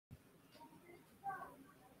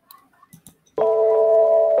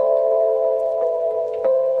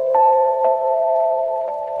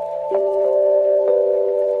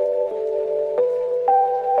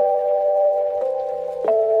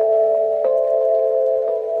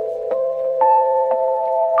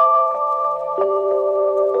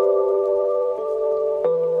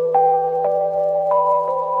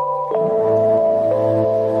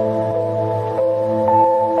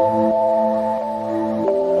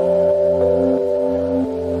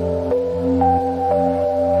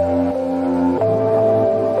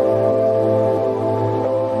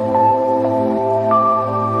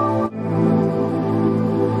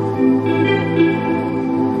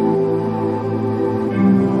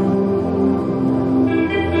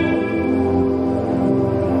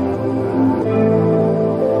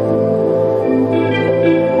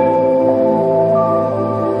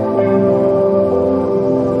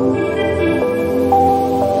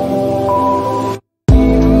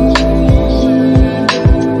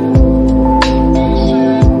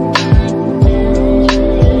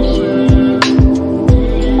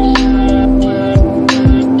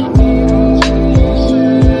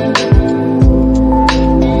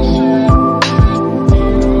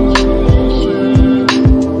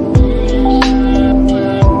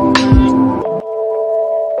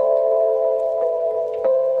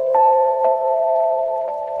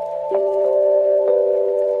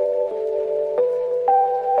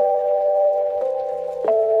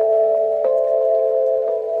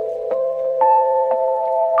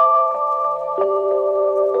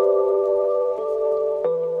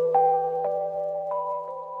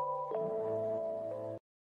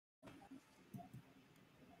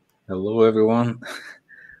Hello, everyone.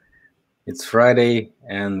 It's Friday,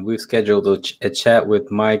 and we've scheduled a chat with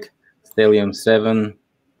Mike, Stellium7,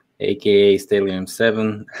 aka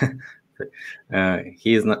Stellium7.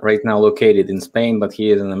 He is not right now located in Spain, but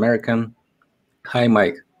he is an American. Hi,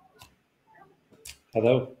 Mike.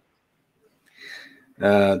 Hello.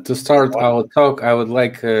 To start our talk, I would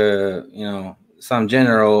like, some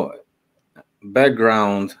general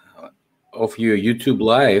background of your YouTube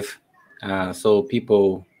live, so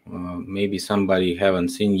people, maybe somebody haven't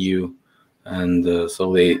seen you, and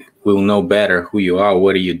so they will know better who you are,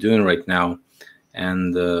 what are you doing right now,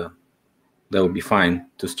 and that would be fine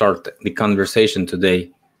to start the conversation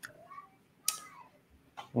today.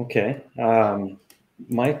 Okay.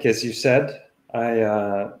 Mike, as you said,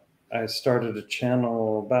 I started a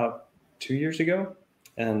channel about 2 years ago,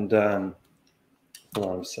 and hold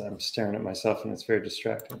on, I'm staring at myself and it's very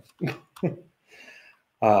distracting.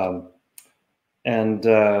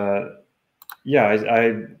 Yeah,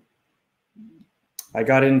 I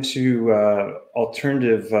got into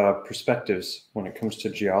alternative perspectives when it comes to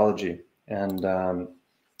geology, and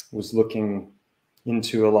was looking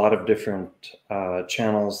into a lot of different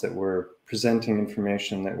channels that were presenting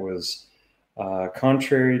information that was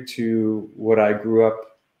contrary to what I grew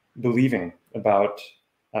up believing about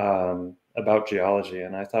geology.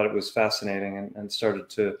 And I thought it was fascinating, and started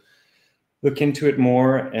to look into it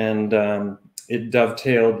more, and it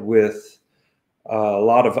dovetailed with a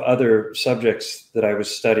lot of other subjects that I was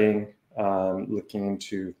studying, looking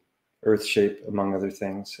into Earth shape, among other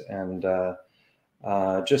things, and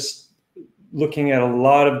just looking at a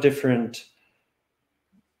lot of different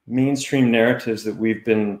mainstream narratives that we've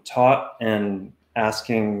been taught, and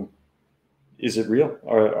asking, is it real?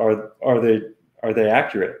 Are they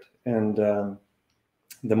accurate? And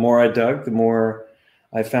the more I dug, the more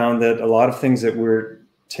I found that a lot of things that we're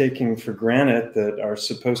taking for granted, that are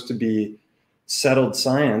supposed to be settled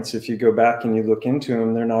science, if you go back and you look into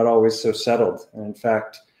them, they're not always so settled. And in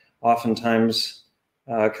fact, oftentimes,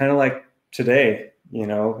 kind of like today,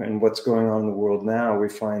 and what's going on in the world now, we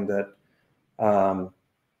find that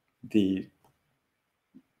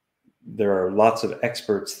there are lots of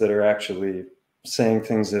experts that are actually saying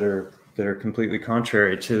things that are completely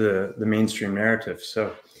contrary to the mainstream narrative.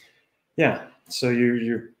 So yeah, so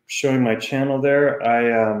you're showing my channel there.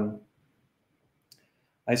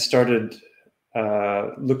 I started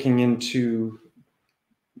looking into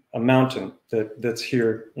a mountain that's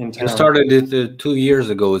here in town. You started it 2 years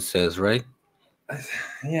ago, it says, right?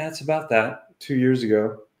 Yeah, it's about that, 2 years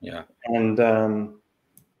ago. Yeah. And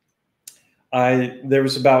there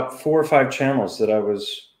was about 4 or 5 channels that I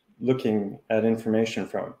was looking at information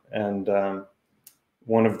from, and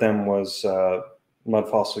one of them was Mud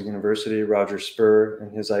Fossil University, Roger Spur,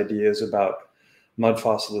 and his ideas about mud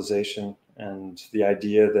fossilization, and the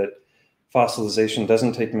idea that fossilization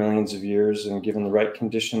doesn't take millions of years, and given the right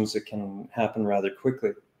conditions, it can happen rather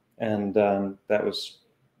quickly. And that was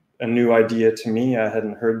a new idea to me. I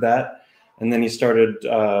hadn't heard that. And then he started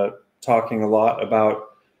talking a lot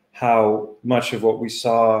about how much of what we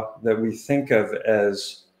saw, that we think of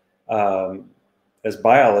as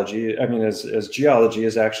biology, I mean, as geology,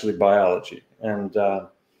 is actually biology. And I'm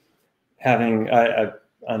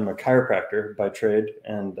a chiropractor by trade,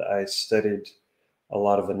 and I studied a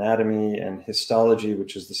lot of anatomy and histology,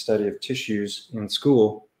 which is the study of tissues, in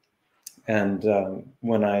school. And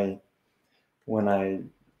when I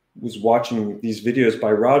was watching these videos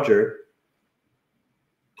by Roger,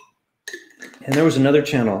 and there was another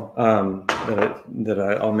channel that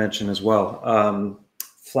I'll mention as well,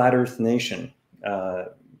 Flat Earth Nation,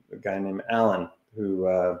 a guy named Alan,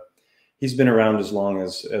 who he's been around as long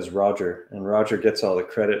as Roger, and Roger gets all the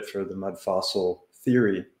credit for the mud fossil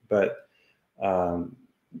theory, but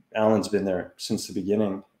Alan's been there since the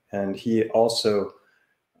beginning, and he also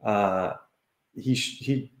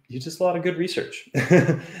he does a lot of good research,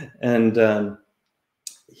 and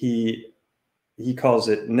he calls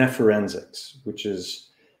it nephorensics, which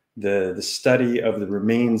is the study of the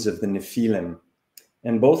remains of the Nephilim.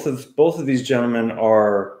 And both of these gentlemen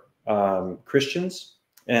are Christians,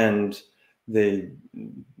 and they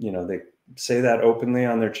say that openly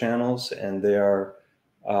on their channels, and they are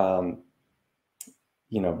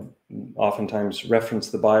oftentimes reference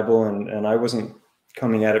the Bible, and I wasn't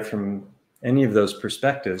coming at it from any of those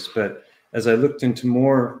perspectives, but as I looked into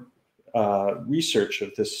more research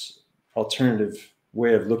of this alternative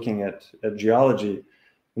way of looking at geology,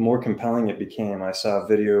 the more compelling it became. I saw a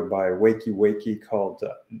video by Wakey Wakey called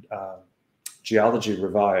Geology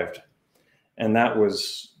Revived, and that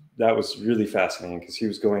was really fascinating, because he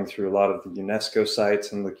was going through a lot of the UNESCO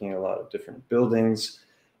sites and looking at a lot of different buildings,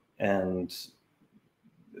 and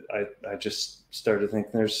I just started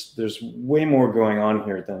thinking there's way more going on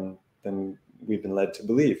here than we've been led to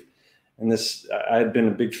believe. And I had been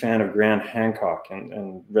a big fan of Grant Hancock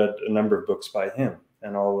and read a number of books by him,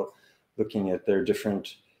 and all looking at their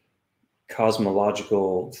different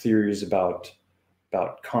cosmological theories about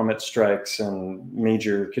comet strikes and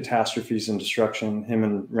major catastrophes and destruction. Him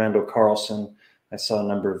and Randall Carlson, I saw a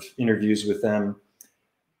number of interviews with them.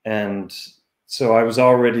 And so I was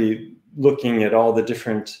already looking at all the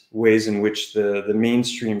different ways in which the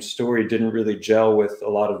mainstream story didn't really gel with a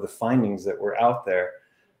lot of the findings that were out there.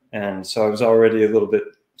 And so I was already a little bit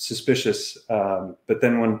suspicious. But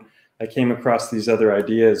then when I came across these other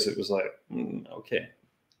ideas, it was like, okay.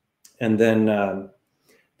 And then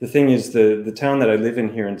the thing is, the town that I live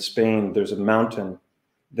in here in Spain, there's a mountain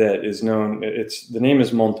that is known, the name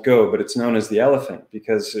is Montgo, but it's known as the elephant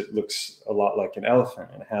because it looks a lot like an elephant.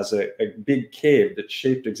 And it has a big cave that's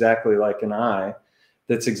shaped exactly like an eye.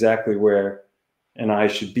 That's exactly where an eye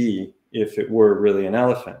should be if it were really an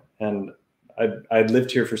elephant. And I'd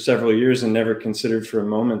lived here for several years and never considered for a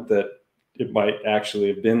moment that it might actually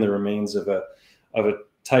have been the remains of a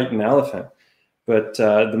Titan elephant. But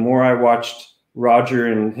the more I watched Roger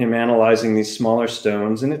and him analyzing these smaller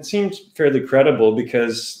stones, and it seemed fairly credible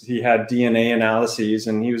because he had DNA analyses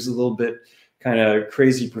and he was a little bit kind of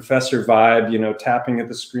crazy professor vibe, you know, tapping at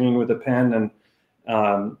the screen with a pen.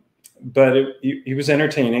 And but he was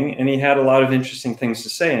entertaining, and he had a lot of interesting things to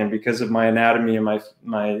say. And because of my anatomy and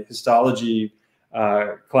my histology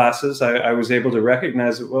classes, I was able to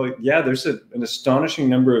recognize that, well, yeah, there's an astonishing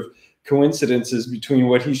number of coincidences between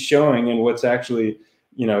what he's showing and what's actually,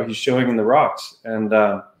 you know, he's showing in the rocks. And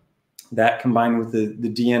that combined with the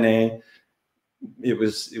DNA, it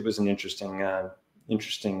was an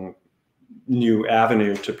interesting new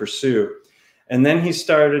avenue to pursue. And then he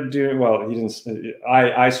started doing, well, he didn't,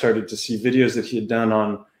 I started to see videos that he had done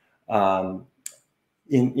on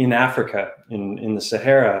in Africa, in the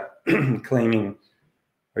Sahara, claiming,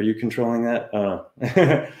 are you controlling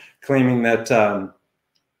that? Claiming that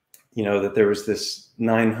you know, that there was this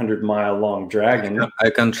 900-mile long dragon. I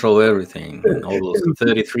control everything. And all those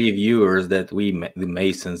 33 viewers that the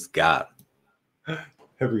Masons got.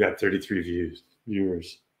 Have we got 33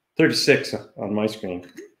 viewers? 36 on my screen.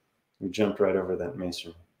 We jumped right over that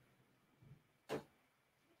masonry.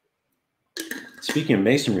 Speaking of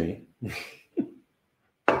masonry,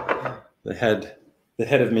 the head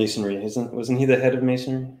of masonry, wasn't he the head of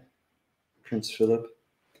masonry? Prince Philip.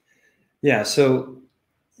 Yeah, so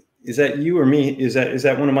is that you or me? Is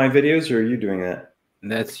that one of my videos, or are you doing that?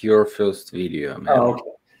 That's your first video, man. Oh, okay.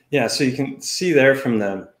 Yeah, so you can see there from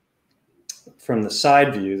the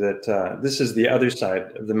side view that this is the other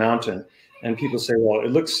side of the mountain, and people say, well, it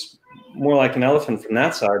looks more like an elephant from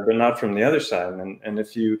that side, but not from the other side. And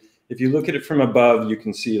if you look at it from above, you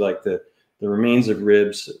can see like the remains of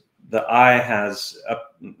ribs. The eye has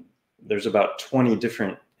there's about 20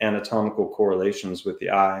 different anatomical correlations with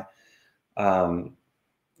the eye.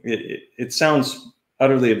 It sounds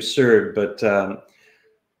utterly absurd, but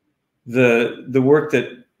the work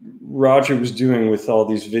that Roger was doing with all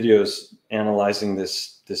these videos analyzing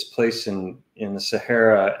this place in the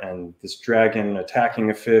Sahara and this dragon attacking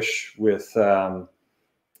a fish with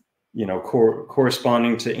you know,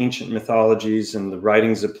 corresponding to ancient mythologies and the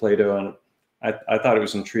writings of Plato, and I thought it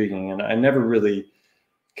was intriguing, and I never really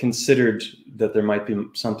considered that there might be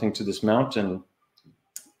something to this mountain.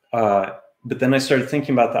 But then I started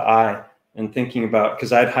thinking about the eye and thinking about,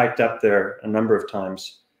 because I'd hiked up there a number of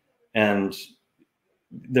times, and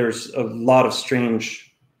there's a lot of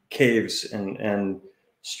strange caves and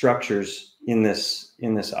structures in this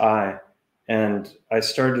eye. And I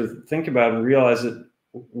started to think about it and realize that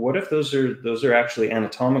what if those are actually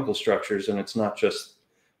anatomical structures, and it's not just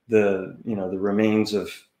the remains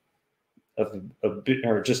of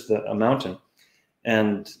or just a mountain.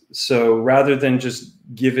 And so rather than just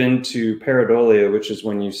give in to pareidolia, which is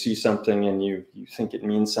when you see something and you think it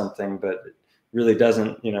means something, but it really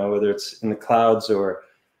doesn't, you know, whether it's in the clouds or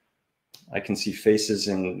I can see faces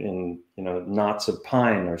in you know, knots of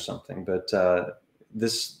pine or something. But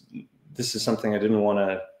this is something I didn't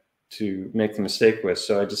want to make the mistake with.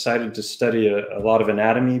 So I decided to study a lot of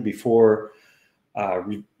anatomy before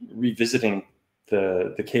revisiting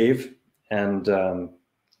the cave, and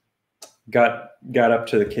got up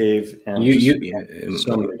to the cave. And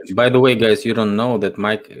by the way, guys, you don't know that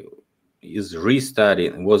Mike was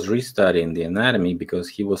restudying the anatomy because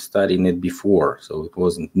he was studying it before, so it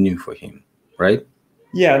wasn't new for him, right?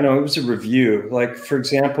 Yeah, no, it was a review. Like, for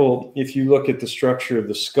example, if you look at the structure of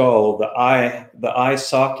the skull, the eye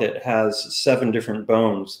socket has 7 different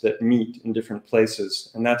bones that meet in different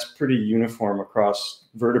places, and that's pretty uniform across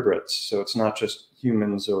vertebrates. So it's not just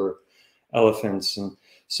humans or elephants. And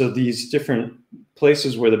so these different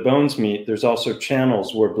places where the bones meet, there's also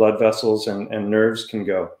channels where blood vessels and nerves can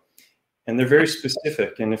go. And they're very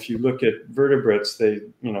specific. And if you look at vertebrates, they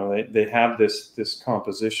have this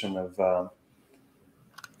composition of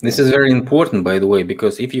This is very important, by the way,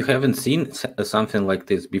 because if you haven't seen something like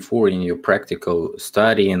this before in your practical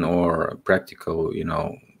studying or practical,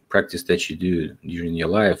 practice that you do during your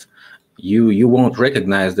life, you won't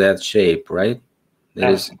recognize that shape, right?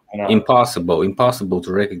 That is impossible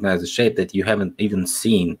to recognize the shape that you haven't even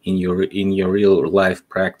seen in your real life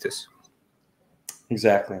practice.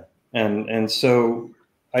 Exactly. And so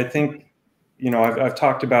I think, I've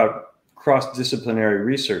talked about cross-disciplinary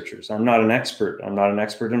researchers. I'm not an expert. I'm not an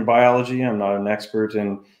expert in biology. I'm not an expert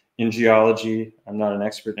in geology. I'm not an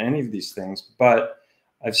expert in any of these things, but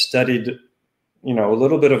I've studied, a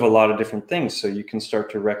little bit of a lot of different things. So you can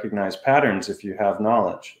start to recognize patterns if you have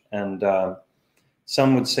knowledge. And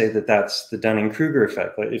some would say that that's the Dunning-Kruger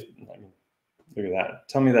effect. Like, look at that.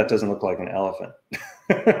 Tell me that doesn't look like an elephant.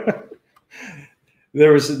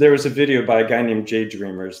 There was a video by a guy named Jay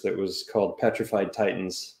Dreamers that was called Petrified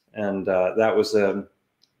Titans. And that was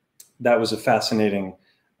a fascinating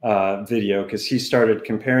video, because he started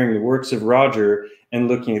comparing the works of Roger and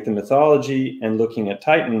looking at the mythology and looking at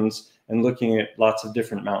Titans and looking at lots of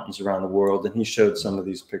different mountains around the world. And he showed some of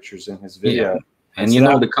these pictures in his video. Yeah. And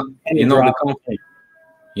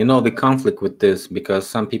the conflict with this, because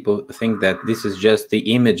some people think that this is just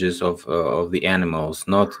the images of the animals,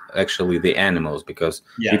 not actually the animals, because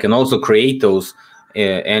you can also create those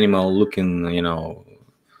animal looking,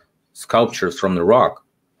 sculptures from the rock.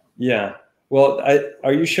 Yeah. Well,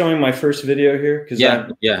 are you showing my first video here? Yeah.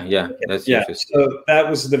 That's so that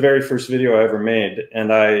was the very first video I ever made,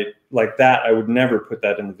 and I would never put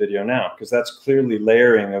that in the video now, because that's clearly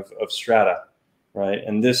layering of strata, right?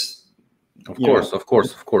 And this, of course.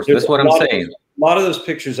 That's what I'm saying. A lot of those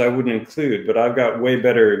pictures I wouldn't include, but I've got way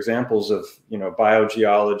better examples of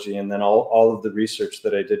biogeology, and then all of the research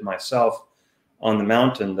that I did myself on the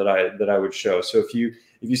mountain that I would show. So if you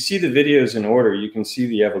see the videos in order, you can see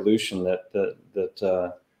the evolution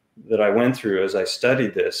that I went through as I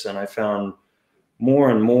studied this, and I found more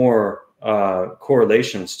and more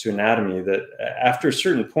correlations to anatomy that after a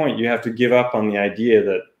certain point you have to give up on the idea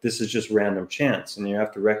that this is just random chance, and you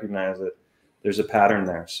have to recognize that there's a pattern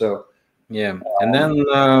there. So yeah, and then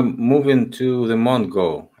moving to the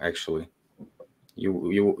Mongo, actually.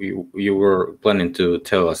 You were planning to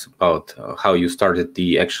tell us about how you started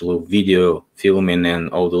the actual video filming and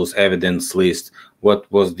all those evidence lists. What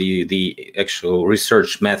was the actual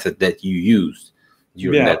research method that you used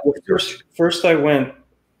during that? First I went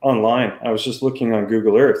online. I was just looking on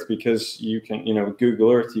Google Earth, because you can, with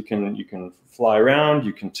Google Earth, you can fly around,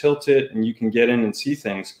 you can tilt it, and you can get in and see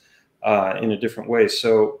things in a different way.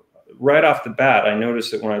 So right off the bat, I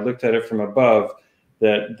noticed that when I looked at it from above,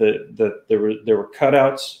 that there were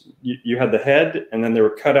cutouts. You had the head, and then there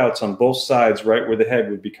were cutouts on both sides, right where the head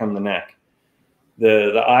would become the neck.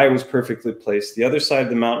 The eye was perfectly placed. The other side of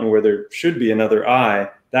the mountain, where there should be another eye,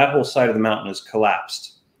 that whole side of the mountain is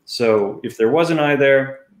collapsed. So if there was an eye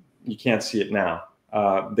there, you can't see it now.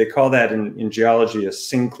 They call that in geology a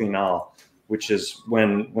synclinal, which is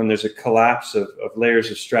when there's a collapse of layers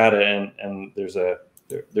of strata, and there's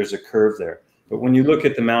a curve there. But when you look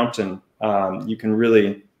at the mountain, you can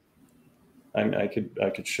really, I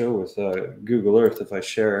could show with Google Earth if I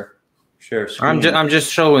share screen. I'm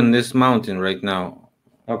just showing this mountain right now.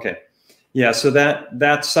 Okay, yeah. So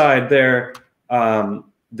that side there,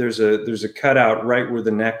 there's a cutout right where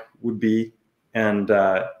the neck would be, and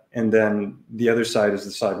then the other side is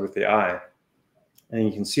the side with the eye, and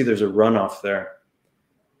you can see there's a runoff there.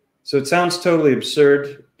 So it sounds totally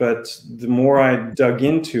absurd, but the more I dug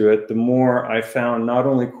into it, the more I found not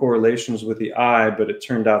only correlations with the eye, but it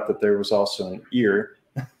turned out that there was also an ear.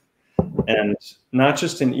 And not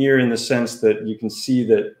just an ear in the sense that you can see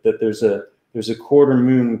that there's a quarter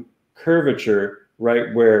moon curvature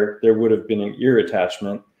right where there would have been an ear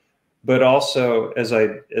attachment, but also as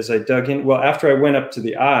I dug in, well, after I went up to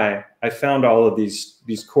the eye, I found all of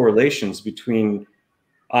these correlations between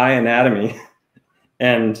eye anatomy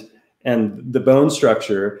and the bone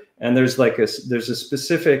structure. And there's a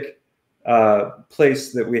specific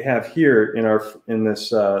place that we have here in this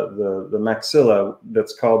the maxilla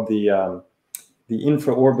that's called the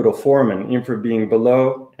infraorbital foramen, infra being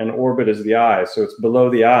below and orbit is the eye. So it's below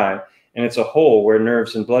the eye, and it's a hole where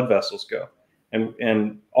nerves and blood vessels go.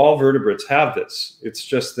 And all vertebrates have this. It's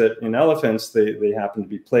just that in elephants, they happen to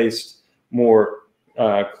be placed more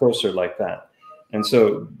closer like that. And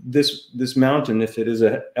so this mountain, if it is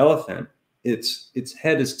an elephant, its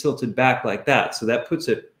head is tilted back like that. So that puts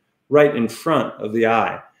it right in front of the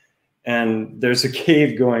eye. And there's a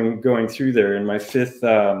cave going through there. In my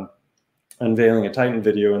 5th unveiling a Titan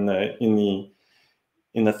video, in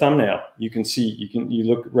the thumbnail, you can see, you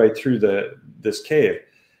look right through this cave.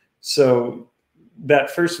 So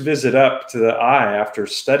that first visit up to the eye, after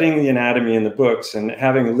studying the anatomy in the books and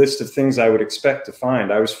having a list of things I would expect to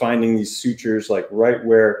find, I was finding these sutures, like right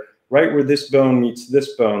where this bone meets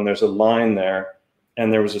this bone, there's a line there,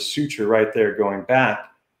 and there was a suture right there going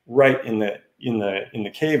back, right in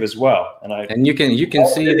the cave as well. And you can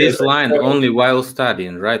see this line only while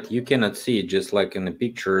studying, right? You cannot see it just like in the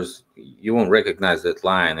pictures. You won't recognize that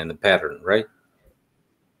line and the pattern, right?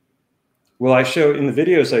 Well, I show in the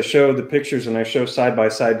videos, I show the pictures and I show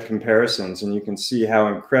side-by-side comparisons, and you can see how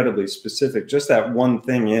incredibly specific just that one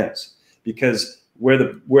thing is. Because where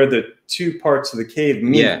the two parts of the cave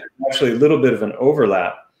meet, there's actually a little bit of an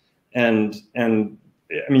overlap. And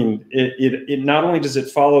I mean, it not only does it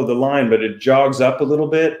follow the line, but it jogs up a little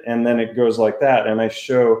bit and then it goes like that. And I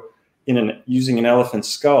show using an elephant's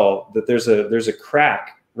skull that there's a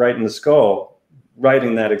crack right in the skull, right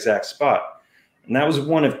in that exact spot. And that was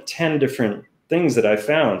one of 10 different things that I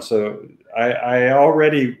found. So I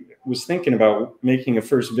already was thinking about making a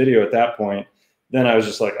first video at that point. Then I was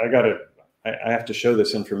just like, I have to show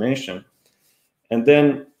this information. And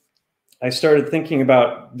then I started thinking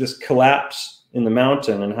about this collapse in the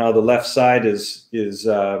mountain and how the left side is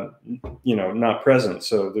not present.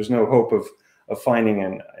 So there's no hope of finding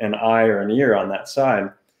an eye or an ear on that side.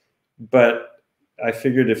 But I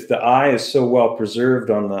figured if the eye is so well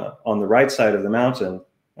preserved on the right side of the mountain,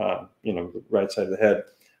 the right side of the head,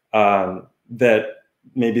 that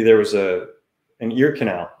maybe there was an ear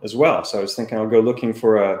canal as well. So I was thinking I'll go looking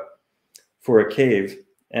for a cave.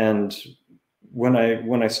 And when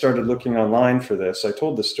I started looking online for this, I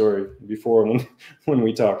told this story before when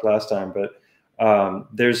we talked last time, but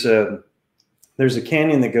there's a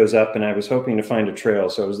canyon that goes up, and I was hoping to find a trail.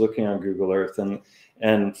 So I was looking on Google Earth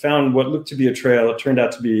and found what looked to be a trail. It turned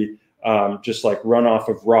out to be just like runoff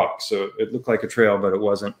of rock. So it looked like a trail, but it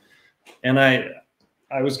wasn't. And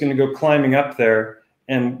I was going to go climbing up there.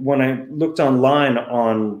 And when I looked online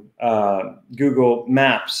on Google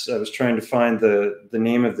Maps, I was trying to find the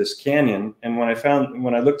name of this canyon. And when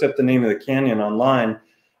I looked up the name of the canyon online,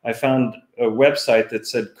 I found a website that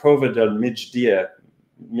said Cova del Migdia.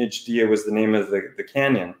 Migdia was the name of the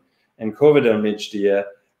canyon. And Cova del Migdia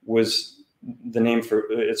was the name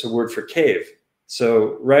it's a word for cave.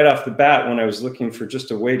 So right off the bat, when I was looking for just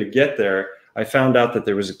a way to get there, I found out that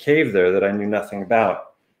there was a cave there that I knew nothing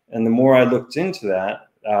about. And the more I looked into that,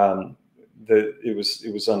 it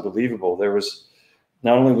was unbelievable. There was,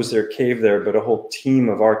 not only was there a cave there, but a whole team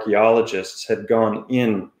of archaeologists had gone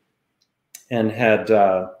in and had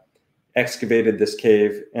excavated this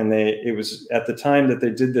cave. And it was at the time that they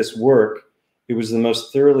did this work, it was the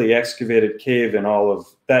most thoroughly excavated cave in all of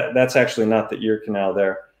that. That's actually not the ear canal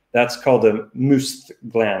there. That's called a moose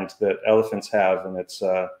gland that elephants have, and it's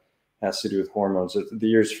has to do with hormones.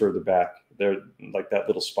 The ear's further back. They're like that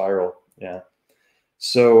little spiral. Yeah.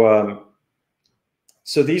 So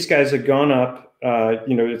so these guys had gone up.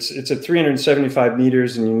 It's at 375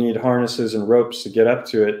 meters, and you need harnesses and ropes to get up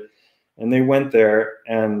to it. And they went there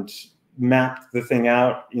and mapped the thing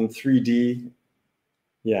out in 3D.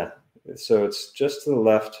 Yeah. So it's just to the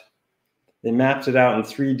left. They mapped it out in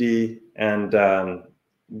 3D, and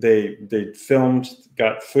they filmed,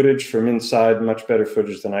 got footage from inside, much better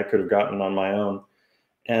footage than I could have gotten on my own.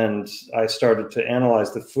 And I started to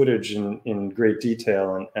analyze the footage in great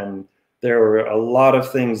detail, and there were a lot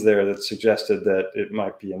of things there that suggested that it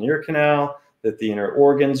might be an ear canal, that the inner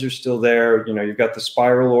organs are still there. You've got the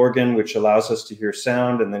spiral organ, which allows us to hear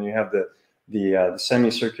sound, and then you have the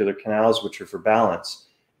semicircular canals, which are for balance.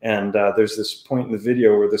 And there's this point in the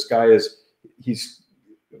video where this guy he's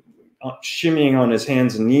shimmying on his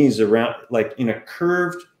hands and knees around, like in a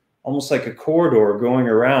curved, almost like a corridor going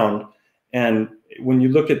around. And when you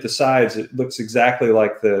look at the sides, it looks exactly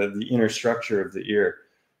like the inner structure of the ear.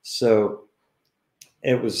 So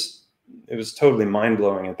it was totally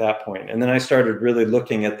mind-blowing at that point. And then I started really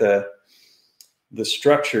looking at the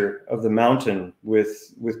structure of the mountain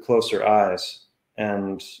with closer eyes,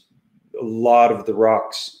 and a lot of the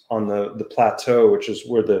rocks on the plateau, which is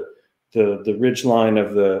where the ridge line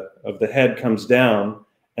of the head comes down,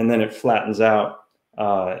 and then it flattens out.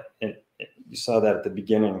 And you saw that at the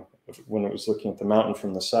beginning when it was looking at the mountain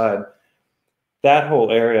from the side. that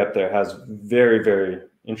whole area up there has very, very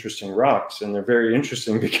interesting rocks, and they're very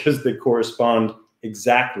interesting because they correspond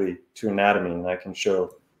exactly to anatomy, and I can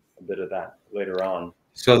show a bit of that later on.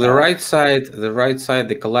 So the right side,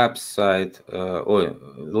 the collapsed side, or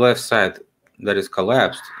the left side that is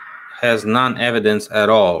collapsed, has non-evidence at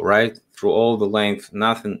all, right? Through all the length,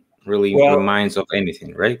 nothing really reminds of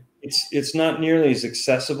anything, right? It's not nearly as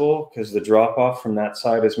accessible because the drop off from that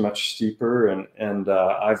side is much steeper, and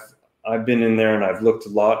I've been in there and I've looked a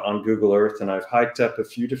lot on Google Earth, and I've hiked up a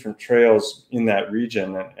few different trails in that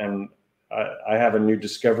region, and I have a new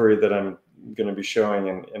discovery that I'm going to be showing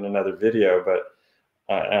in another video, but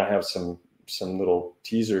I have some little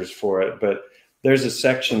teasers for it. But there's a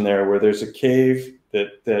section there where there's a cave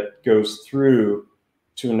that goes through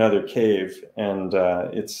to another cave, and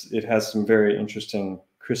it has some very interesting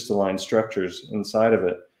crystalline structures inside of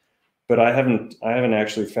it. But I haven't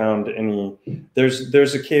actually found any.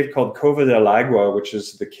 There's a cave called Cova del Agua, which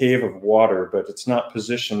is the cave of water, but it's not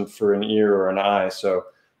positioned for an ear or an eye. So,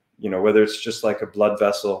 you know, whether it's just like a blood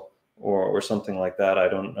vessel or something like that, I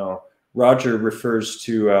don't know. Roger refers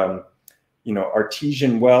to, you know,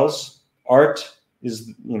 artesian wells. Art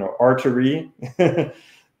is, you know, artery.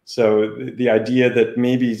 So the idea that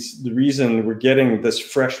maybe the reason we're getting this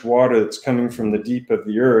fresh water that's coming from the deep of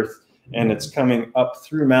the earth and it's coming up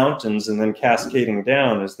through mountains and then cascading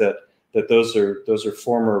down is that those are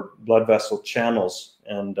former blood vessel channels,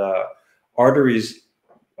 and arteries.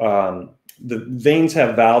 The veins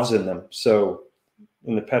have valves in them, so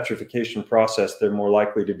in the petrification process, they're more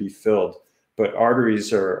likely to be filled. But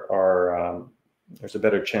arteries are there's a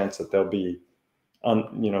better chance that they'll be,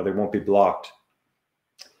 you know, they won't be blocked.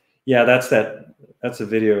 Yeah, that's a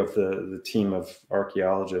video of the team of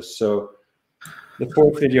archaeologists. So the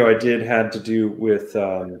fourth video I did had to do with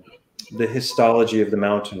the histology of the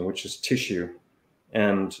mountain, which is tissue,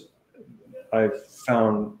 and I've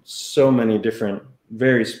found so many different,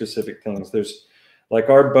 very specific things. There's like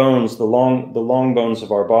our bones, the long bones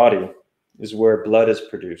of our body is where blood is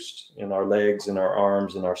produced, in our legs, in our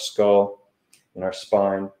arms, in our skull, in our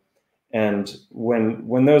spine. And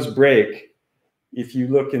when those break, if you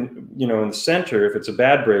look in, you know, in the center, if it's a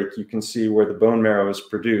bad break, you can see where the bone marrow is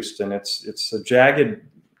produced, and it's a jagged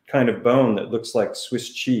kind of bone that looks like Swiss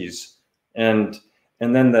cheese. And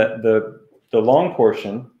then the long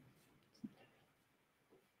portion,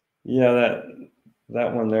 yeah,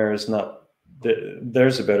 that one there is not.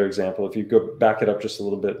 There's a better example. If you go back it up just a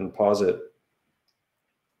little bit and pause it.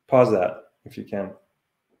 Pause that if you can.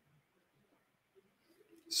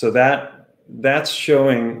 So that's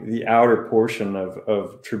showing the outer portion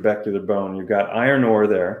of trabecular bone. You've got iron ore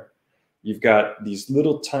there. You've got these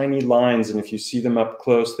little tiny lines, and if you see them up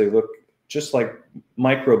close, they look just like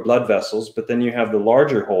micro blood vessels, but then you have the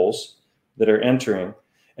larger holes that are entering.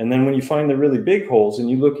 And then when you find the really big holes and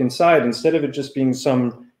you look inside, instead of it just being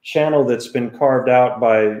some channel that's been carved out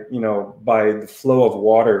by, you know, by the flow of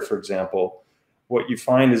water, for example, what you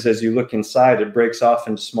find is as you look inside, it breaks off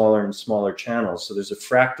into smaller and smaller channels. So there's a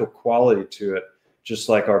fractal quality to it, just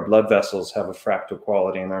like our blood vessels have a fractal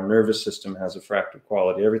quality and our nervous system has a fractal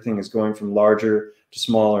quality. Everything is going from larger to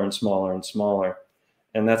smaller and smaller and smaller.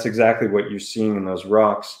 And that's exactly what you're seeing in those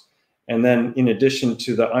rocks. And then in addition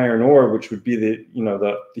to the iron ore, which would be the, you know,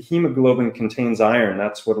 the hemoglobin contains iron.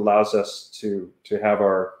 That's what allows us to have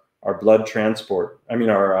our blood transport. I mean,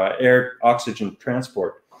 our air oxygen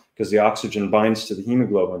transport, because the oxygen binds to the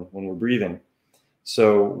hemoglobin when we're breathing.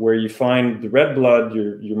 So where you find the red blood,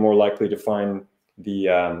 you're more likely to find the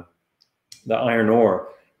iron ore.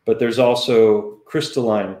 But there's also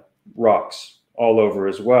crystalline rocks all over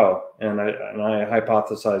as well. And I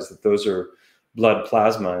hypothesize that those are blood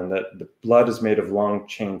plasma, and that the blood is made of long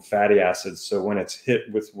chain fatty acids. So when it's hit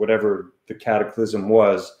with whatever the cataclysm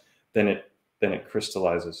was, then it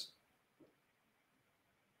crystallizes.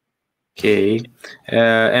 Okay,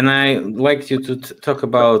 and I like you to talk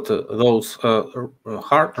about those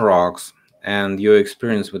hard rocks and your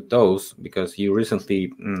experience with those, because you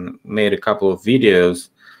recently made a couple of videos,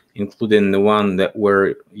 including the one that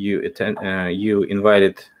where you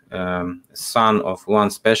invited son of one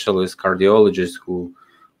specialist cardiologist who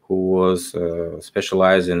was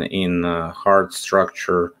specializing in heart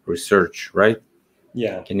structure research, right?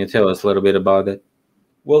 Yeah. Can you tell us a little bit about it?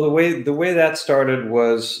 Well, the way that started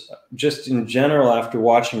was just in general, after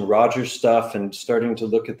watching Roger's stuff and starting to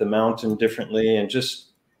look at the mountain differently, and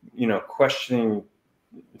just, you know, questioning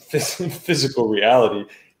physical reality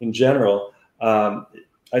in general.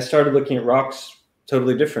 I started looking at rocks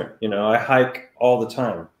totally different. You know, I hike all the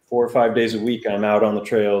time, 4 or 5 days a week. I'm out on the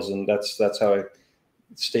trails, and that's how I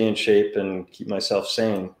stay in shape and keep myself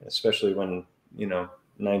sane, especially when, you know,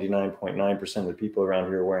 99.9% of the people around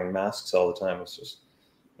here are wearing masks all the time. It's just,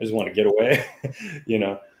 I just want to get away, you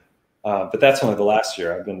know. But that's only the last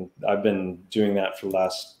year. I've been doing that for the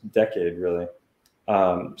last decade, really.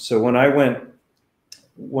 So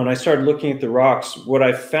when I started looking at the rocks, what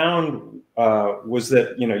I found was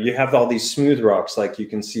that, you know, you have all these smooth rocks, like you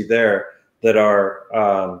can see there, that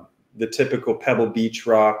are the typical pebble beach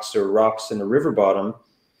rocks or rocks in a river bottom.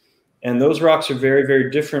 And those rocks are very, very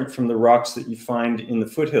different from the rocks that you find in the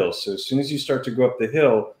foothills. So as soon as you start to go up the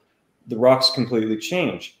hill, the rocks completely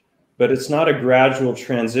change. But it's not a gradual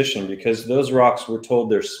transition, because those rocks, we're told,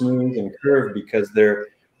 they're smooth and curved because they're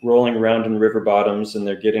rolling around in river bottoms and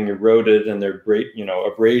they're getting eroded, and they're great, you know,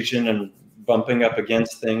 abrasion and bumping up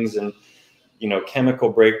against things, and, you know, chemical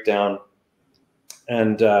breakdown.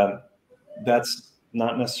 And that's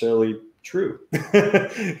not necessarily true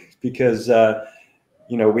because,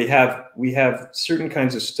 you know, we have certain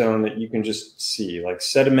kinds of stone that you can just see, like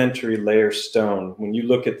sedimentary layer stone. When you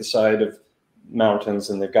look at the side of mountains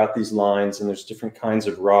and they've got these lines and there's different kinds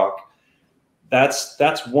of rock,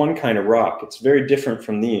 that's one kind of rock. It's very different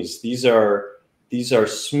from these. These are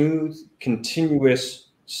smooth,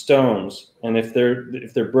 continuous stones, and if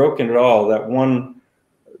they're broken at all, that one,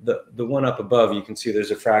 the one up above, you can see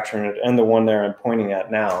there's a fracture in it, and the one there I'm pointing at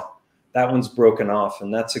now, that one's broken off,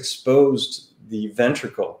 and that's exposed the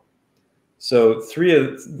ventricle. So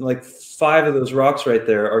 5 of those rocks right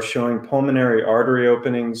there are showing pulmonary artery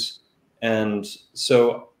openings. And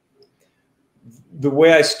so the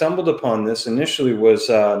way I stumbled upon this initially was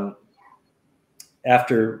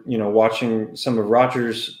after, you know, watching some of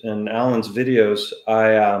Roger's and Alan's videos.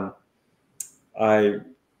 I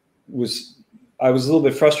was a little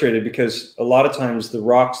bit frustrated because a lot of times the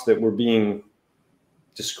rocks that were being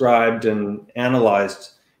described and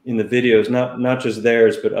analyzed in the videos, not just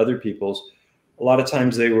theirs, but other people's, a lot of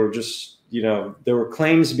times they were just, you know, there were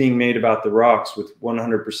claims being made about the rocks with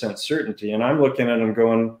 100% certainty. And I'm looking at them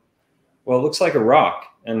going, well, it looks like a rock.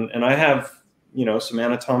 And I have, you know, some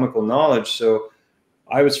anatomical knowledge. So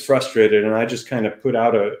I was frustrated, and I just kind of put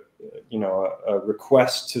out a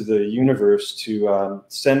request to the universe to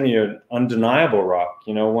send me an undeniable rock,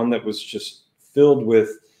 you know, one that was just filled with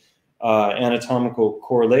anatomical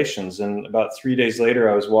correlations. And about 3 days later,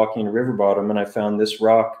 I was walking a river bottom and I found this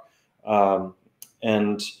rock,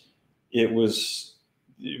 and it was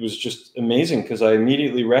just amazing because I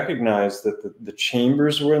immediately recognized that the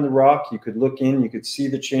chambers were in the rock. You could look in, you could see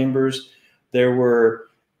the chambers.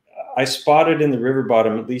 I spotted in the river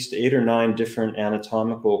bottom at least 8 or 9 different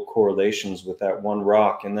anatomical correlations with that one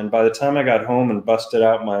rock. And then by the time I got home and busted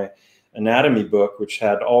out my anatomy book, which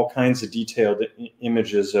had all kinds of detailed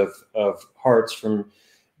images of hearts from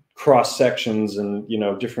cross sections and, you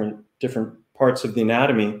know, different parts of the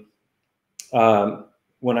anatomy,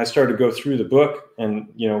 when I started to go through the book and,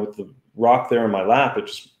 you know, with the rock there in my lap, it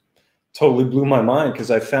just totally blew my mind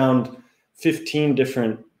because I found 15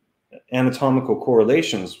 different anatomical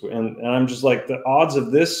correlations. And I'm just like, the odds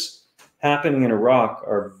of this happening in a rock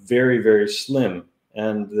are very, very slim.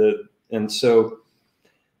 And so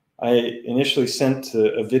I initially sent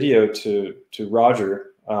a video to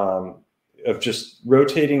Roger of just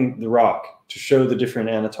rotating the rock to show the different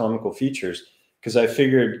anatomical features, because I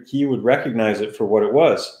figured he would recognize it for what it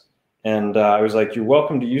was. And I was like, you're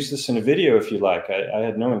welcome to use this in a video if you like. I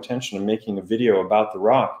had no intention of making a video about the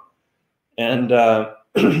rock. And,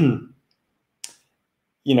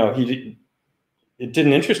 you know, it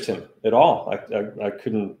didn't interest him at all. I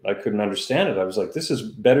couldn't understand it. I was like, this is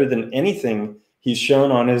better than anything he's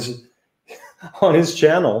shown on his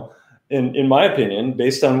channel, in my opinion,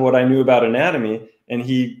 based on what I knew about anatomy, and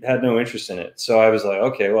he had no interest in it. So I was like,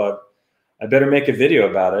 okay, well, I better make a video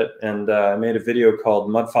about it. And I made a video called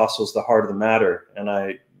Mud Fossils, the Heart of the Matter. And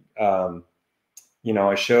I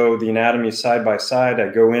show the anatomy side by side. I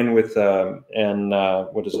go in with,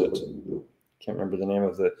 what is it? Can't remember the name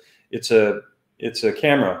of it. It's a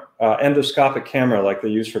camera, endoscopic camera, like they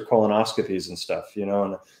use for colonoscopies and stuff, you know?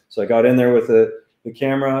 And so I got in there with the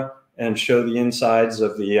camera and show the insides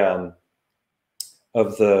of the,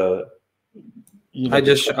 you know, I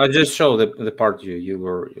just showed the part you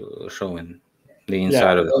were showing, the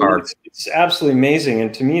inside of the heart. It's absolutely amazing,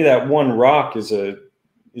 and to me, that one rock is a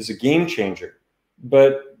game changer.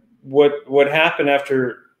 But what happened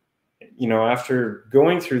after, you know, after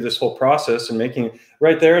going through this whole process and making,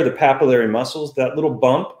 right there, the papillary muscles, that little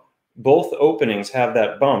bump, both openings have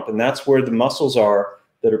that bump, and that's where the muscles are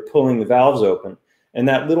that are pulling the valves open. And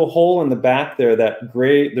that little hole in the back there, that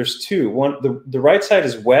gray, there's two. One, the right side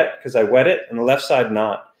is wet because I wet it, and the left side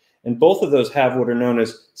not. And both of those have what are known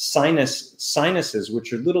as sinuses,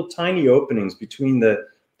 which are little tiny openings between the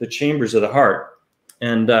chambers of the heart.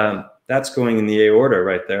 And that's going in the aorta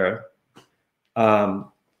right there. And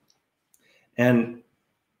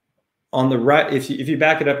on the right, if you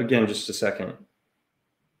back it up again just a second.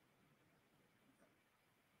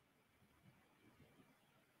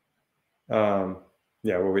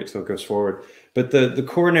 Yeah, we'll wait till it goes forward. But the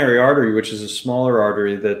coronary artery, which is a smaller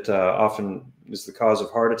artery that often is the cause of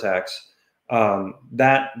heart attacks,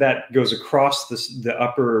 that goes across the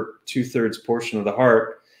upper 2/3 portion of the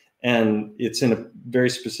heart, and it's in a very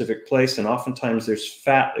specific place. And oftentimes there's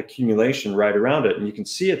fat accumulation right around it, and you can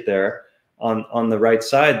see it there on the right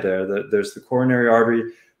side there. There's the coronary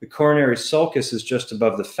artery. The coronary sulcus is just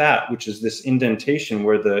above the fat, which is this indentation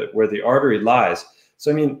where the artery lies. So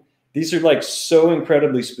I mean, these are like so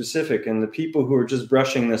incredibly specific, and the people who are just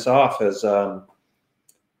brushing this off as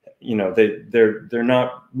you know, they're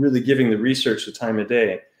not really giving the research the time of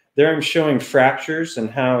day. There I'm showing fractures and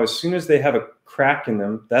how as soon as they have a crack in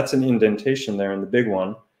them, that's an indentation there in the big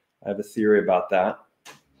one. I have a theory about that.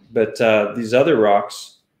 But these other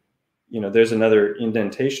rocks, you know, there's another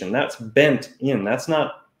indentation. That's bent in. That's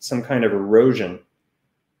not some kind of erosion.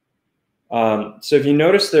 So if you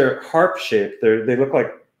notice they're harp shaped, they look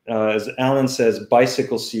like, as Alan says,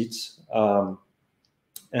 bicycle seats.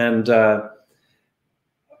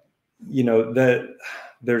 You know,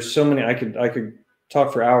 there's so many, I could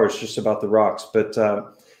talk for hours just about the rocks. But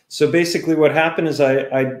so basically what happened is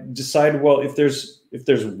I decided, well, if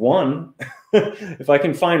there's one, if I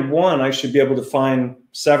can find one, I should be able to find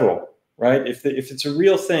several, right? If it's a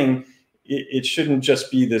real thing, it shouldn't just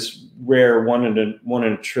be this rare one in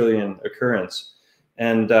a trillion occurrence.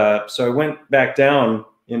 And so I went back down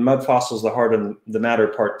in Mud Fossils, the Heart and the Matter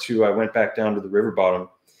Part 2. I went back down to the river bottom,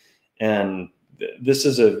 and this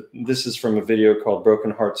is from a video called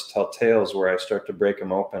Broken Hearts Tell Tales, where I start to break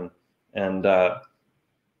them open, and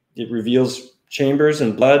it reveals chambers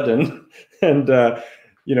and blood, and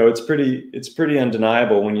you know, it's pretty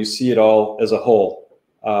undeniable when you see it all as a whole.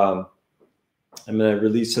 I'm going to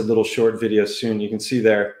release a little short video soon. You can see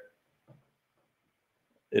there,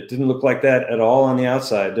 it didn't look like that at all on the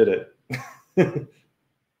outside, did it?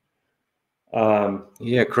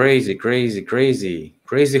 Yeah, crazy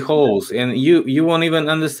holes, and you won't even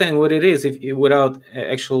understand what it is without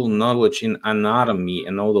actual knowledge in anatomy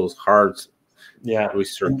and all those hard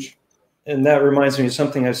research. And that reminds me of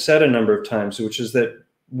something I've said a number of times, which is that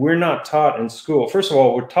we're not taught in school. First of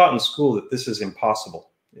all, we're taught in school that this is impossible.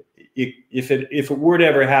 If it were to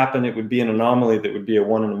ever happen, it would be an anomaly that would be a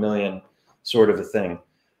 1 in a million sort of a thing,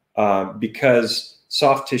 because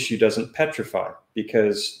soft tissue doesn't petrify,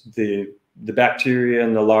 because the bacteria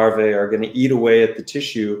and the larvae are going to eat away at the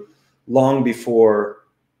tissue long before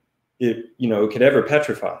it could ever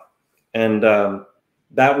petrify. And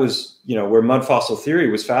that was, you know, where mud fossil theory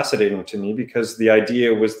was fascinating to me, because the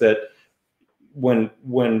idea was that when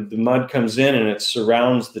the mud comes in and it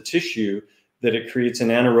surrounds the tissue, that it creates an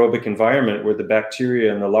anaerobic environment where the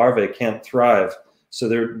bacteria and the larvae can't thrive. So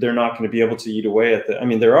they're not going to be able to eat away at I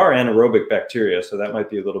mean, there are anaerobic bacteria, so that might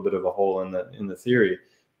be a little bit of a hole in the theory.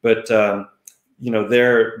 But you know,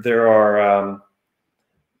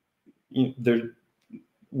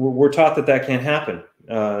 we're taught that can't happen.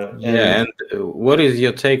 And what is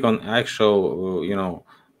your take on actual, you know,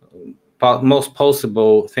 most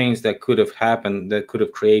possible things that could have happened, that could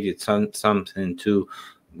have created something to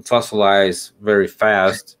fossilize very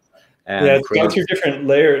fast? And yeah, it's gone through different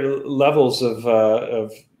levels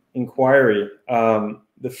of inquiry.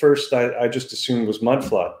 The first I just assumed was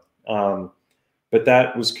mudflood. But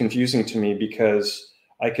that was confusing to me, because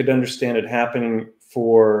I could understand it happening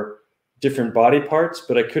for different body parts,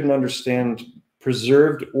 but I couldn't understand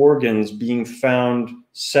preserved organs being found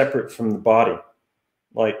separate from the body.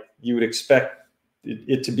 Like, you would expect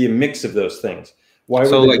it to be a mix of those things. Why?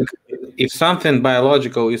 So, like, if something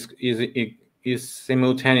biological is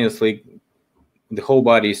simultaneously, the whole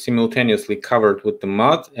body is simultaneously covered with the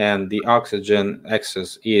mud, and the oxygen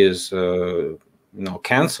excess is you know,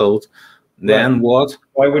 canceled. Then right. What?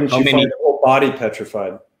 Why wouldn't you find the whole body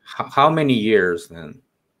petrified? How many years then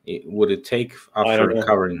would it take after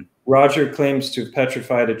recovering? Roger claims to have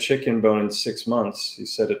petrified a chicken bone in 6 months. He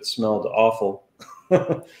said it smelled awful.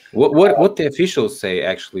 What the officials say,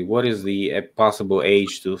 actually? What is the possible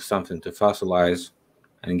age to something to fossilize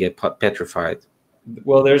and get petrified?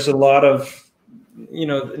 Well, there's a lot of, you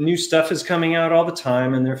know, new stuff is coming out all the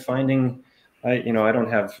time, and they're finding, I don't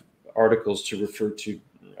have articles to refer to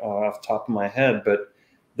off the top of my head, but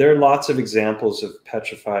there are lots of examples of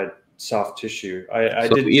petrified soft tissue.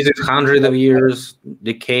 So is it hundreds of years,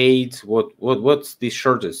 decades? What's the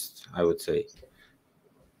shortest, I would say?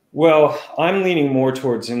 Well, I'm leaning more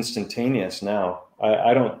towards instantaneous now.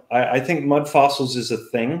 I think mud fossils is a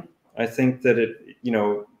thing. I think that it, you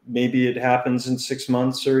know, maybe it happens in 6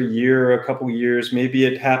 months or a year or a couple of years. Maybe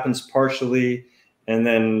it happens partially, and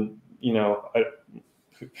then, you know,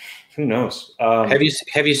 who knows? Have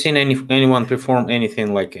you seen anyone perform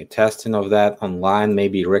anything like a testing of that online?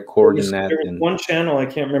 Maybe recording that. There was one channel, I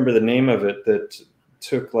can't remember the name of it, that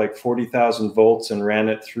took like 40,000 volts and ran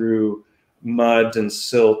it through mud and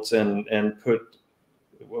silt and put,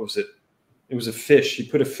 what was it? It was a fish. He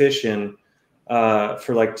put a fish in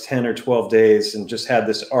for like 10 or 12 days and just had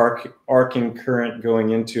this arcing current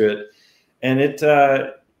going into it. And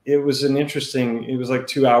it was an interesting, it was like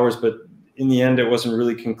 2 hours, but in the end, it wasn't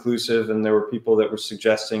really conclusive. And there were people that were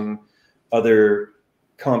suggesting other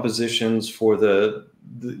compositions for the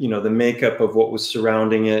you know, the makeup of what was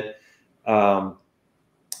surrounding it. I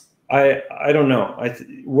don't know.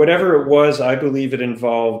 Whatever it was, I believe it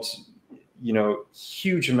involved, you know,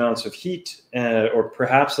 huge amounts of heat or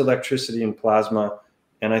perhaps electricity and plasma.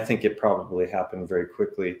 And I think it probably happened very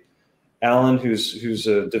quickly. Alan, who's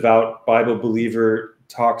a devout Bible believer,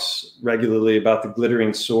 talks regularly about the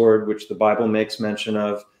glittering sword, which the Bible makes mention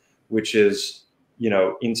of, which is, you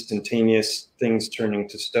know, instantaneous things turning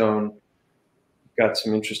to stone. Got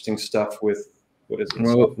some interesting stuff with, what is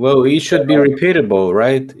it? Well, it should be repeatable,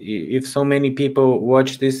 right? If so many people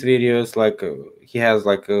watch these videos, like he has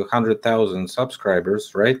like 100,000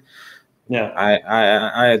 subscribers, right? Yeah.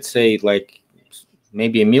 I'd say like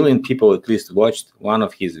maybe 1 million people at least watched one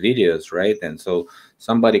of his videos, right? And so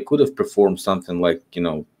somebody could have performed something like, you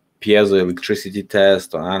know, piezoelectricity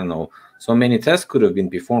test, or I don't know. So many tests could have been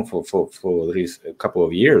performed for at least a couple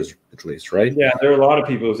of years, at least, right? Yeah, there are a lot of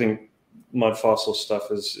people who think mud fossil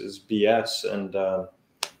stuff is BS, and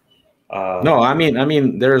no, I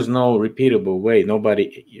mean, there's no repeatable way.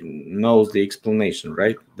 Nobody knows the explanation,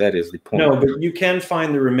 right? That is the point. No, but you can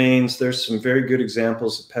find the remains. There's some very good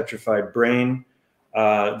examples of petrified brain.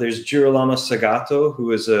 There's Girolamo Sagato,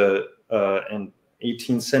 who is an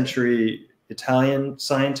 18th century Italian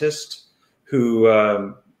scientist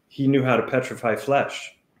who he knew how to petrify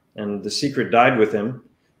flesh, and the secret died with him.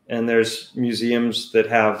 And there's museums that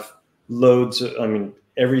have loads of, I mean,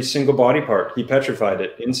 every single body part, he petrified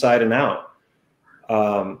it inside and out.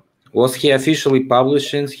 Was he officially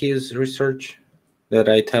publishing his research, that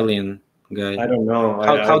Italian guy? I don't know.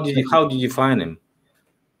 How did you find him?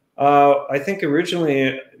 I think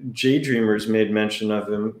originally J Dreamers made mention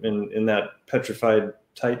of him in that Petrified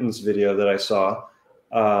Titans video that I saw.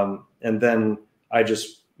 And then I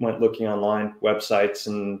just went looking online, websites,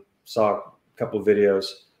 and saw a couple of videos.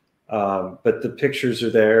 But the pictures are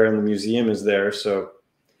there and the museum is there. So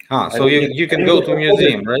so you can go to a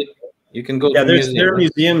museum, right? You can go to a museum. There are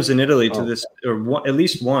museums in Italy to this, or one, at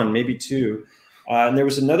least one, maybe two. And there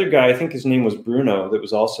was another guy, I think his name was Bruno, that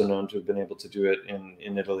was also known to have been able to do it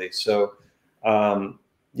in Italy. So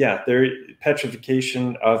yeah,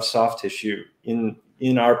 petrification of soft tissue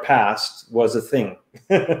in our past was a thing.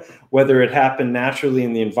 Whether it happened naturally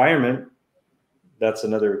in the environment, that's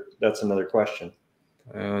another question.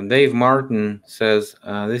 Dave Martin says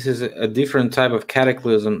this is a different type of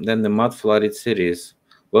cataclysm than the mud flooded cities.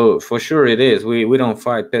 Well, for sure it is. We don't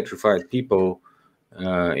find petrified people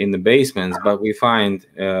in the basements, but we find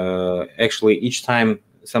actually each time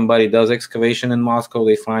somebody does excavation in Moscow,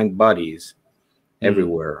 they find bodies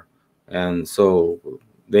everywhere, and so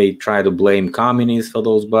they try to blame communists for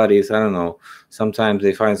those bodies. I don't know. Sometimes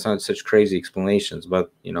they find such crazy explanations,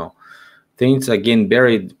 but you know, things are getting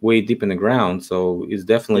buried way deep in the ground, so it's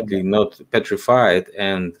definitely not petrified,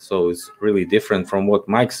 and so it's really different from what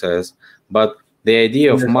Mike says. But the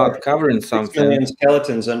idea of mud covering something, 6 million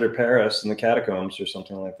skeletons under Paris in the catacombs or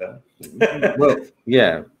something like that. Well,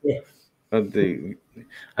 yeah. But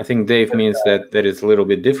I think Dave means that is a little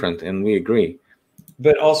bit different, and we agree.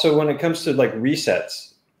 But also when it comes to like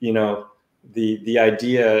resets, you know, the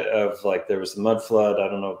idea of like there was the mud flood, I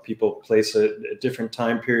don't know, people place it at different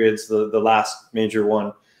time periods, the last major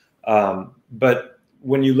one. But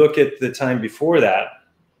when you look at the time before that,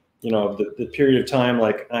 you know, the period of time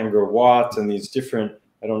like Angkor Wat and these different,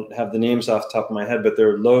 I don't have the names off the top of my head, but there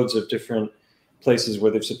are loads of different places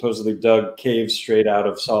where they've supposedly dug caves straight out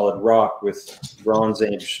of solid rock with Bronze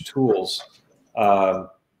Age tools.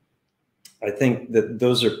 I think that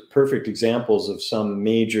those are perfect examples of some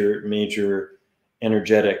major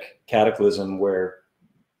energetic cataclysm where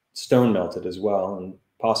stone melted as well, and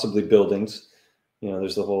possibly buildings. You know,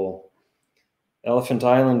 there's the whole Elephant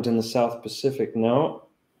Island in the South Pacific. No,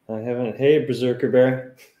 I haven't. Hey, Berserker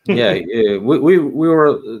Bear. Yeah, we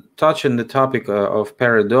were touching the topic of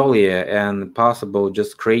pareidolia and possible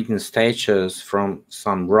just creating statues from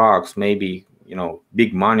some rocks, maybe, you know,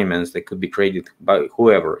 big monuments that could be created by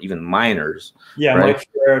whoever, even miners. Yeah, right? Mike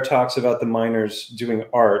Ferrer talks about the miners doing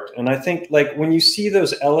art, and I think like when you see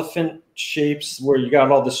those elephant shapes where you got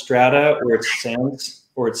all the strata, or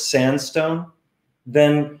it's sandstone,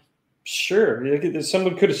 then sure,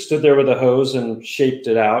 someone could have stood there with a hose and shaped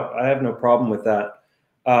it out. I have no problem with that.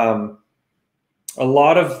 A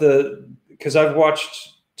lot of because I've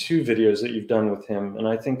watched 2 videos that you've done with him, and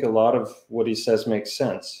I think a lot of what he says makes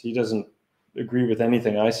sense. He doesn't agree with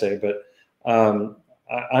anything I say, but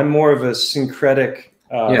I'm more of a syncretic.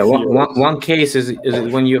 Yeah, one case is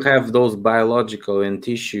when you have those biological and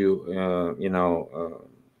tissue, you know,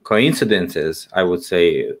 coincidences, I would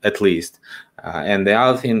say, at least. And the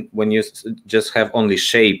other thing, when you just have only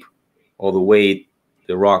shape or the way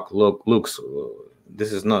the rock looks,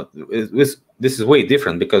 this is not. This is way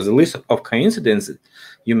different, because the list of coincidences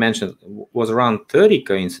you mentioned was around 30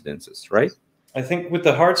 coincidences, right? I think with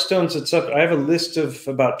the Heartstones, it's up. I have a list of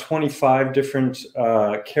about 25 different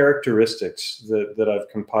characteristics that I've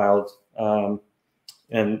compiled, and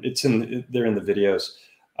they're in the videos.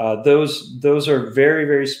 Those are very,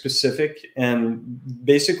 very specific, and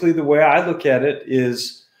basically the way I look at it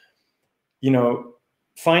is, you know,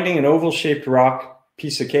 finding an oval-shaped rock,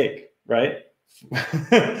 piece of cake, right?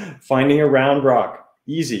 Finding a round rock,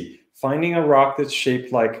 easy. Finding a rock that's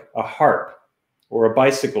shaped like a harp or a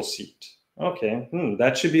bicycle seat. Okay,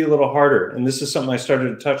 that should be a little harder. And this is something I started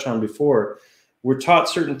to touch on before. We're taught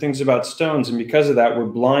certain things about stones, and because of that, we're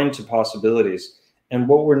blind to possibilities. And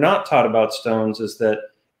what we're not taught about stones is that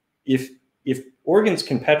if organs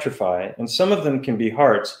can petrify, and some of them can be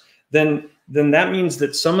hearts, then that means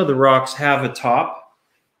that some of the rocks have a top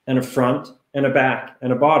and a front and a back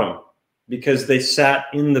and a bottom, because they sat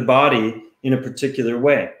in the body in a particular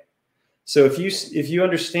way. So if you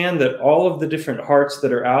understand that all of the different hearts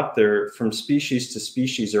that are out there from species to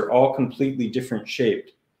species are all completely different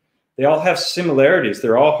shaped, they all have similarities.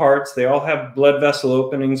 They're all hearts. They all have blood vessel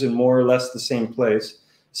openings in more or less the same place.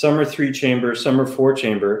 Some are 3-chamber, some are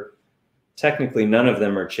 4-chamber. Technically, none of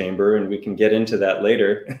them are chamber, and we can get into that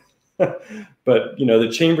later. But you know,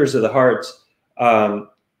 the chambers of the hearts.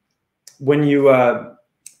 When you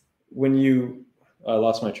I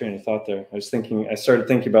lost my train of thought there. I started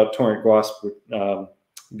thinking about torrent Guasp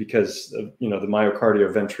because of, you know, the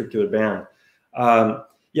myocardio-ventricular band.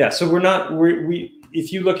 Yeah, so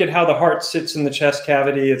if you look at how the heart sits in the chest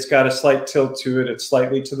cavity, it's got a slight tilt to it. It's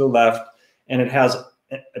slightly to the left, and it has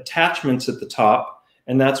attachments at the top,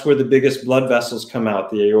 and that's where the biggest blood vessels come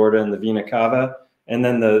out, the aorta and the vena cava, and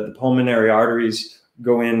then the pulmonary arteries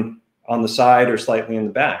go in on the side or slightly in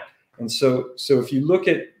the back. And so if you look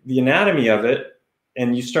at the anatomy of it,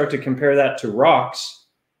 and you start to compare that to rocks,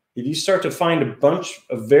 if you start to find a bunch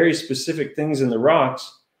of very specific things in the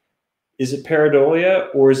rocks, is it pareidolia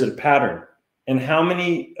or is it a pattern? And how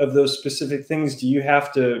many of those specific things do you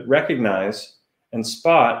have to recognize and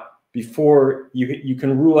spot before you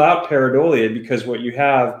can rule out pareidolia? Because what you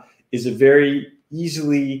have is a very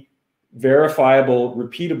easily verifiable,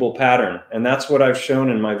 repeatable pattern. And that's what I've shown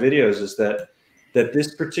in my videos, is that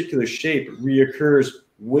this particular shape reoccurs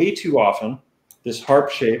way too often, this harp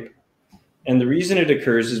shape. And the reason it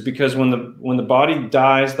occurs is because when the body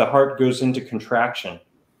dies, the heart goes into contraction,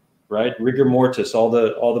 right? Rigor mortis, all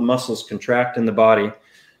the muscles contract in the body.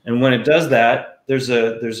 And when it does that, there's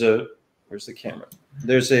a where's the camera?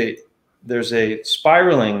 There's a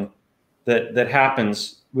spiraling that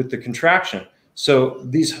happens with the contraction. So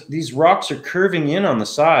these rocks are curving in on the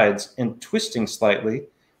sides and twisting slightly.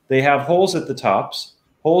 They have holes at the tops,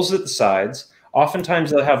 holes at the sides. Oftentimes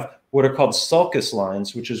they'll have what are called sulcus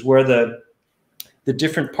lines, which is where the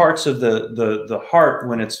different parts of the heart,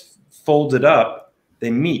 when it's folded up, they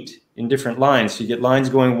meet in different lines. So you get lines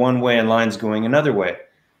going one way and lines going another way.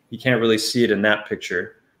 You can't really see it in that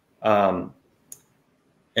picture. And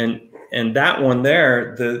that one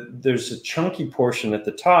there, there's a chunky portion at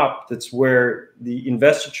the top that's where the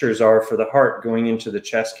investitures are for the heart going into the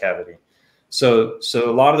chest cavity. So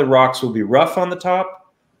a lot of the rocks will be rough on the top.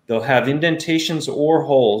 They'll have indentations or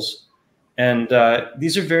holes. And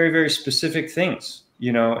these are very, very specific things,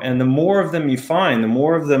 you know, and the more of them you find, the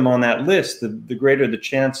more of them on that list, the greater the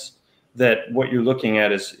chance that what you're looking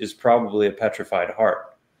at is probably a petrified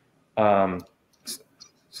heart. You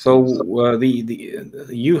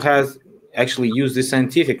have actually used the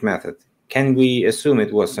scientific method. Can we assume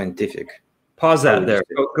it was scientific? Pause that there.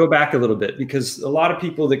 Go back a little bit, because a lot of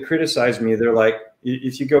people that criticize me, they're like,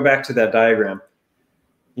 if you go back to that diagram,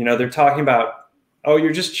 you know, they're talking about, oh,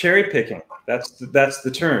 you're just cherry picking. That's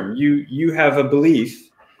the term. You have a belief,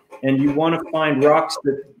 and you want to find rocks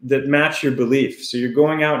that match your belief. So you're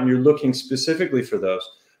going out and you're looking specifically for those.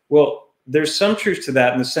 Well, there's some truth to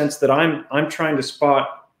that in the sense that I'm trying to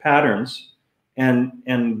spot patterns, and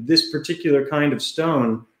this particular kind of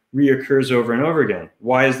stone reoccurs over and over again.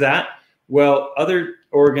 Why is that? Well, other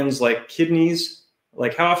organs like kidneys,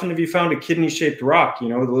 like how often have you found a kidney-shaped rock, you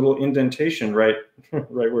know, with a little indentation right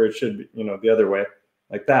where it should be, you know, the other way,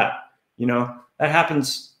 like that, you know, that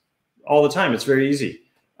happens all the time. It's very easy.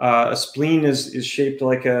 A spleen is shaped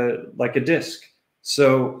like a disc.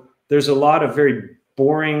 So there's a lot of very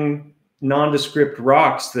boring, nondescript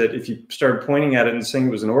rocks that if you started pointing at it and saying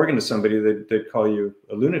it was an organ to somebody, they'd call you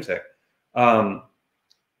a lunatic.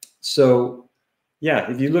 So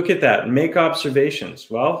yeah, if you look at that, make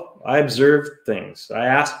observations. Well, I observe things. I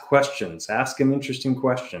ask questions. Ask an interesting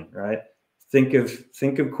question, right? Think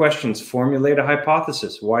of questions. Formulate a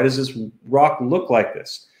hypothesis. Why does this rock look like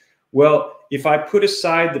this? Well, if I put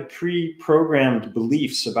aside the pre-programmed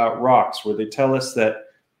beliefs about rocks, where they tell us that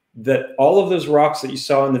all of those rocks that you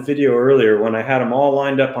saw in the video earlier, when I had them all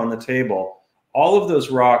lined up on the table, all of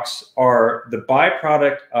those rocks are the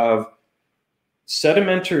byproduct of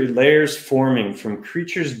sedimentary layers forming from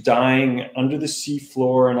creatures dying under the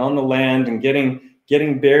seafloor and on the land and getting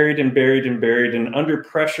buried and buried and buried and under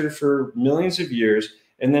pressure for millions of years.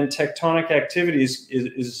 And then tectonic activities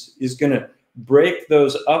is going to break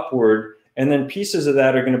those upward, and then pieces of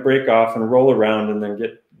that are going to break off and roll around and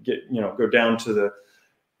then go down to the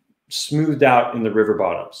smoothed out in the river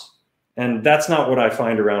bottoms. And that's not what I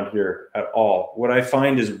find around here at all. What I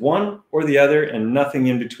find is one or the other and nothing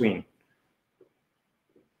in between.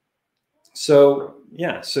 So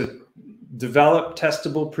yeah, so develop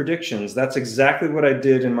testable predictions. That's exactly what I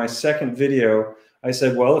did in my second video. I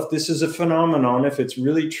said, well, if this is a phenomenon, if it's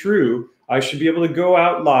really true, I should be able to go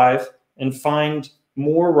out live and find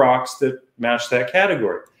more rocks that match that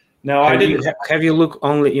category. Now, have you looked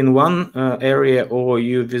only in one area, or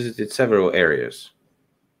you visited several areas?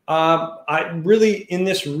 I really, in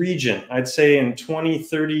this region, I'd say in 20,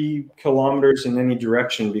 30 kilometers in any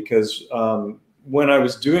direction, because when I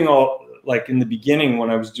was doing like in the beginning,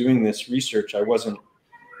 when I was doing this research, I wasn't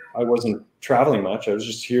traveling much. I was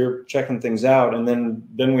just here checking things out. And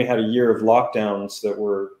then we had a year of lockdowns that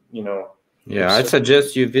were, you know. Yeah, I'd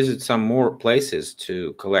suggest you visit some more places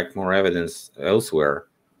to collect more evidence elsewhere.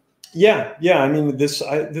 Yeah. I mean,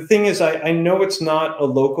 the thing is, I know it's not a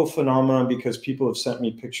local phenomenon because people have sent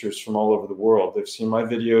me pictures from all over the world. They've seen my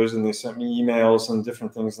videos and they sent me emails and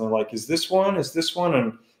different things. And they're like, is this one? Is this one?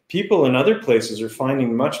 And people in other places are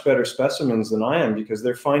finding much better specimens than I am, because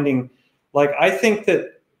they're finding, like, I think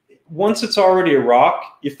that once it's already a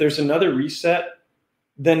rock, if there's another reset,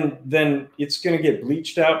 then it's going to get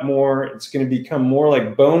bleached out more. It's going to become more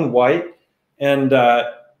like bone white, and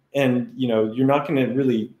you know, you're not going to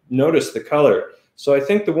really notice the color. So I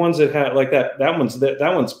think the ones that have like that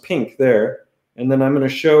one's pink there, and then I'm going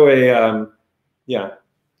to show a yeah,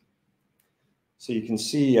 so you can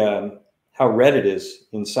see how red it is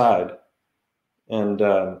inside, and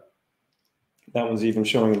that one's even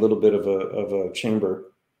showing a little bit of a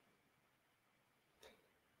chamber.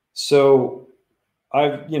 So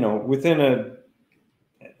I've, you know, within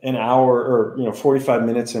an hour or, you know, 45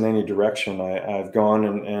 minutes in any direction, I've gone,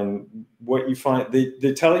 and what you find,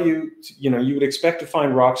 they tell you, you know, you would expect to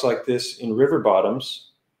find rocks like this in river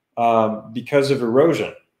bottoms because of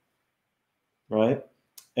erosion, right?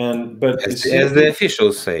 But as the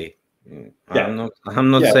officials say. Yeah.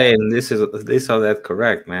 I'm not saying this or that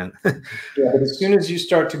correct, man. Yeah, but as soon as you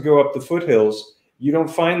start to go up the foothills, you don't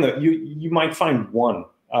find that. You might find one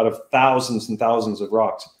out of thousands and thousands of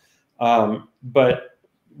rocks, but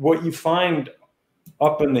what you find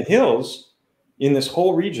up in the hills in this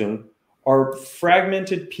whole region are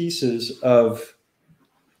fragmented pieces of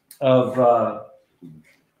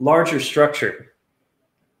larger structure,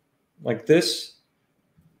 like this.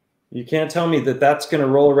 You can't tell me that that's going to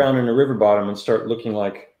roll around in a river bottom and start looking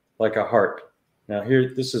like a heart. Now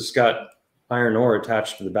here, this has got iron ore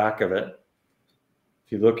attached to the back of it.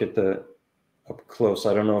 If you look at the up close,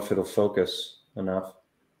 I don't know if it'll focus enough,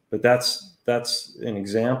 but that's an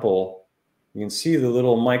example. You can see the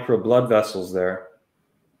little micro blood vessels there.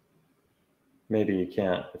 Maybe you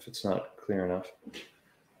can't if it's not clear enough. Let's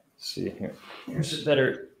see here. Here's a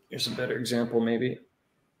better example, maybe.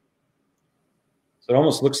 So it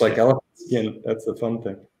almost looks like elephant skin. That's the fun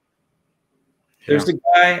thing. Yeah.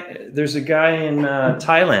 There's a guy in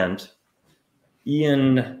Thailand,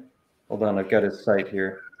 Ian. Hold on, I've got his site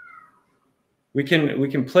here. We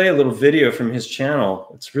can play a little video from his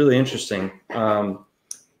channel. It's really interesting.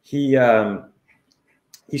 He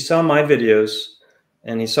saw my videos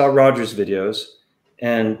and he saw Roger's videos,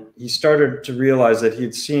 and he started to realize that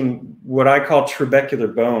he'd seen what I call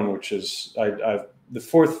trabecular bone, which is the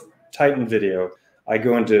Titan video, I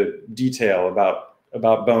go into detail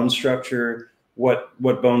about bone structure, what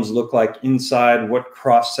bones look like inside, what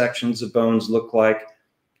cross sections of bones look like,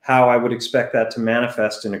 how I would expect that to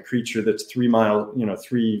manifest in a creature that's 3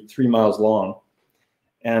 miles long.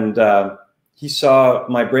 And he saw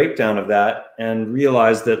my breakdown of that and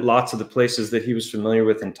realized that lots of the places that he was familiar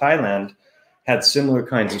with in Thailand had similar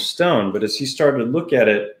kinds of stone. But as he started to look at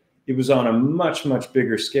it, it was on a much, much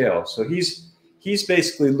bigger scale. So he's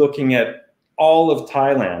basically looking at all of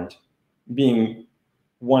Thailand being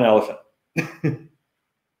one elephant.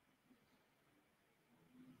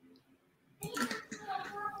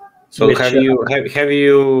 So have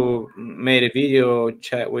you made a video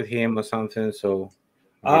chat with him or something? So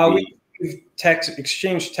we've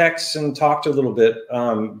exchanged texts and talked a little bit,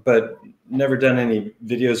 but never done any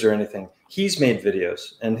videos or anything. He's made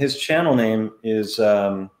videos, and his channel name is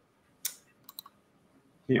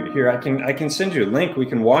here. I can send you a link. We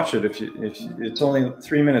can watch it if it's only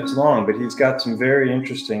 3 minutes long, but he's got some very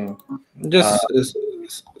interesting. Just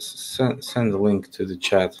send the link to the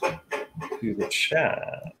chat. To the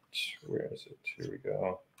chat. Where is it? Here we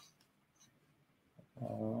go.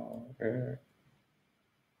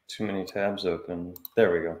 Too many tabs open.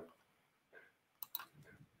 There we go.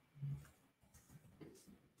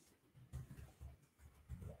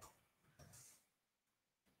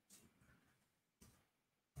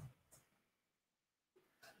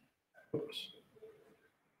 Oops.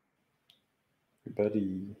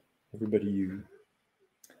 Everybody you.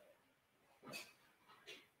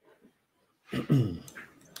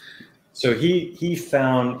 So he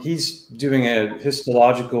found, he's doing a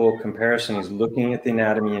histological comparison. He's looking at the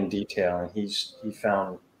anatomy in detail, and he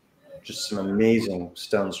found just some amazing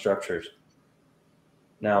stone structures.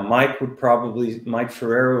 Now, Mike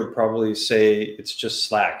Ferrero would probably say it's just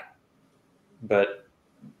slag, but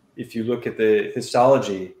if you look at the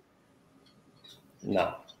histology,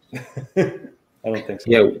 no, I don't think so.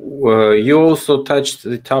 Yeah, you also touched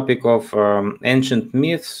the topic of ancient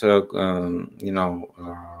myths,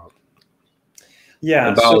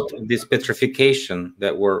 about this petrification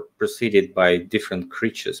that were preceded by different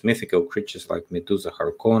creatures, mythical creatures like Medusa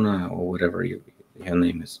Harkona or whatever your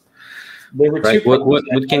name is. Right?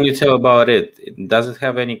 What can you tell about it? Does it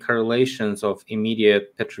have any correlations of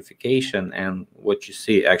immediate petrification and what you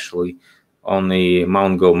see actually on the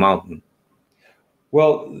Mount Go mountain?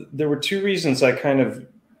 Well, there were two reasons I kind of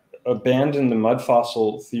abandoned the mud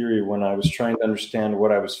fossil theory when I was trying to understand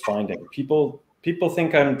what I was finding. People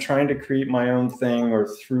think I'm trying to create my own thing or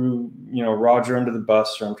threw, Roger under the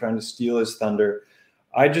bus, or I'm trying to steal his thunder.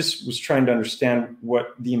 I just was trying to understand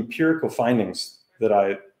what the empirical findings that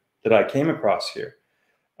I came across here.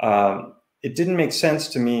 It didn't make sense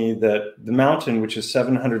to me that the mountain, which is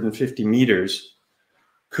 750 meters,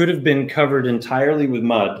 could have been covered entirely with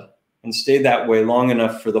mud and stayed that way long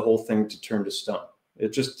enough for the whole thing to turn to stone.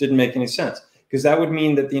 It just didn't make any sense, because that would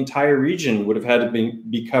mean that the entire region would have had to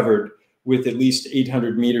be covered with at least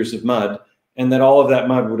 800 meters of mud, and that all of that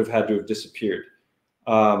mud would have had to have disappeared.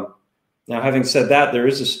 Now, having said that, there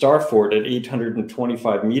is a star fort at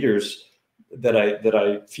 825 meters that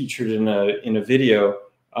I featured in a video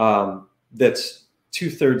that's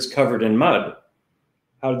 2/3 covered in mud.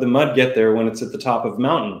 How did the mud get there when it's at the top of the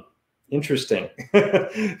mountain? Interesting,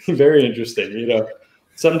 very interesting.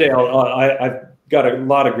 Someday I've got a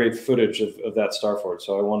lot of great footage of that star fort,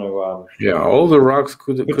 so I want to. Yeah, all the rocks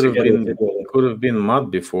could have been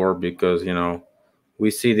mud before, because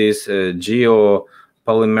we see this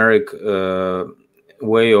geopolymeric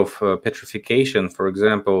way of petrification. For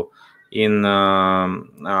example, in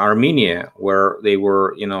Armenia, where they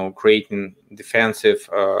were creating defensive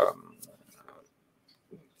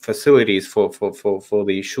facilities for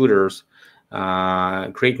the shooters,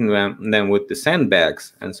 creating them with the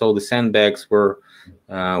sandbags, and so the sandbags were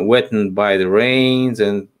wettened by the rains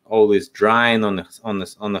and always drying on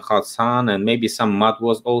the hot sun, and maybe some mud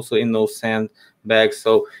was also in those sandbags,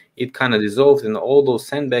 so it kind of dissolved, and all those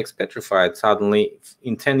sandbags petrified suddenly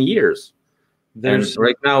in 10 years. And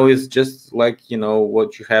right now it's just like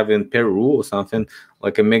what you have in Peru or something,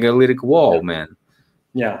 like a megalithic wall, man.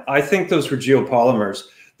 Yeah, I think those were geopolymers.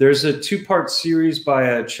 There's a 2-part series by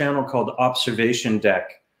a channel called Observation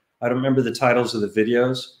Deck. I don't remember the titles of the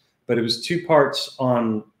videos, but it was 2 parts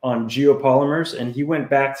on geopolymers, and he went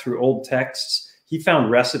back through old texts. He found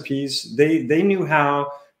recipes. They knew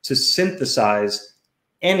how to synthesize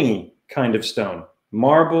any kind of stone,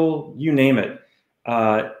 marble, you name it.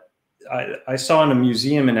 I saw in a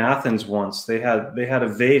museum in Athens once, they had a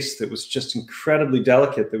vase that was just incredibly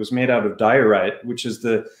delicate, that was made out of diorite, which is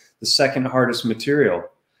the second hardest material.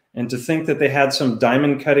 And to think that they had some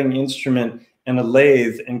diamond cutting instrument and a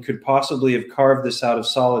lathe and could possibly have carved this out of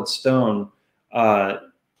solid stone,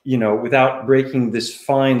 you know, without breaking this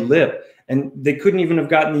fine lip. And they couldn't even have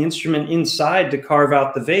gotten the instrument inside to carve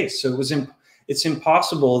out the vase. So it's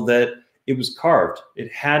impossible that it was carved.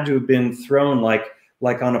 It had to have been thrown like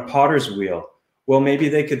on a potter's wheel. Well, maybe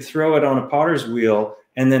they could throw it on a potter's wheel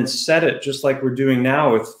and then set it just like we're doing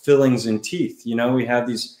now with fillings and teeth. You know, we have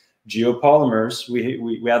these geopolymers,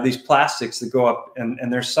 we have these plastics that go up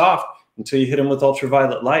and they're soft until you hit them with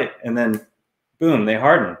ultraviolet light, and then boom, they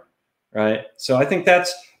harden, right? So I think that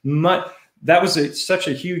was such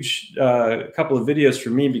a huge couple of videos for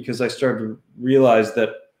me, because I started to realize that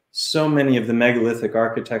so many of the megalithic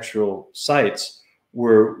architectural sites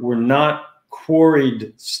were not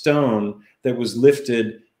quarried stone that was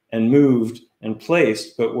lifted and moved and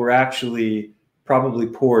placed, but were actually probably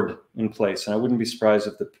poured in place. And I wouldn't be surprised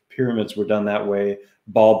if the pyramids were done that way.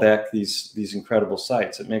 Baalbek, these incredible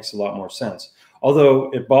sites, it makes a lot more sense.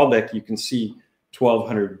 Although at Baalbek, you can see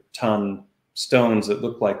 1,200-ton stones that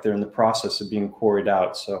look like they're in the process of being quarried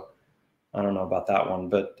out. So I don't know about that one,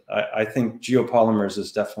 but I think geopolymers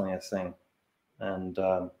is definitely a thing. And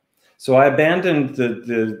so I abandoned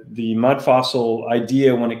the mud fossil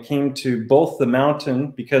idea when it came to both the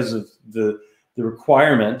mountain, because of the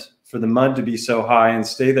requirement for the mud to be so high and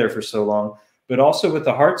stay there for so long, but also with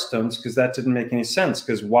the heart stones, because that didn't make any sense,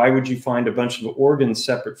 because why would you find a bunch of organs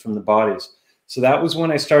separate from the bodies? So that was when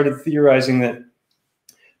I started theorizing that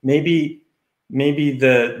maybe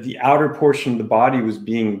the outer portion of the body was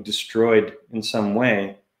being destroyed in some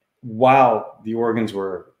way while the organs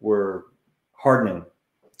were hardening.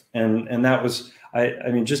 And that was, I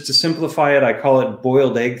mean, just to simplify it, I call it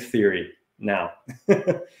boiled egg theory now.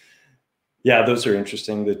 Yeah, those are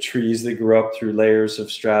interesting. The trees that grew up through layers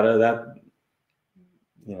of strata, that,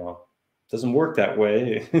 you know, doesn't work that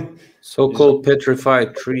way. So-called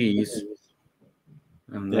petrified trees.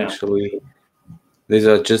 And actually, these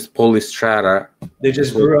are just polystrata. They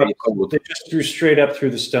just grew up. They just grew straight up through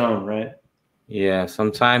the stone, right? Yeah.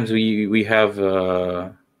 Sometimes we have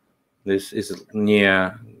this is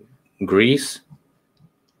near Greece.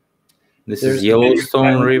 This is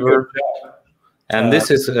Yellowstone River, and this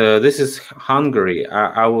is Hungary.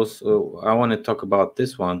 I want to talk about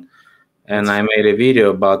this one, and I made a video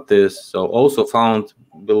about this. So also found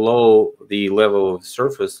below the level of the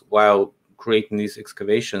surface while creating these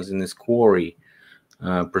excavations in this quarry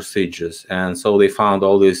procedures, and so they found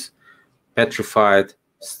all these petrified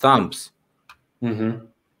stumps. Mm-hmm.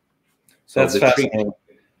 So that's fascinating.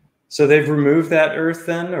 So they've removed that earth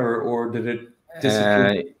then, or did it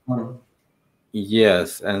disappear?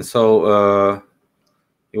 Yes, and so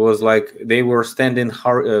it was like they were standing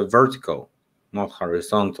vertical, not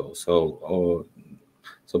horizontal. So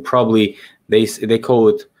so probably they call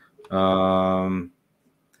it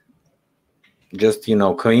just, you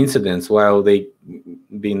know, coincidence while they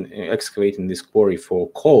been excavating this quarry for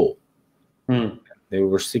coal. They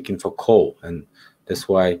were seeking for coal, and that's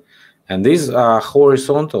why. And these are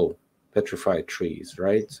horizontal petrified trees,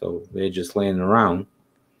 right? So they're just laying around,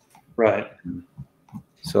 right?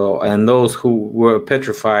 So, and those who were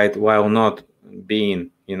petrified while not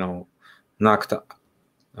being, you know, knocked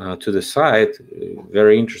to the side,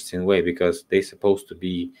 very interesting way, because they're supposed to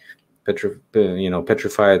be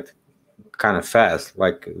petrified kind of fast,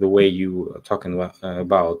 like the way you are talking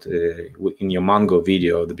about in your Mongo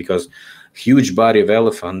video, because huge body of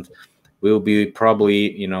elephant will be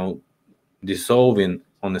probably, you know, dissolving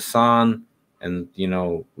on the sun, and, you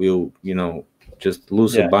know, will, you know, just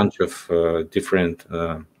lose a bunch of different.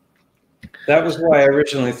 That was why I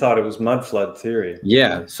originally thought it was mudflood theory.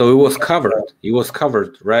 Yeah, so it was covered. It was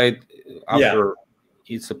covered right after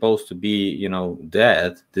it's supposed to be, you know,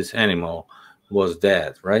 dead. This animal was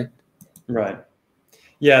dead, right? Right.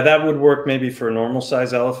 Yeah, that would work maybe for a normal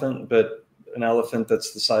size elephant, but an elephant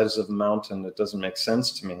that's the size of a mountain, it doesn't make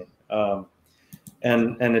sense to me.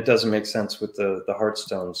 And it doesn't make sense with the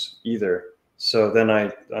heartstones either. So then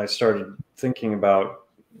I started thinking about,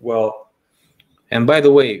 well. And by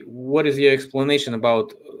the way, what is your explanation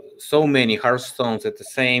about so many heartstones at the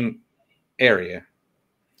same area?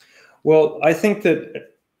 Well, I think that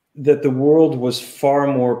the world was far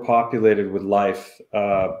more populated with life,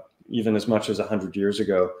 even as much as 100 years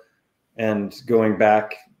ago. And going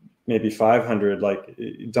back maybe 500, like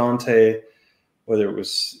Dante, whether it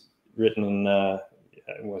was written in,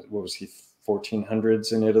 what was he,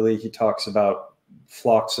 1400s in Italy, he talks about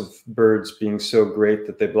flocks of birds being so great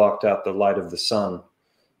that they blocked out the light of the sun.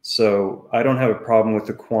 So I don't have a problem with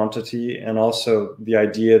the quantity, and also the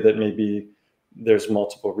idea that maybe there's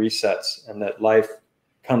multiple resets and that life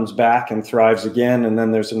comes back and thrives again, and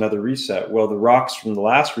then there's another reset. Well, the rocks from the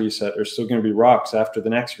last reset are still going to be rocks after the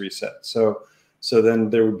next reset. So then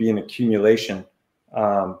there would be an accumulation.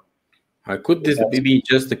 Could this be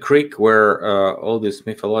just the creek where all this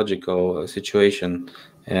mythological situation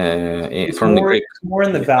from the Greek? It's more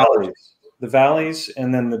in the valleys,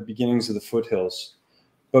 and then the beginnings of the foothills.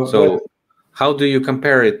 But so how do you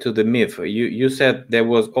compare it to the myth? You said there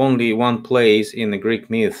was only one place in the Greek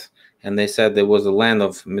myth, and they said there was a land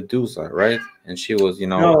of Medusa, right? And she was, you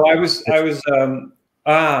know. No, I was.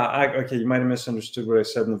 Okay, you might have misunderstood what I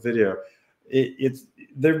said in the video.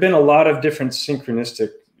 There have been a lot of different synchronistic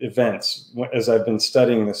events as I've been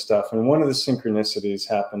studying this stuff, and one of the synchronicities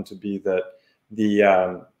happened to be that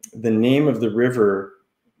the name of the river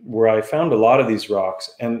where I found a lot of these rocks,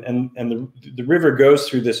 and the river goes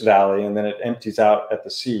through this valley and then it empties out at the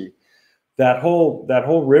sea. That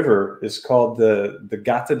whole river is called the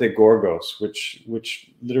Gata de Gorgos, which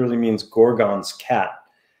literally means Gorgon's cat.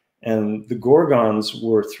 And the Gorgons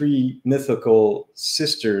were three mythical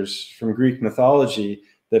sisters from Greek mythology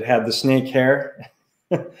that had the snake hair.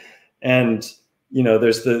 And you know,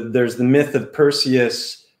 there's the myth of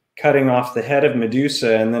Perseus cutting off the head of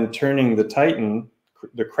Medusa and then turning the Titan,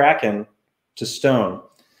 the Kraken, to stone.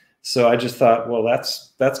 So I just thought, well,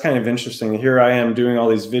 that's kind of interesting. Here I am doing all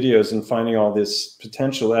these videos and finding all this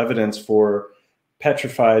potential evidence for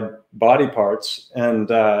petrified body parts,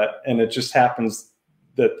 and it just happens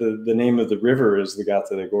that the name of the river is the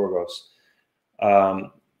Gata de Gorgos.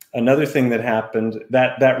 Another thing that happened,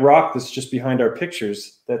 that rock that's just behind our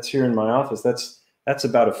pictures, that's here in my office, that's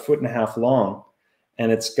about 1.5 feet long,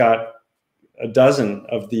 and it's got a dozen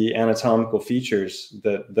of the anatomical features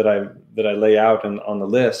that I lay out on the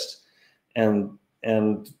list, and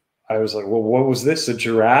I was like, well, what was this? A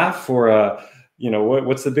giraffe or a, you know,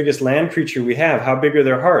 what's the biggest land creature we have? How big are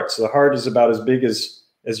their hearts? The heart is about as big as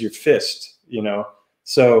your fist, you know.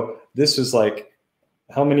 So this is like,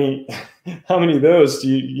 how many of those do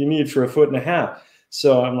you need for 1.5 feet?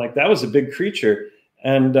 So I'm like, that was a big creature,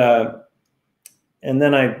 and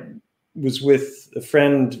then I was with a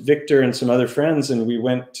friend, Victor, and some other friends, and we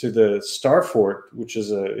went to the Star Fort, which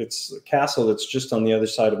is it's a castle that's just on the other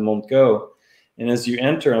side of Montgo. And as you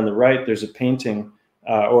enter on the right, there's a painting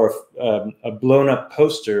or a blown up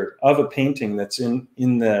poster of a painting that's in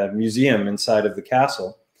the museum inside of the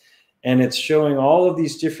castle. And it's showing all of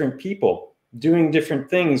these different people doing different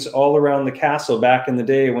things all around the castle back in the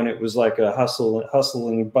day when it was like a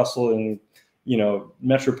hustling, bustling, you know,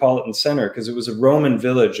 metropolitan center, because it was a Roman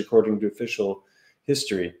village according to official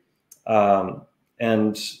history.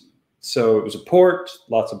 And so it was a port,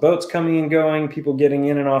 lots of boats coming and going, people getting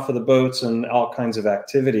in and off of the boats, and all kinds of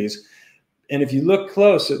activities. And if you look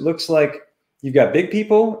close, it looks like you've got big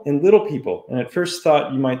people and little people. And at first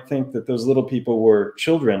thought, you might think that those little people were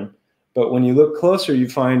children, but when you look closer, you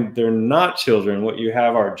find they're not children. What you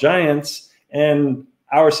have are giants and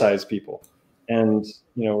our size people. And,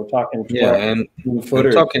 you know, we're talking. Yeah, and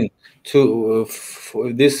we're talking to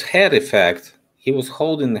this head effect. He was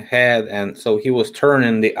holding the head, and so he was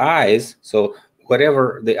turning the eyes. So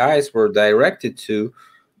whatever the eyes were directed to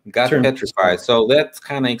got petrified. So that's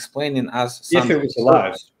kind of explaining us some, if it was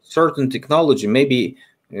alive, certain technology, maybe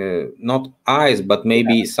not eyes, but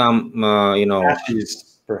maybe some, you know,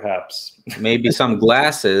 perhaps maybe some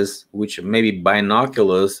glasses, which maybe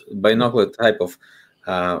binocular type of,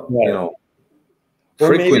 you know,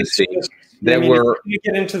 frequency. If you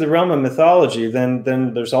get into the realm of mythology, then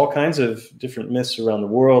there's all kinds of different myths around the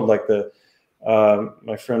world. Like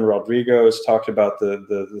my friend Rodrigo has talked about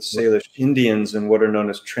the Salish Indians and what are known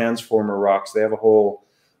as transformer rocks. They have a whole,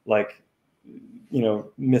 like, you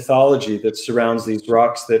know, mythology that surrounds these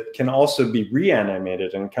rocks that can also be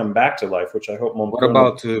reanimated and come back to life, which I hope. What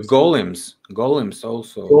about golems? Golems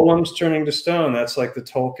also. Golems turning to stone. That's like the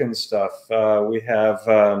Tolkien stuff. We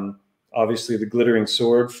have. Obviously, the glittering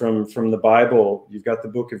sword from the Bible. You've got the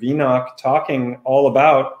Book of Enoch talking all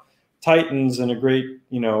about Titans and a great,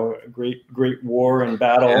 you know, great war and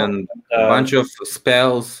battle, and a bunch of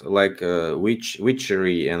spells like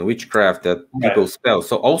witchery and witchcraft that people spell.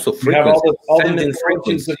 So also frequency. You have all the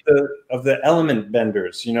mythologies of the element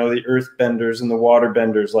benders. You know, the earth benders and the water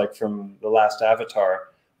benders, like from the last Avatar,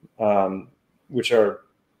 which are,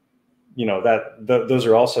 you know, those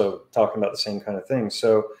are also talking about the same kind of thing.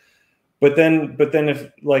 So. But then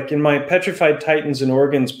if, like in my Petrified Titans and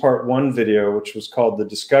Organs Part 1 video, which was called The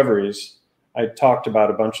Discoveries, I talked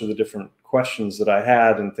about a bunch of the different questions that I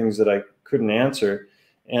had and things that I couldn't answer.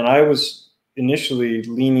 And I was initially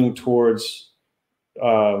leaning towards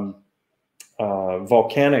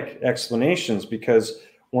volcanic explanations, because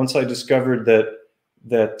once I discovered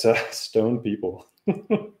that stone people,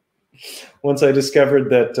 Once I discovered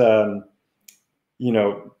that, you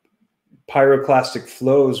know, pyroclastic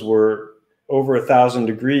flows were over 1,000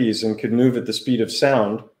 degrees and could move at the speed of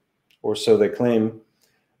sound, or so they claim,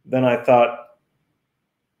 then I thought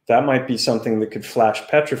that might be something that could flash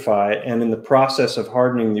petrify. And in the process of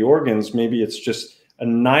hardening the organs, maybe it's just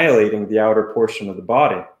annihilating the outer portion of the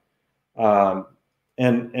body.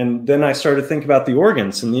 And then I started to think about the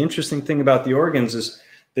organs. And the interesting thing about the organs is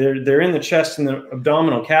they're in the chest and the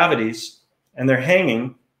abdominal cavities, and they're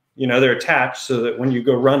hanging, you know, they're attached so that when you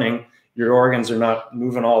go running, your organs are not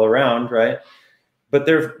moving all around, right? But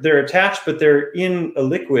they're attached, but they're in a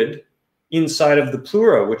liquid inside of the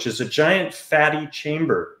pleura, which is a giant fatty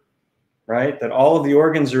chamber, right? That all of the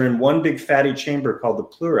organs are in one big fatty chamber called the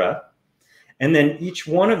pleura. And then each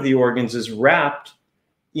one of the organs is wrapped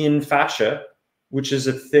in fascia, which is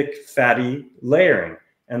a thick, fatty layering.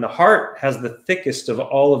 And the heart has the thickest of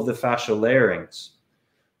all of the fascial layerings.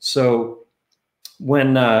 So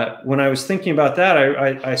when I was thinking about that,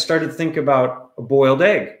 I started to think about a boiled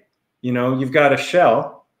egg. You know, you've got a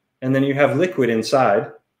shell, and then you have liquid inside.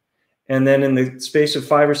 And then in the space of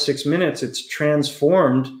 5 or 6 minutes, it's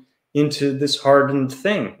transformed into this hardened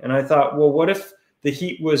thing. And I thought, well, what if the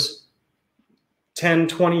heat was 10,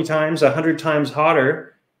 20 times, 100 times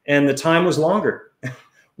hotter, and the time was longer?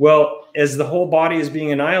 Well, as the whole body is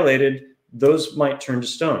being annihilated, those might turn to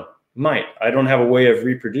stone. Might. I don't have a way of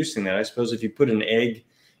reproducing that. I suppose if you put an egg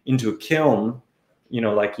into a kiln, you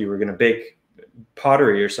know, like you were going to bake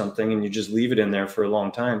pottery or something, and you just leave it in there for a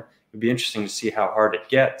long time, it'd be interesting to see how hard it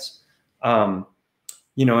gets.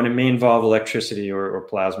 You know, and it may involve electricity or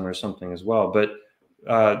plasma or something as well. But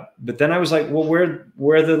then I was like, well,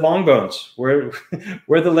 where are the long bones? Where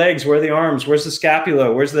are the legs? Where are the arms? Where's the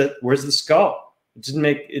scapula? Where's the skull?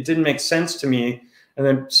 It didn't make sense to me. And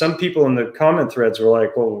then some people in the comment threads were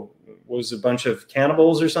like, well, was a bunch of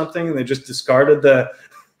cannibals or something, and they just discarded the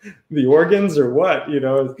organs or what, you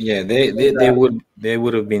know? Yeah, they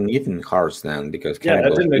would have been eating hearts then, because yeah,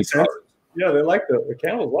 that didn't make sense. Hearts. Yeah, they like the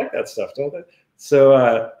cannibals like that stuff, don't they?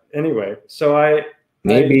 So anyway, so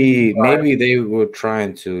maybe they were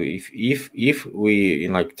trying to, if we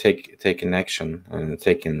like take an action and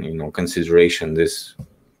take in, you know, consideration this,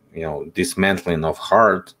 you know, dismantling of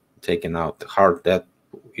heart, taking out the heart, that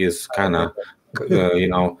is kind of you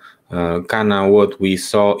know, kind of what we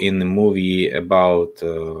saw in the movie about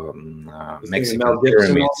Mexican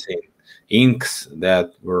pyramids in Inks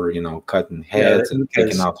that were, you know, cutting heads and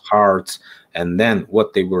taking out hearts, and then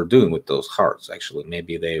what they were doing with those hearts. Actually,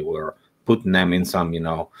 maybe they were putting them in some, you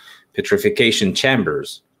know, petrification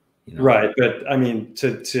chambers, you know? Right. But I mean,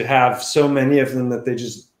 to have so many of them that they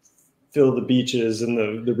just fill the beaches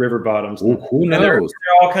and the river bottoms. Who knows? And they're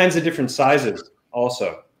all kinds of different sizes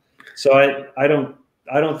also. So I don't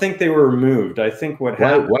think they were removed. I think what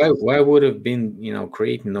happened. Why would have been, you know,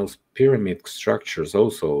 creating those pyramid structures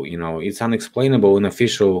also? You know, it's unexplainable in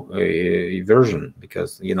official version,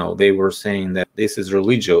 because, you know, they were saying that this is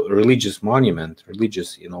religious monument,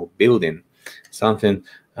 religious, you know, building, something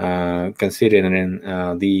considering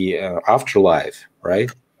the afterlife,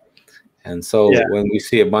 right? And so when we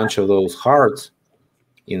see a bunch of those hearts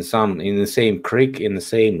in the same creek, in the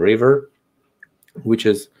same river, which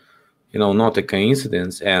is, you know, not a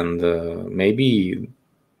coincidence, and maybe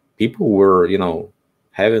people were, you know,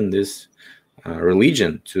 having this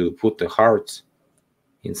religion to put the hearts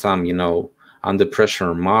in some, you know, under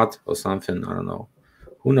pressure mud or something. I don't know.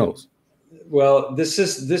 Who knows? Well, this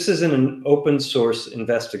is an open source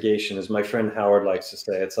investigation, as my friend Howard likes to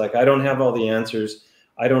say. It's like, I don't have all the answers.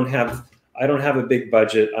 I don't have a big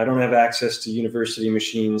budget. I don't have access to university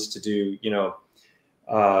machines to do, you know,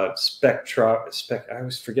 I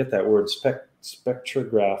always forget that word,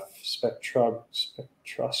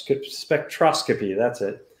 spectroscopy, that's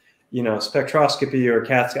it. You know, spectroscopy or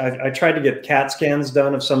CAT. I tried to get CAT scans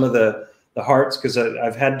done of some of the hearts, because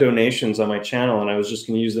I've had donations on my channel, and I was just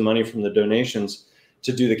going to use the money from the donations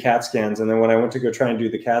to do the CAT scans. And then when I went to go try and do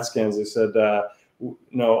the CAT scans, they said,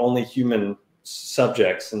 no, only human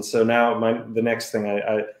subjects. And so now the next thing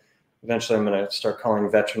eventually I'm going to start calling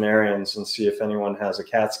veterinarians and see if anyone has a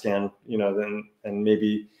CAT scan, you know, then, and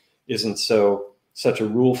maybe isn't such a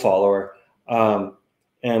rule follower.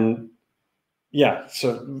 And yeah,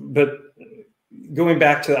 so, but going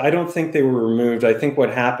back to, I don't think they were removed. I think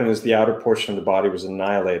what happened is the outer portion of the body was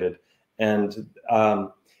annihilated. And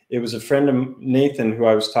it was a friend of Nathan who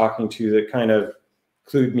I was talking to that kind of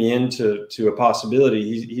clued me into a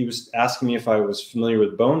possibility. He was asking me if I was familiar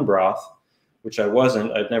with bone broth, which I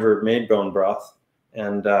wasn't. I'd never made bone broth.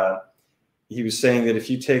 And he was saying that if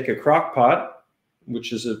you take a crock pot,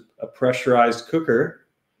 which is a pressurized cooker,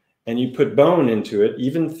 and you put bone into it,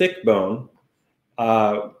 even thick bone,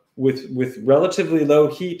 with relatively low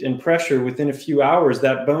heat and pressure, within a few hours,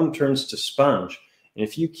 that bone turns to sponge. And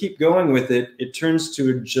if you keep going with it, it turns to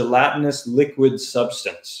a gelatinous liquid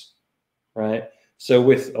substance, right? So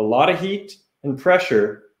with a lot of heat and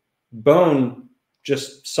pressure, bone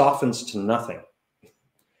just softens to nothing.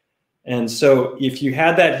 And so if you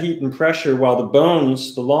had that heat and pressure while the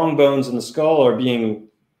bones, the long bones in the skull, are being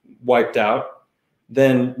wiped out,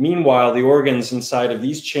 then meanwhile, the organs inside of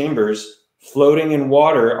these chambers floating in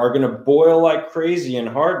water are going to boil like crazy and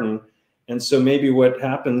harden. And so maybe what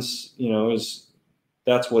happens, you know, is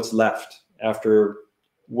that's what's left after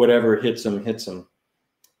whatever hits them, hits them.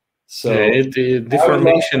 So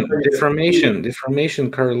deformation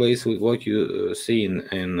correlates with what you see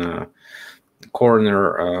in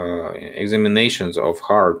coroner examinations of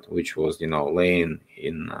heart, which was, you know, laying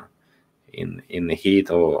in the heat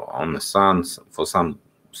or on the sun for some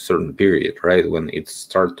certain period, right? When it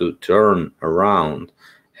starts to turn around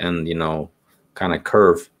and, you know, kind of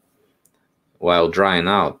curve while drying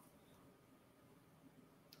out.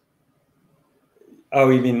 Oh,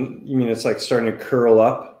 you mean it's like starting to curl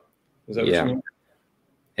up? Is that what you mean?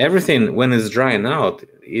 Everything, when it's drying out,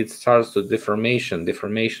 it starts to deformation,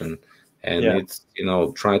 and it's, you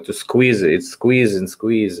know, trying to squeeze it. It's squeeze and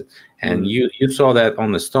squeeze, and you saw that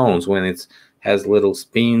on the stones when it has little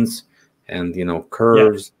spins and, you know,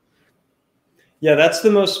 curves. Yeah, that's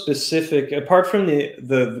the most specific, apart from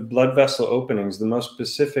the blood vessel openings, the most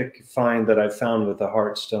specific find that I've found with the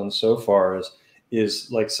heart stone so far is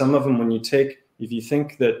like some of them, when you take, if you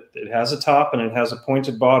think that it has a top and it has a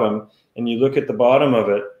pointed bottom, and you look at the bottom of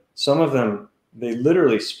it, some of them, they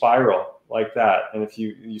literally spiral like that. And if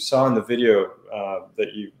you saw in the video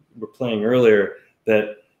that you were playing earlier,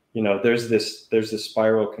 that, you know, there's this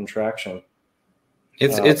spiral contraction.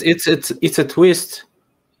 It's a twist.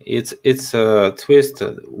 It's a twist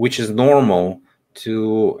which is normal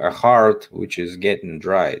to a heart which is getting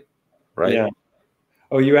dried, right? Yeah.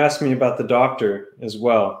 Oh, you asked me about the doctor as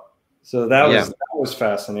well. So that was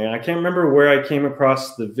fascinating. I can't remember where I came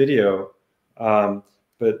across the video,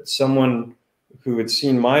 but someone who had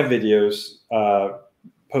seen my videos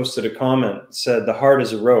posted a comment, said the heart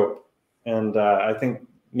is a rope, and I think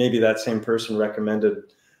maybe that same person recommended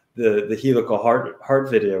the helical heart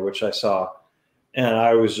video, which I saw, and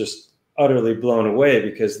I was just utterly blown away,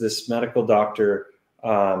 because this medical doctor,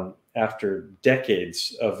 after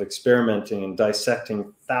decades of experimenting and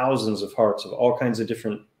dissecting thousands of hearts of all kinds of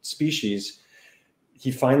different species, he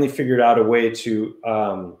finally figured out a way to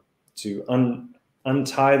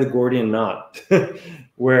untie the Gordian knot,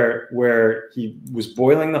 where he was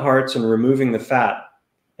boiling the hearts and removing the fat,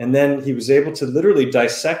 and then he was able to literally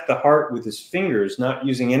dissect the heart with his fingers, not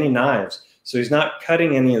using any knives. So he's not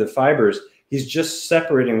cutting any of the fibers. He's just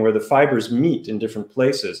separating where the fibers meet in different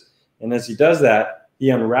places. And as he does that, he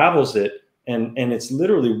unravels it, and it's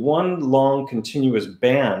literally one long continuous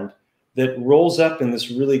band that rolls up in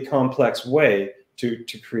this really complex way to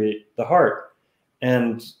create the heart.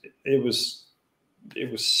 And it was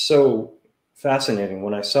so fascinating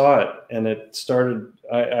when I saw it. And it started,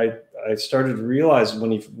 I started to realize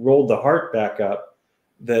when he rolled the heart back up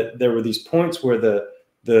that there were these points where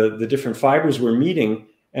the different fibers were meeting.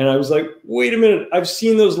 And I was like, wait a minute, I've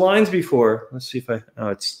seen those lines before. Let's see if oh,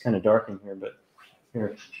 it's kind of dark in here, but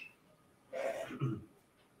here.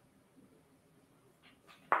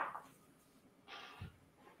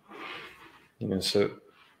 You know, so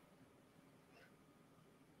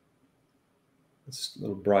it's a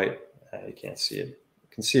little bright. You can't see it. You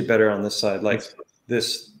can see it better on this side. Like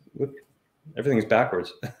this, look, everything's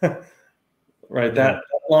backwards. Right, that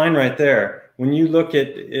line right there. When you look at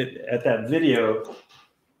it at that video,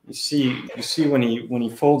 you see when he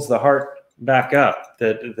folds the heart back up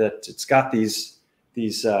that it's got these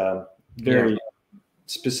very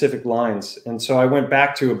specific lines. And so I went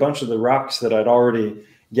back to a bunch of the rocks that I'd already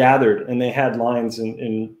gathered, and they had lines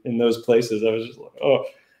in those places. I was just like, oh.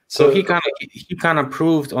 So he kind of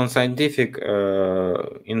proved on scientific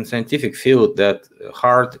in scientific field that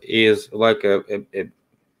heart is like a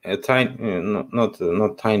tiny,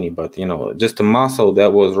 not tiny, but, you know, just a muscle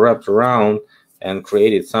that was wrapped around and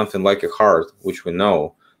created something like a heart, which we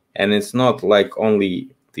know, and it's not like only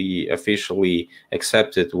the officially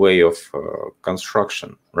accepted way of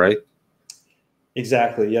construction, right?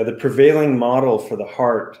 Exactly. Yeah, the prevailing model for the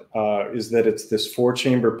heart is that it's this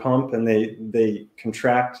 4-chamber pump, and they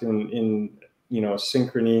contract in you know,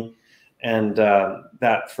 synchrony, and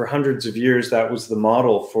that for hundreds of years that was the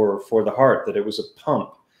model for the heart, that it was a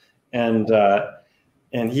pump, and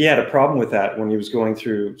he had a problem with that when he was going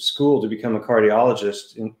through school to become a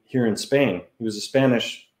cardiologist here in Spain. He was a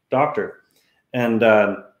Spanish doctor. And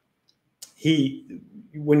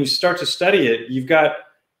when you start to study it, you've got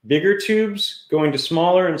bigger tubes going to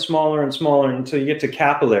smaller and smaller and smaller until you get to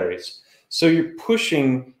capillaries. So you're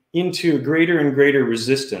pushing into a greater and greater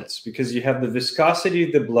resistance because you have the viscosity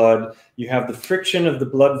of the blood, you have the friction of the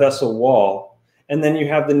blood vessel wall, and then you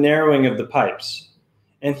have the narrowing of the pipes.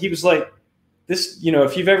 And he was like, this, you know,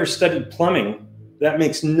 if you've ever studied plumbing, that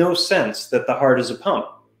makes no sense that the heart is a pump.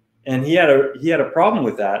 And he had a problem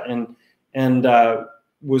with that, and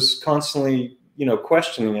was constantly, you know,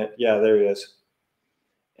 questioning it. Yeah, there he is.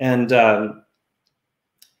 And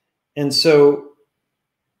so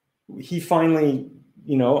he finally,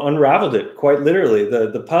 you know, unraveled it, quite literally,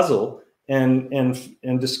 the puzzle,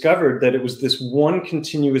 and discovered that it was this one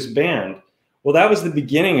continuous band. Well, that was the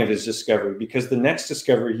beginning of his discovery, because the next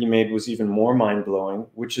discovery he made was even more mind-blowing,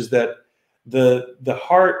 which is that the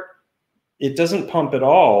heart, it doesn't pump at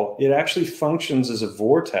all. It actually functions as a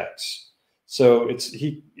vortex. So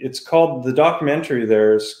it's called, the documentary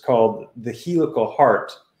there is called The Helical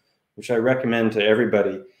Heart, which I recommend to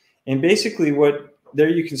everybody. And basically there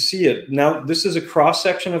you can see it. Now, this is a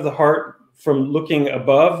cross-section of the heart from looking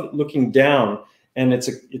above, looking down, and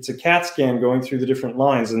it's a CAT scan going through the different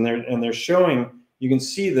lines, and they're showing, you can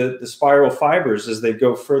see the spiral fibers as they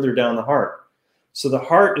go further down the heart. So the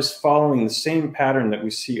heart is following the same pattern that we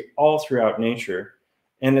see all throughout nature,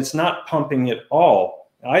 and it's not pumping at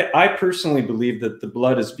all. I personally believe that the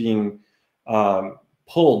blood is being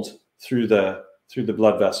pulled through the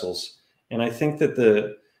blood vessels, and I think that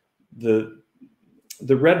the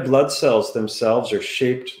red blood cells themselves are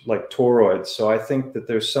shaped like toroids. So I think that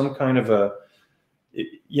there's some kind of a,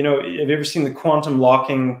 you know, have you ever seen the quantum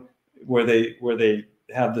locking where they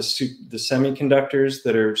have the semiconductors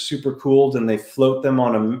that are super cooled and they float them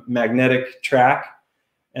on a magnetic track,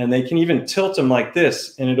 and they can even tilt them like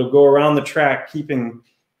this, and it'll go around the track, keeping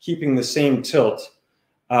the same tilt.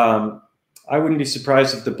 I wouldn't be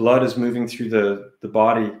surprised if the blood is moving through the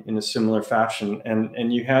body in a similar fashion,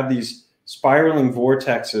 and you have these spiraling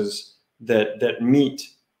vortexes that meet,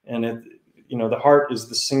 and it, you know, the heart is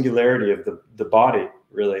the singularity of the body,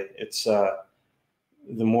 really. It's the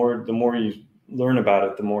more you learn about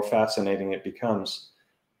it, the more fascinating it becomes,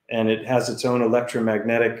 and it has its own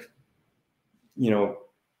electromagnetic, you know,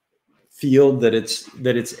 field that it's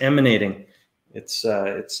emanating. It's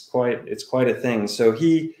quite a thing. So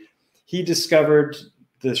he discovered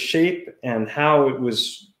the shape and how it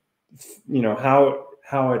was, you know, how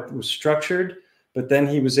it was structured, but then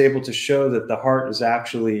he was able to show that the heart is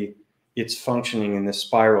actually, it's functioning in this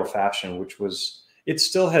spiral fashion, which was, it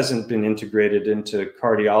still hasn't been integrated into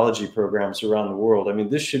cardiology programs around the world. I mean,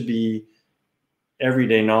 this should be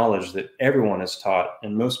everyday knowledge that everyone is taught,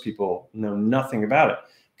 and most people know nothing about it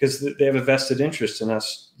because they have a vested interest in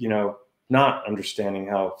us, you know, not understanding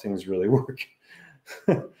how things really work.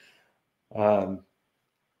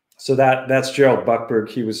 So that's Gerald Buchberg.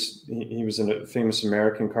 He was a famous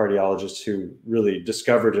American cardiologist who really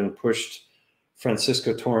discovered and pushed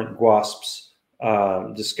Francisco Torrent Guasp's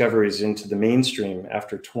discoveries into the mainstream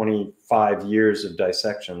after 25 years of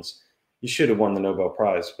dissections. He should have won the Nobel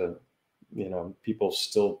Prize, but you know,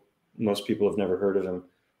 most people have never heard of him.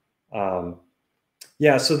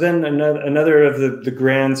 Yeah, so then another of the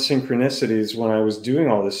grand synchronicities when I was doing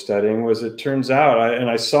all this studying was, it turns out, and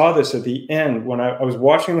I saw this at the end when I was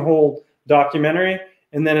watching the whole documentary,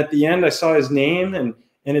 and then at the end I saw his name, and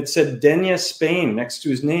it said Denia, Spain next to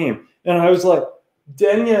his name. And I was like,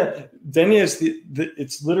 Denia is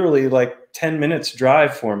it's literally like 10 minutes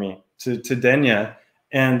drive for me to Denia.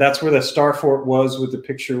 And that's where the star fort was, with the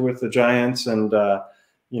picture with the giants, and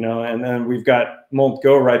you know, and then we've got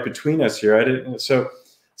Montgo right between us here. So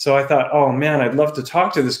I thought, oh man, I'd love to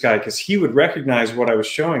talk to this guy because he would recognize what I was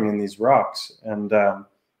showing in these rocks. And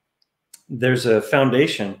there's a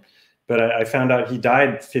foundation, but I found out he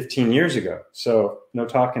died 15 years ago, so no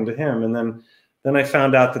talking to him. And then I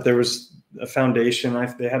found out that there was a foundation.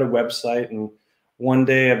 They had a website, and one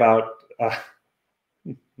day about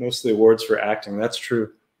mostly awards for acting. That's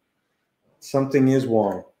true. Something is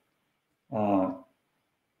wrong.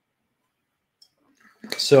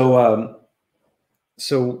 So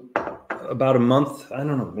about a month, I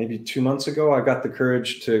don't know, maybe 2 months ago, I got the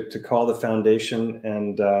courage to call the foundation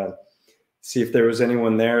and see if there was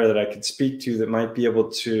anyone there that I could speak to that might be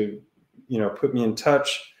able to, you know, put me in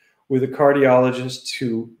touch with a cardiologist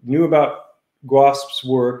who knew about Guasp's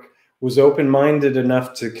work, was open-minded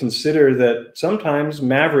enough to consider that sometimes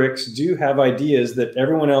mavericks do have ideas that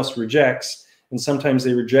everyone else rejects, and sometimes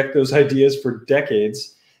they reject those ideas for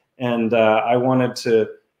decades. And I wanted to,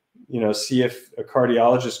 you know, see if a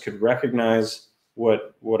cardiologist could recognize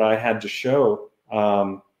what I had to show,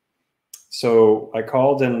 so I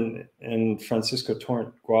called, and Francisco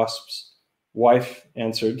Torrent Guasp's wife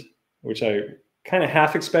answered, which I kind of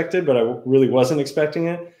half expected, but I really wasn't expecting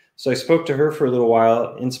it. So I spoke to her for a little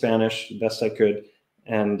while in Spanish, the best I could,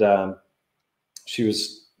 and she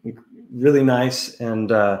was really nice. And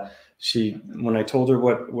when I told her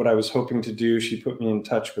what I was hoping to do, she put me in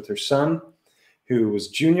touch with her son, who was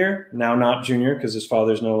junior, now not junior because his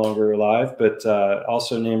father's no longer alive, but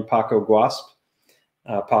also named Paco Guasp,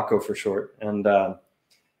 Paco for short. And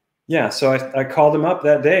yeah, so I called him up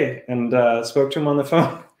that day and spoke to him on the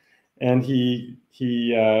phone. And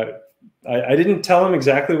I didn't tell him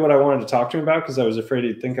exactly what I wanted to talk to him about because I was afraid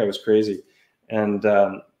he'd think I was crazy. And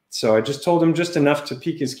so I just told him just enough to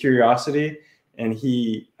pique his curiosity. And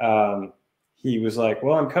he was like,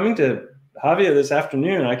 well, I'm coming to Javia this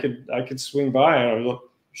afternoon. I could swing by. And I was like,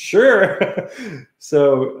 sure.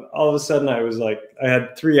 So all of a sudden I was like, I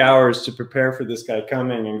had 3 hours to prepare for this guy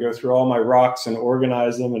coming and go through all my rocks and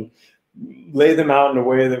organize them and lay them out in a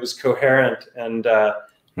way that was coherent. And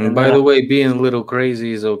by the way, being a little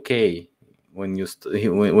crazy is okay when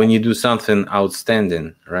you do something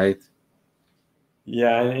outstanding, right?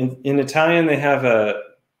 Yeah, in Italian they have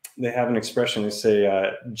an expression. They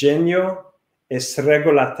say genio è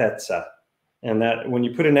sregolatezza, and that when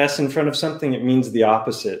you put an S in front of something, it means the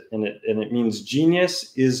opposite, and it means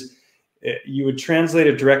genius is, you would translate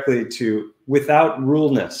it directly to without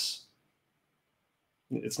ruleness.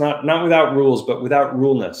 It's not without rules, but without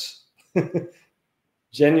ruleness.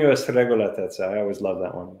 Genio è sregolatezza. I always love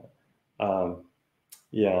that one.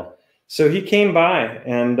 Yeah. So he came by,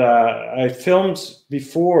 and I filmed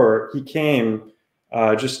before he came,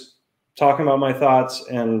 just talking about my thoughts,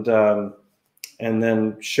 and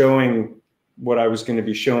then showing what I was going to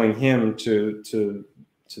be showing him to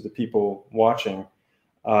the people watching.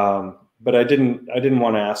 But I didn't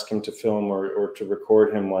want to ask him to film or to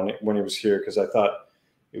record him when he was here, because I thought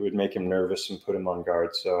it would make him nervous and put him on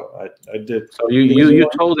guard. So I did. So you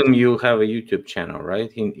told him you have a YouTube channel, right?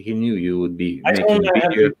 He knew you would be making a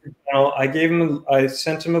video. I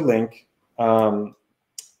sent him a link.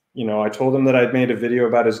 You know, I told him that I'd made a video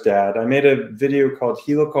about his dad. I made a video called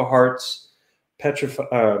Helical Hearts,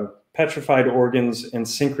 Petrified Organs, and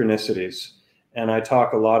Synchronicities. And I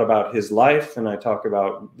talk a lot about his life, and I talk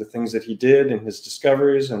about the things that he did and his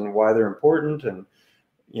discoveries and why they're important. And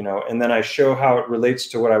you know, and then I show how it relates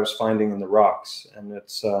to what I was finding in the rocks. And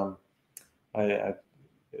it's, I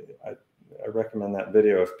recommend that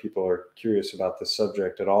video if people are curious about this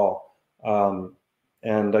subject at all.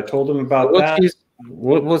 And I told him about that.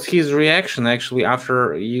 What was his reaction actually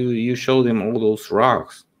after you showed him all those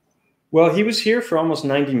rocks? Well, he was here for almost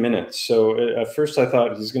 90 minutes. So at first I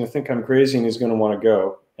thought he's going to think I'm crazy and he's going to want to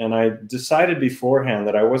go. And I decided beforehand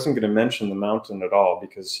that I wasn't going to mention the mountain at all,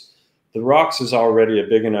 because the rocks is already a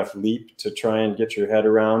big enough leap to try and get your head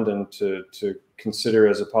around and to consider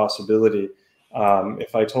as a possibility.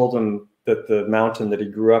 If I told him that the mountain that he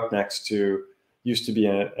grew up next to used to be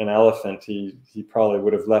an elephant, he probably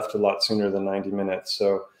would have left a lot sooner than 90 minutes.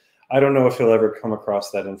 So I don't know if he'll ever come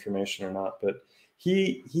across that information or not. But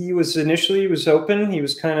he was initially, he was open. He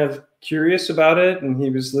was kind of curious about it, and he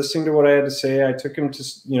was listening to what I had to say. I took him to,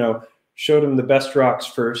 you know, showed him the best rocks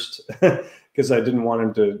first, because I didn't want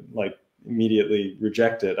him to like immediately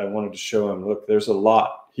reject it. I wanted to show him, look, there's a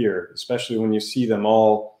lot here, especially when you see them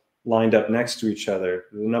all lined up next to each other.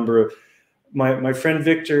 The number of my friend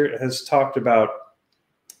Victor has talked about,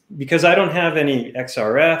 because I don't have any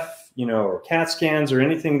XRF, you know, or CAT scans or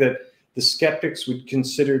anything that the skeptics would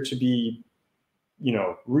consider to be, you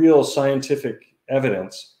know, real scientific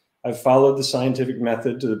evidence. I've followed the scientific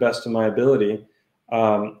method to the best of my ability.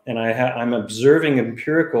 And I'm observing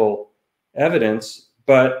empirical evidence,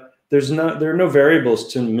 but there are no variables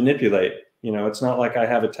to manipulate. You know, it's not like I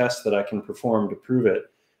have a test that I can perform to prove it.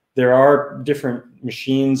 There are different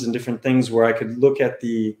machines and different things where I could look at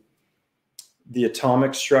the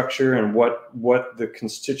atomic structure and what the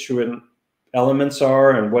constituent elements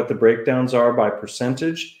are and what the breakdowns are by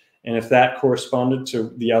percentage. And if that corresponded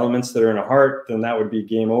to the elements that are in a heart, then that would be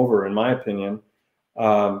game over, in my opinion.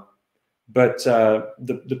 But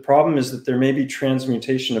the problem is that there may be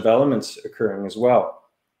transmutation of elements occurring as well.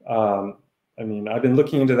 I mean, I've been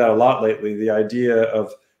looking into that a lot lately, the idea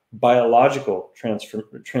of biological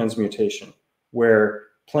transmutation, where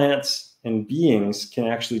plants and beings can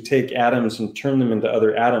actually take atoms and turn them into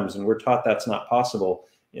other atoms. And we're taught that's not possible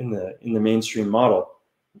in the mainstream model.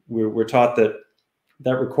 We're taught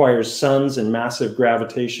that requires suns and massive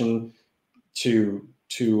gravitation to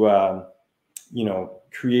you know,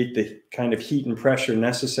 create the kind of heat and pressure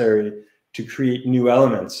necessary to create new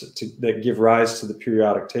elements that give rise to the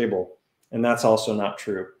periodic table. And that's also not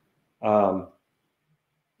true. Ancient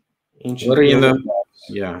What are your building.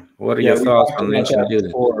 what are Yeah, your we thoughts talked on about ancient that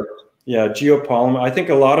buildings? before. Yeah, geopolymer. I think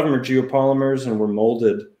a lot of them are geopolymers and were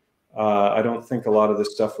molded. I don't think a lot of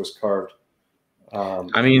this stuff was carved.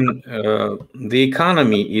 I mean, the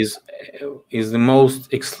economy is the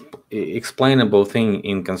most explainable thing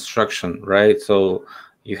in construction, right? So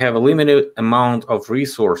you have a limited amount of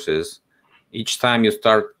resources each time you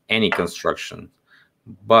start any construction.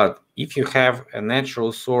 But if you have a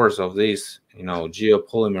natural source of this,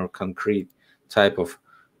 geopolymer concrete type of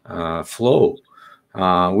flow,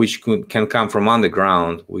 which can come from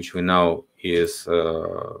underground, which we know is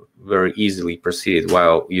very easily proceeded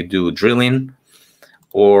while you do drilling,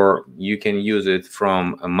 or you can use it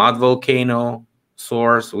from a mud volcano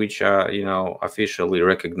source, which are officially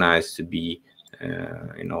recognized to be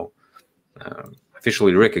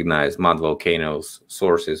officially recognized mud volcanoes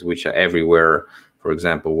sources, which are everywhere. For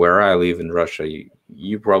example, where I live in Russia,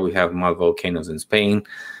 you probably have mud volcanoes in Spain,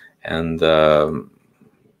 and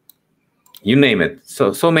you name it.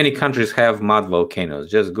 So many countries have mud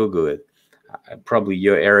volcanoes. Just Google it. Probably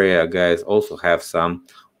your area guys also have some,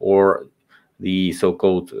 or the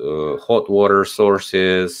so-called hot water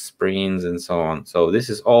sources, springs, and so on. So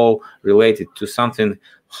this is all related to something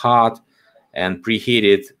hot and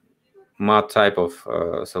preheated mud type of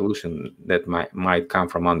solution that might come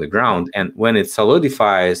from underground. And when it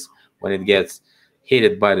solidifies, when it gets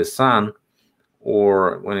heated by the sun,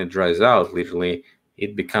 or when it dries out, literally,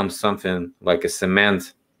 it becomes something like a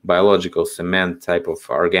cement, biological cement type of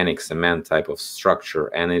organic cement type of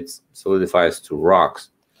structure, and it solidifies to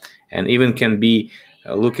rocks, and even can be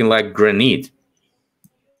looking like granite.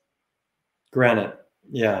 Granite,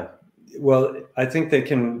 yeah. Well, I think they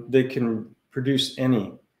can produce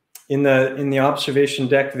any. In the observation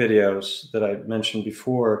deck videos that I mentioned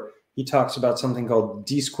before, he talks about something called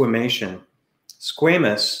desquamation.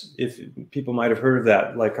 Squamous, if people might have heard of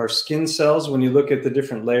that, like our skin cells, when you look at the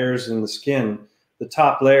different layers in the skin, the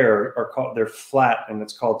top layer they're flat, and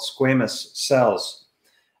it's called squamous cells.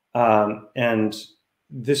 And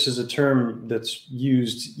this is a term that's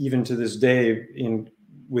used even to this day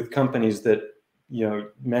with companies that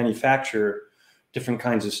manufacture different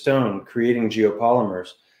kinds of stone, creating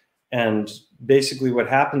geopolymers. And basically what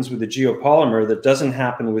happens with a geopolymer that doesn't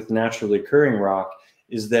happen with naturally occurring rock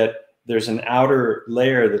is that there's an outer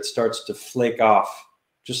layer that starts to flake off,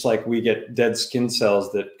 just like we get dead skin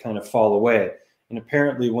cells that kind of fall away. And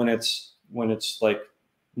apparently when it's like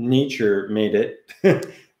nature made it,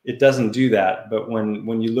 it doesn't do that. But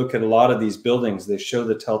when you look at a lot of these buildings, they show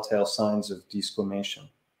the telltale signs of desquamation.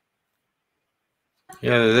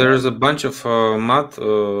 Yeah, there's a bunch of mud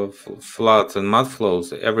floods and mud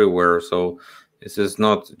flows everywhere. So this is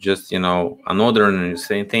not just an ordinary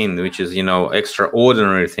thing, which is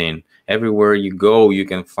extraordinary thing. Everywhere you go, you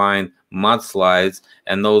can find mudslides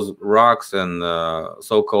and those rocks and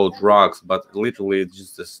so-called rocks, but literally it's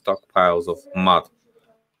just the stockpiles of mud.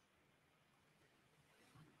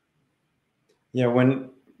 Yeah, when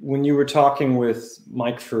you were talking with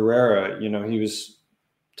Mike Ferreira, he was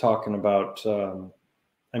talking about.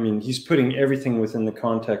 I mean, he's putting everything within the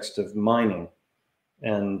context of mining,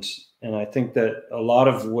 and I think that a lot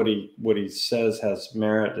of what he says has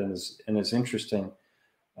merit and is interesting.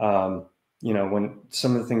 When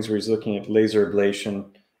some of the things where he's looking at laser ablation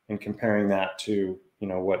and comparing that to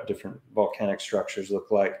what different volcanic structures look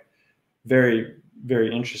like, very,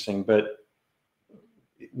 very interesting. But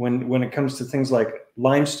when it comes to things like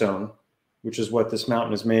limestone, which is what this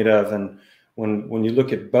mountain is made of, and when you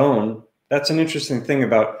look at bone, that's an interesting thing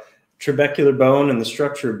about trabecular bone and the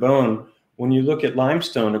structure of bone. When you look at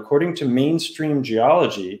limestone, according to mainstream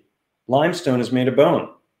geology, limestone is made of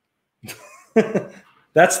bone.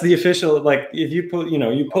 That's the official, like, if you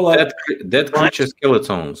pull up that creature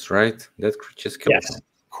skeletons, right? That creature skeleton. Yes.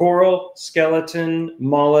 Coral, skeleton,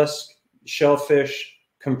 mollusk, shellfish,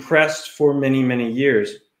 compressed for many, many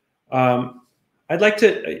years. I'd like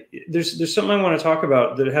to. There's something I want to talk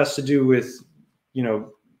about that has to do with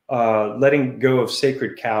letting go of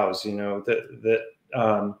sacred cows. That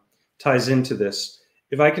ties into this.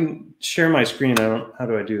 If I can share my screen, how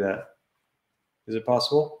do I do that? Is it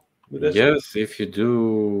possible with this? Yes, if you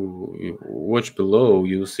do watch below,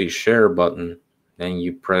 you see share button. Then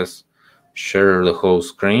you press share the whole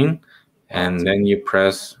screen, and then you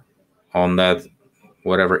press on that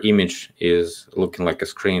whatever image is looking like a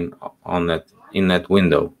screen on that in that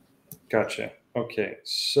window. Gotcha. Okay,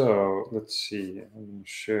 so let's see. I'm going to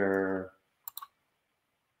share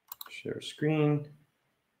screen.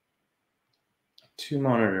 2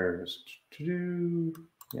 monitors.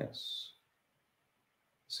 Yes.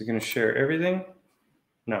 Is it going to share everything?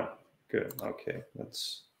 No. Good. Okay.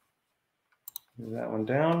 Move that one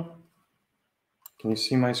down. Can you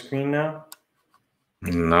see my screen now?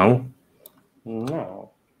 No.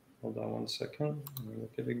 No. Hold on one second. Let me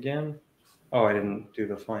look at it again. Oh, I didn't do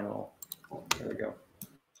the final. There we go.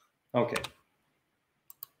 Okay.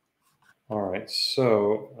 All right.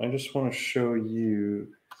 So I just want to show you,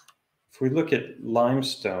 if we look at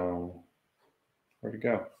limestone, where'd it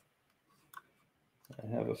go?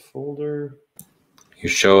 I have a folder. You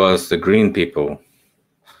show us the green people.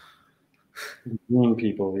 Green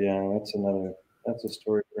people, yeah, that's a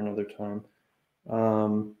story for another time.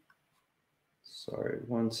 Sorry,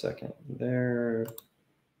 one second. There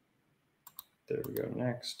we go.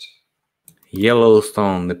 Next.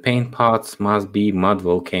 Yellowstone, the paint pots must be mud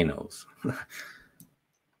volcanoes.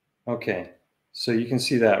 Okay, so you can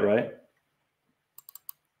see that, right?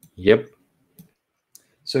 Yep.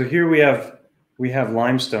 So here we have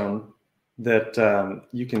limestone that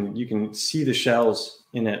you can see the shells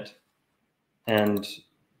in it, and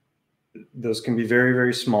those can be very,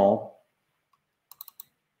 very small.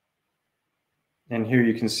 And here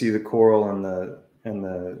you can see the coral and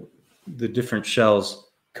the different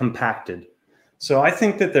shells compacted. So I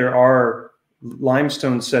think that there are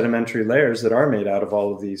limestone sedimentary layers that are made out of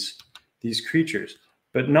all of these creatures,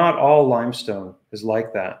 but not all limestone is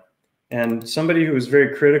like that. And somebody who was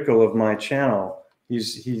very critical of my channel,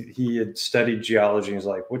 he had studied geology. He's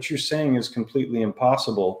like, what you're saying is completely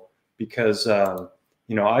impossible because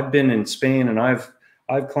you know, I've been in Spain and I've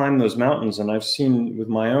climbed those mountains and I've seen with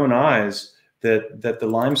my own eyes that the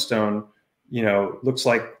limestone, you know, looks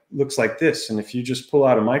like this. And if you just pull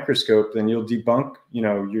out a microscope, then you'll debunk, you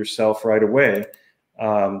know, yourself right away.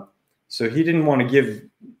 So he didn't want to give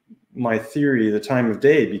my theory the time of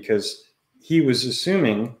day because he was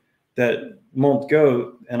assuming that Mont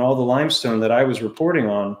Go and all the limestone that I was reporting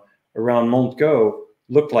on around Mont Go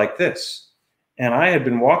looked like this. And I had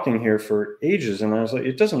been walking here for ages and I was like,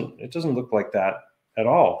 it doesn't look like that at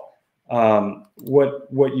all.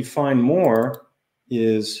 What you find more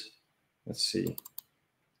is, let's see,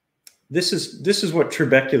 this is what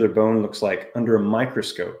trabecular bone looks like under a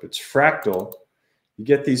microscope. It's fractal. You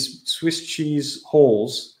get these Swiss cheese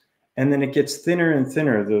holes, and then it gets thinner and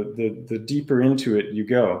thinner the deeper into it you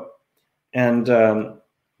go. And let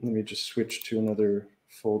me just switch to another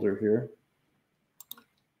folder here.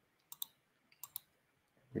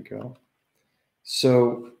 There we go.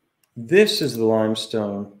 So this is the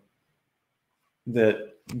limestone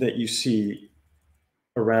that you see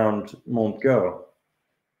around Mont Go.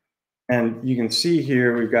 And you can see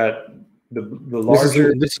here we've got the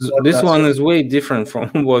larger. This one is way different from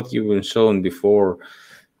what you've been shown before.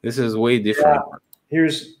 This is way different. Yeah.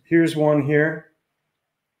 Here's one here.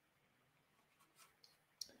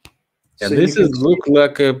 Yeah, so this is look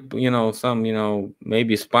like a, you know, some, you know,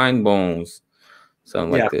 maybe spine bones,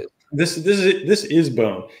 something like this. This is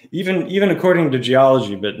bone, even according to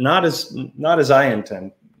geology, but not as I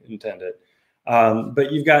intend it.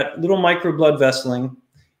 But you've got little micro blood vesseling.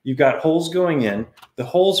 You've got holes going in. The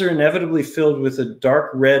holes are inevitably filled with a dark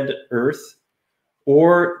red earth,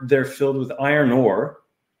 or they're filled with iron ore,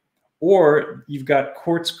 or you've got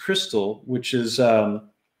quartz crystal, which is I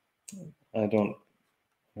don't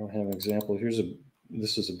have an example.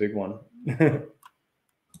 This is a big one.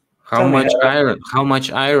 How much iron? How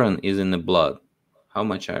much iron is in the blood? How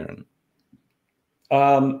much iron?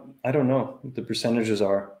 I don't know what the percentages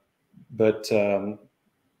are, but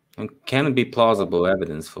can it be plausible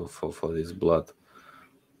evidence for these blood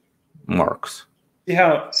marks?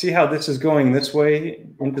 See how this is going this way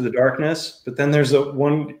into the darkness, but then there's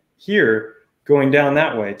one here going down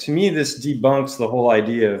that way. To me, this debunks the whole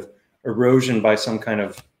idea of erosion by some kind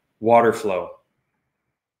of water flow.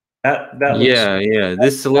 That yeah.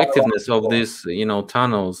 This selectiveness of this, you know,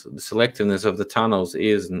 tunnels. The selectiveness of the tunnels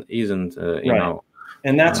isn't you know.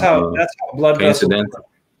 And that's how blood vessels.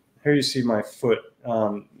 Here you see my foot.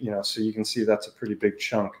 You know, so you can see that's a pretty big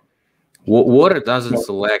chunk. Water doesn't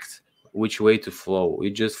select which way to flow.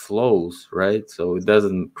 It just flows, right? So it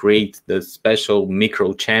doesn't create the special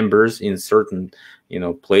micro chambers in certain, you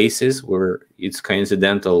know, places where it's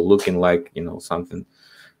coincidental, looking like, you know, something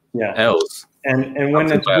else. And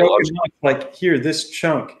when it's broken up, like here, this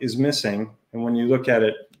chunk is missing. And when you look at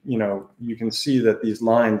it, you know, you can see that these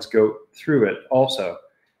lines go through it also.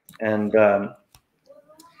 And then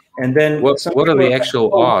what are the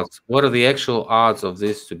actual odds? What are the actual odds of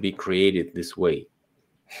this to be created this way?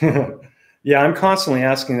 Yeah, I'm constantly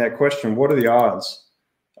asking that question. What are the odds?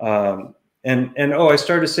 And I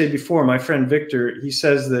started to say before, my friend Victor, he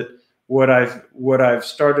says that what I've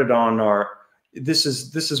started on are this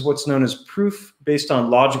is what's known as proof based on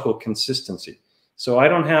logical consistency. So I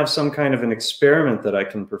don't have some kind of an experiment that I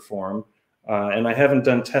can perform. And I haven't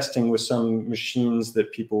done testing with some machines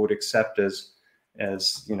that people would accept as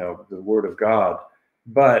you know, the word of God,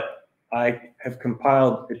 but I have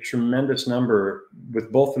compiled a tremendous number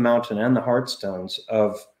with both the mountain and the hardstones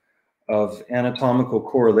of anatomical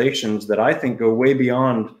correlations that I think go way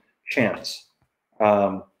beyond chance.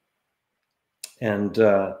 There's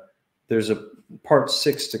a part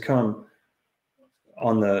 6 to come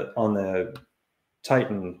on the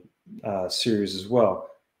Titan series as well.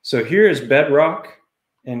 So here is bedrock,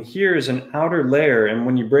 and here is an outer layer, and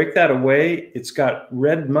when you break that away, it's got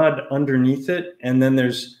red mud underneath it, and then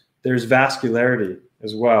there's vascularity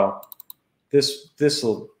as well. This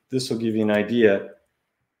will give you an idea.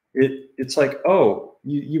 It's like, oh,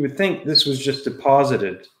 you would think this was just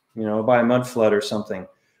deposited, you know, by a mud flood or something.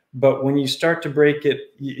 But when you start to break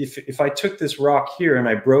it, if I took this rock here and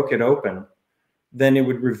I broke it open, then it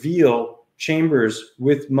would reveal chambers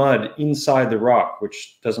with mud inside the rock,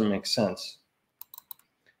 which doesn't make sense.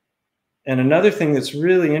 And another thing that's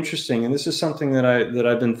really interesting, and this is something that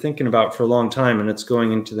I've been thinking about for a long time, and it's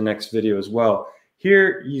going into the next video as well.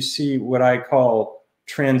 Here you see what I call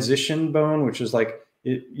transition bone, which is like,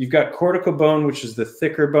 you've got cortical bone, which is the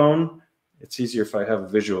thicker bone. It's easier if I have a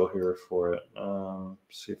visual here for it.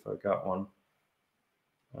 See if I got one.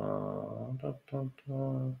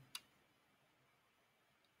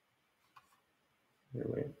 Here,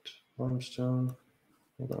 wait, limestone.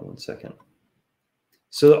 Hold on one second.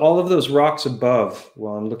 So all of those rocks above,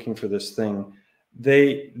 while I'm looking for this thing,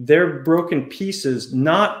 they're broken pieces,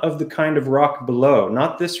 not of the kind of rock below,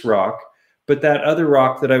 not this rock, but that other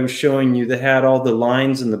rock that I was showing you that had all the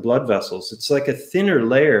lines and the blood vessels. It's like a thinner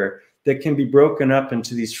layer that can be broken up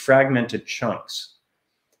into these fragmented chunks.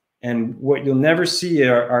 And what you'll never see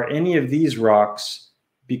are any of these rocks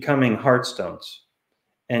becoming hardstones.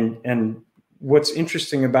 And what's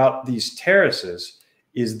interesting about these terraces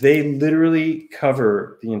is they literally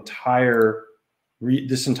cover the entire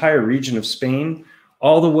this entire region of Spain,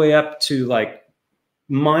 all the way up to like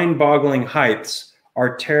mind-boggling heights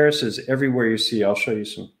are terraces everywhere you see. I'll show you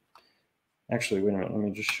some. Actually, wait a minute. Let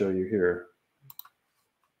me just show you here.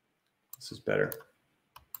 This is better.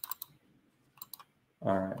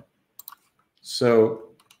 All right. So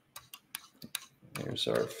here's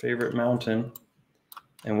our favorite mountain.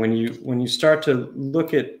 And when you start to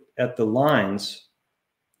look at the lines,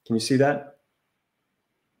 can you see that?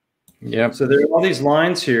 Yeah. So there are all these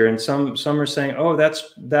lines here, and some are saying, oh,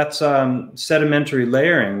 that's sedimentary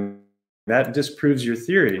layering. That disproves your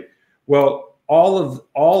theory. Well,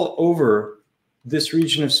 all over this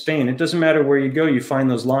region of Spain, it doesn't matter where you go, you find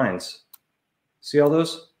those lines. See all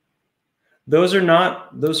those? Those are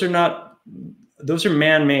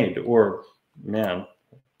man-made, or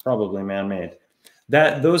probably man-made.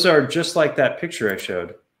 Those are just like that picture I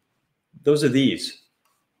showed. Those are these.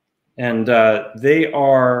 And they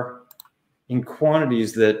are in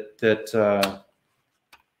quantities that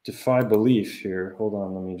defy belief here. Hold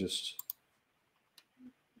on, let me just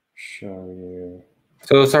show you.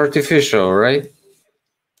 So it's artificial, right?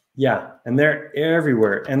 Yeah, and they're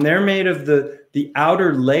everywhere. And they're made of the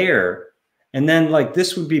outer layer. And then like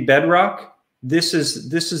this would be bedrock. This is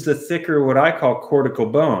the thicker, what I call cortical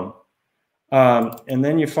bone. And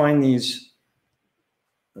then you find these,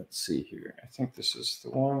 let's see here. I think this is the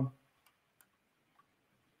one.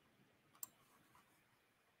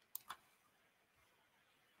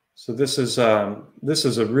 So this is a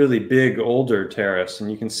really big older terrace,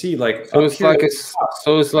 and you can see like so it's like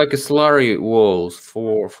a slurry walls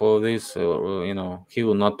for this you know,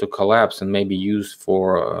 hill not to collapse and maybe used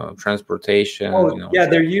for transportation. Oh, you know. yeah,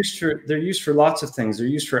 they're used for lots of things. They're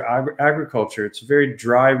used for agriculture. It's a very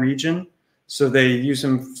dry region, so they use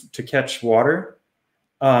them to catch water,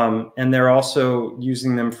 and they're also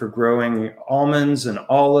using them for growing almonds and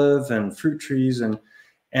olive and fruit trees and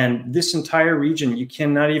this entire region. You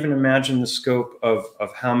cannot even imagine the scope of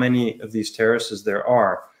how many of these terraces there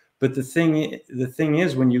are. But the thing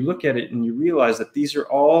is, when you look at it and you realize that these are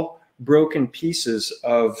all broken pieces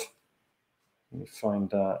of, let me find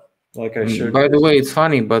that, like I showed. By the way, it's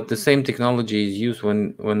funny, but the same technology is used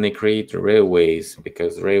when they create railways,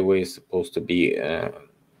 because railway is supposed to be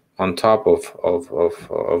on top of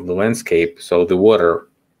the landscape, so the water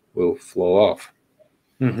will flow off.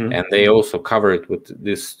 Mm-hmm. And they also cover it with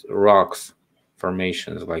these rocks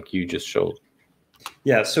formations like you just showed.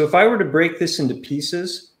 Yeah, so if I were to break this into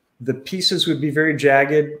pieces, the pieces would be very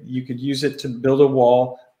jagged. You could use it to build a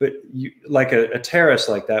wall, but like a terrace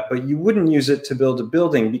like that, but you wouldn't use it to build a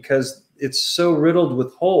building because it's so riddled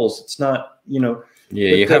with holes. It's not, you know.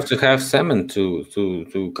 Yeah, you have to have cement to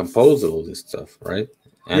compose all this stuff, right?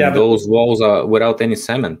 And yeah, those walls are without any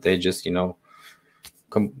cement. They just, you know,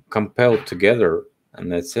 compelled together,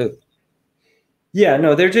 and that's it. Yeah,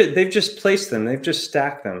 no, they've just placed them. They've just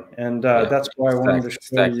stacked them, and that's why I wanted to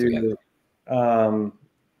show you.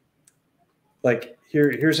 Like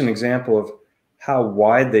here's an example of how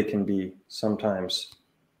wide they can be sometimes.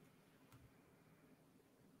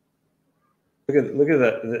 Look at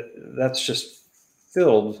that. That's just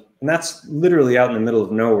filled, and that's literally out in the middle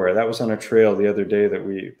of nowhere. That was on a trail the other day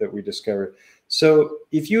that we discovered. So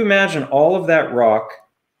if you imagine all of that rock,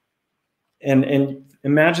 and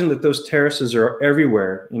imagine that those terraces are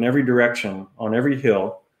everywhere, in every direction, on every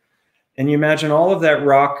hill, and you imagine all of that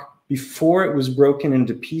rock before it was broken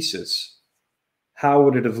into pieces, how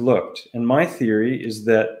would it have looked? And my theory is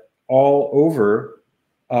that all over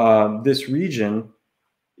this region,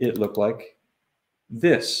 it looked like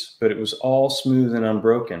this, but it was all smooth and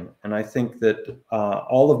unbroken. And I think that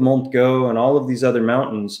all of Montgo and all of these other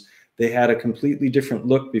mountains, they had a completely different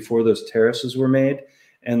look before those terraces were made.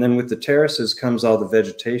 And then with the terraces comes all the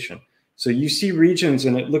vegetation. So you see regions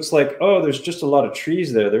and it looks like, oh, there's just a lot of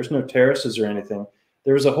trees there. There's no terraces or anything.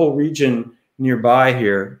 There was a whole region nearby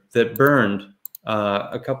here that burned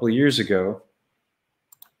a couple of years ago.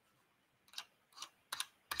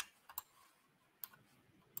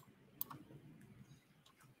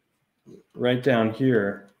 Right down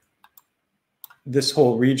here, this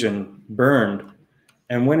whole region burned.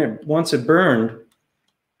 And once it burned,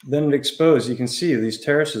 then it exposed. You can see these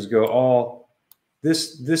terraces go all,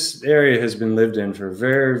 this area has been lived in for a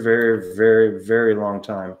very, very, very, very long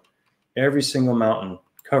time. Every single mountain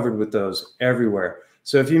covered with those everywhere.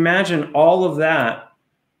 So if you imagine all of that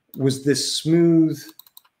was this smooth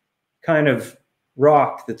kind of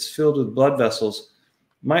rock that's filled with blood vessels,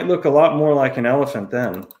 might look a lot more like an elephant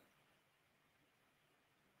then.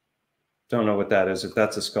 Don't know what that is, if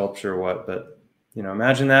that's a sculpture or what, but you know,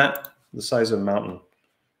 imagine that, the size of a mountain.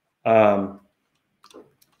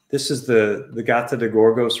 This is the Gata de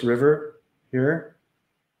Gorgos River here.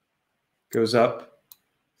 Goes up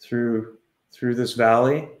through this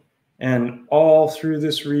valley and all through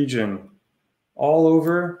this region, all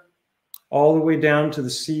over, all the way down to the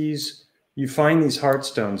seas. You find these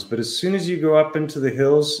heartstones, but as soon as you go up into the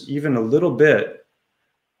hills, even a little bit,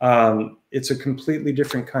 it's a completely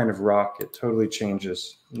different kind of rock. It totally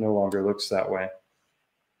changes. It no longer looks that way.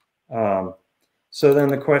 So then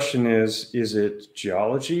the question is it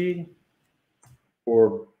geology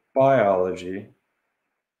or biology?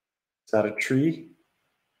 Is that a tree?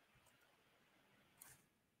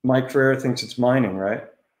 Mike Ferrer thinks it's mining, right?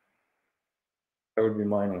 That would be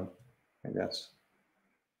mining, I guess.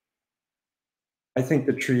 I think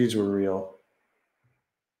the trees were real.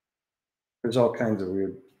 There's all kinds of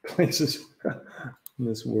weird places in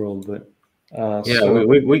this world, but yeah, so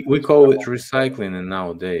we call it recycling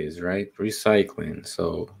nowadays, right? Recycling.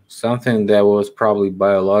 So something that was probably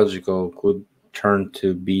biological could turn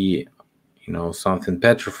to be, you know, something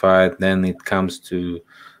petrified. Then it comes to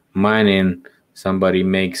mining. Somebody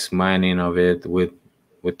makes mining of it with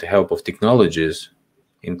the help of technologies,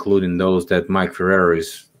 including those that Mike Ferrer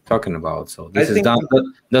is talking about. So this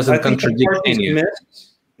doesn't contradict any of it.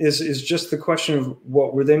 Is just the question of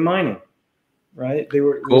what were they mining, right? They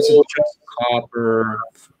were gold, copper,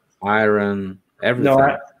 iron, everything.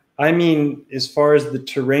 No, I mean as far as the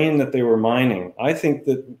terrain that they were mining. I think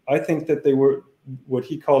that they were what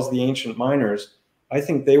he calls the ancient miners. I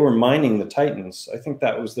think they were mining the Titans. I think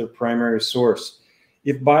that was their primary source.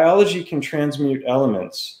 If biology can transmute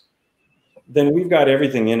elements, then we've got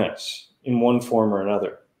everything in us in one form or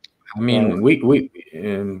another. I mean, we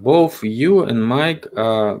both you and Mike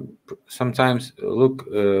sometimes look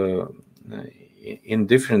in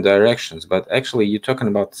different directions, but actually you're talking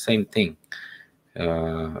about the same thing.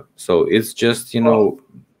 So it's just, you know,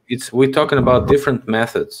 we're talking about different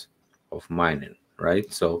methods of mining, right?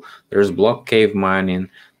 So there's block cave mining,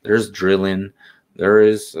 there's drilling, there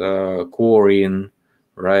is quarrying,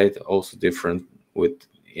 right? Also different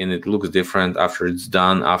and it looks different after it's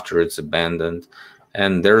done, after it's abandoned.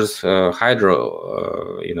 And there's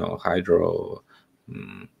hydraulic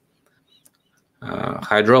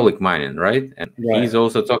mining, right? And he's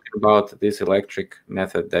also talking about this electric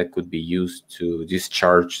method that could be used to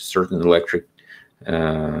discharge certain electric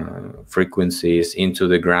frequencies into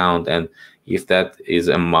the ground. And if that is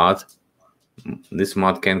a mud, this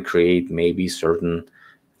mud can create maybe certain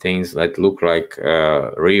things that look like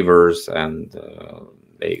rivers, and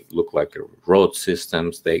they look like road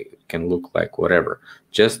systems. They can look like whatever.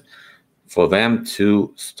 Just for them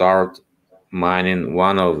to start mining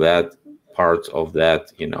one of that parts of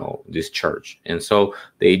that, you know, discharge. And so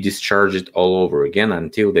they discharge it all over again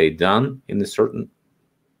until they're done in a certain,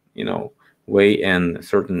 you know, way and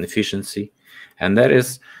certain efficiency, and that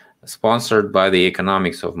is sponsored by the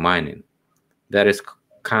economics of mining. That is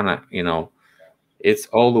kind of, you know, it's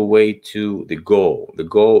all the way to the goal. The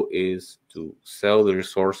goal is to sell the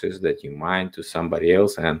resources that you mine to somebody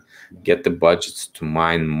else and get the budgets to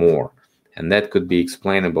mine more. And that could be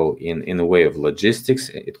explainable in the way of logistics.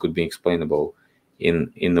 It could be explainable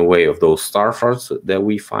in the way of those star forts that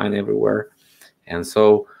we find everywhere. And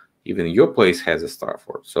so even your place has a star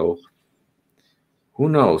fort. So who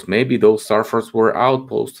knows? Maybe those star forts were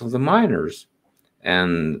outposts of the miners.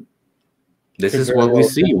 And this is what we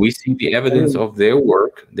see. We see the evidence of their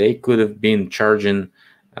work. They could have been charging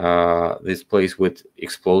this place with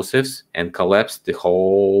explosives and collapsed the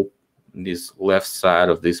whole this left side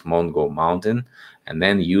of this Mongol mountain, and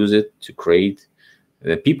then use it to create.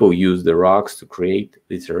 The people use the rocks to create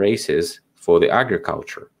these terraces for the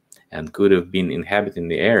agriculture, and could have been inhabiting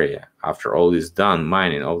the area after all this done,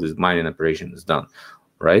 mining, all this mining operation is done,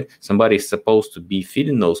 right? Somebody's supposed to be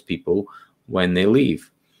feeding those people when they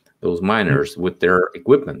leave, those miners, with their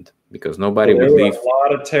equipment, because nobody would leave. A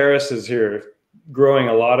lot of terraces here, growing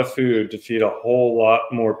a lot of food to feed a whole lot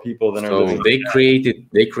more people than are living. So they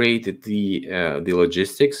created the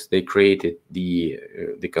logistics. They created the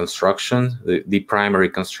construction, the primary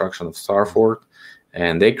construction of Star Fort,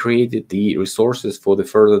 and they created the resources for the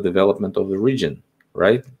further development of the region,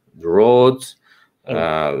 right? The roads,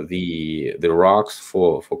 the rocks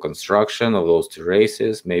for construction of those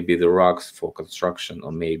terraces, maybe the rocks for construction,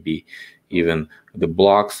 or maybe even the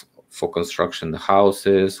blocks for construction, the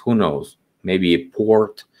houses, who knows? Maybe a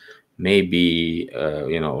port, maybe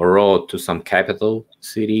you know, a road to some capital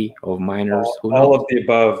city of miners. All of the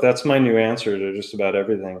above. That's my new answer to just about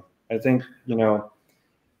everything. I think, you know,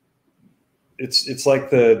 it's like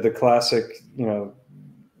the classic, you know,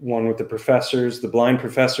 one with the professors, the blind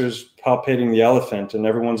professors palpating the elephant, and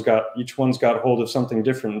each one's got hold of something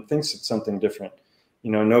different and thinks it's something different.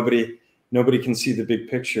 You know, nobody can see the big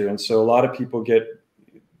picture, and so a lot of people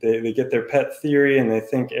they get their pet theory and they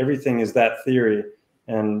think everything is that theory,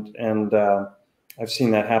 and I've seen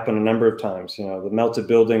that happen a number of times. You know, the melted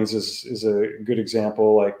buildings is a good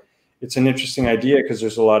example. Like, it's an interesting idea because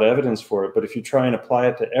there's a lot of evidence for it, but if you try and apply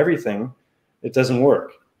it to everything, it doesn't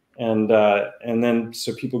work. And then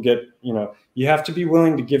so people get, you know, you have to be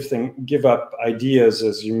willing to give up ideas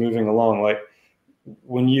as you're moving along. Like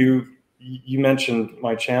when you mentioned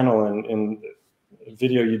my channel in a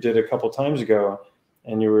video you did a couple times ago,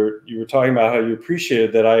 and you were talking about how you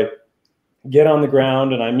appreciated that I get on the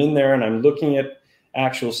ground and I'm in there and I'm looking at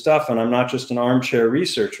actual stuff, and I'm not just an armchair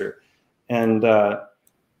researcher. And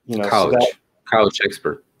you know, couch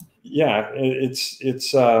expert. Yeah,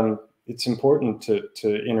 it's important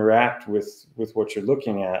to interact with what you're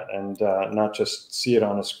looking at, and not just see it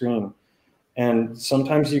on a screen. And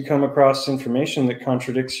sometimes you come across information that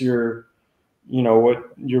contradicts your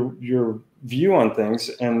view on things.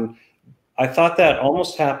 And I thought that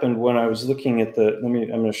almost happened when I was looking at I'm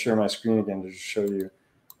going to share my screen again to show you.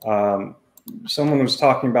 Someone was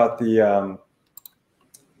talking about the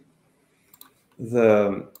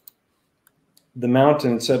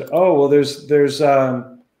mountain, and said, "Oh, well, there's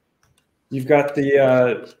you've got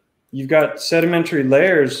sedimentary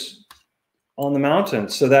layers on the mountain,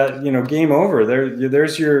 so that, you know, game over.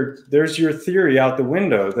 There's your theory out the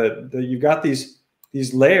window that you've got these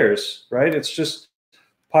layers, right? It's just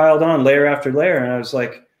piled on layer after layer." And I was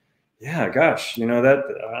like, yeah, gosh, you know, that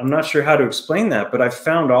I'm not sure how to explain that, but I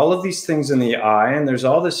found all of these things in the eye, and there's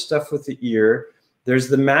all this stuff with the ear. There's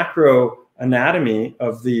the macro anatomy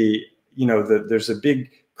of the, you know, there's a big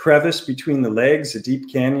crevice between the legs, a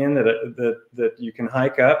deep canyon that you can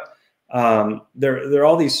hike up. There are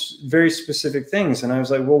all these very specific things, and I was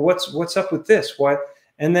like, well, what's up with this? Why?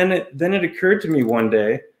 And then it occurred to me one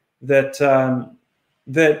day that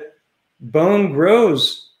that bone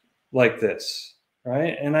grows like this,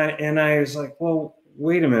 right? And I was like, well,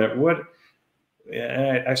 wait a minute, what?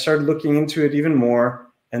 And I started looking into it even more,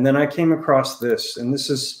 and then I came across this, and this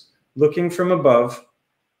is looking from above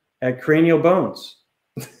at cranial bones.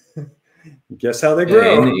 Guess how they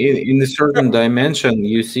grow? In a certain dimension,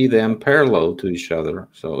 you see them parallel to each other,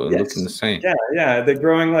 so yes. Looking the same. Yeah, they're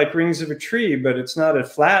growing like rings of a tree, but it's not a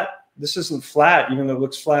flat. This isn't flat, even though it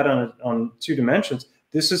looks flat on 2 dimensions.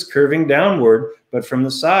 This is curving downward, but from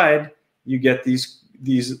the side, you get these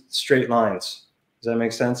straight lines. Does that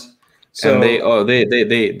make sense? So, and they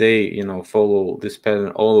you know, follow this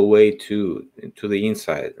pattern all the way to the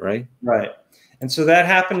inside, right? Right. And so that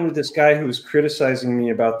happened with this guy who was criticizing me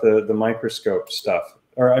about the microscope stuff,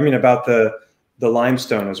 or I mean about the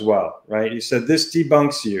limestone as well, right? He said, this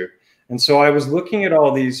debunks you. And so I was looking at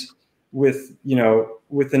all these with, you know,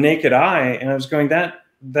 with the naked eye, and I was going,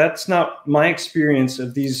 that's not my experience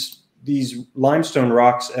of these limestone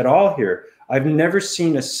rocks at all here. I've never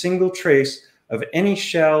seen a single trace of any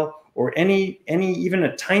shell or any even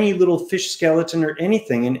a tiny little fish skeleton or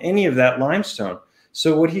anything in any of that limestone.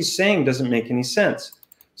 So what he's saying doesn't make any sense.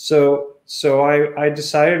 So I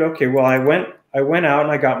decided, okay, well, I went out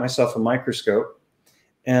and I got myself a microscope,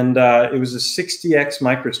 and it was a 60x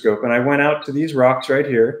microscope, and I went out to these rocks right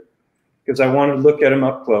here because I wanted to look at them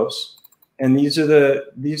up close. And these are the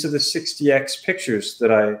 60x pictures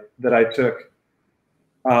that I took,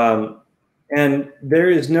 and there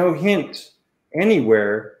is no hint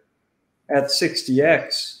anywhere at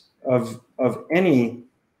 60x of any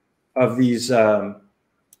of these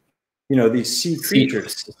these sea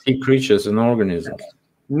creatures. Sea creatures and organisms.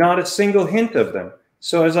 Not a single hint of them.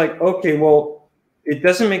 So I was like, okay, well, it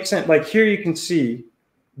doesn't make sense. Like here you can see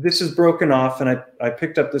this is broken off, and I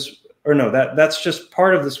picked up this, or no, that's just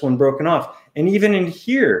part of this one broken off. And even in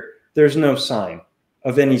here, there's no sign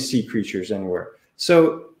of any sea creatures anywhere.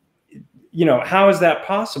 So, how is that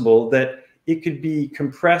possible that it could be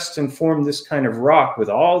compressed and form this kind of rock with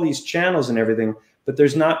all these channels and everything, but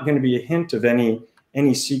there's not going to be a hint of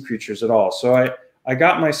any sea creatures at all? So I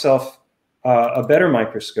got myself a better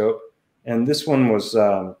microscope, and this one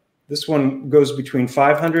goes between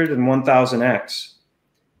 500 and 1000x.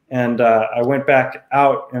 And I went back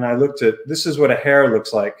out and I looked at, this is what a hair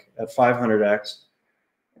looks like at 500x.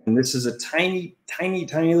 And this is a tiny, tiny,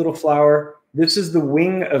 tiny little flower. This is the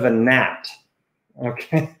wing of a gnat.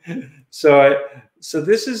 Okay. So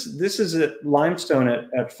this is a limestone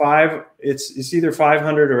at 5, it's either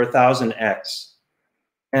 500 or 1000x.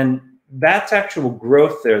 And that's actual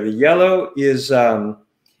growth there. The yellow is a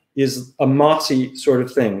mossy sort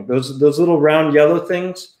of thing. Those little round yellow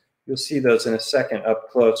things, you'll see those in a second up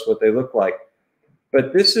close, what they look like.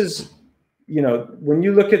 But this is, when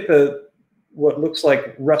you look at what looks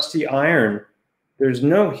like rusty iron, there's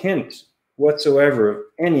no hint whatsoever of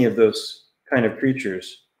any of those kind of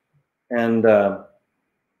creatures. And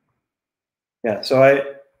yeah, so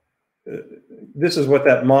this is what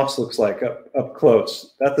that moss looks like up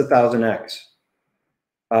close. That's 1000x.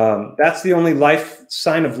 That's the only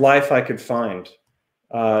sign of life I could find.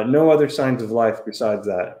 No other signs of life besides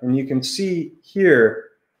that. And you can see here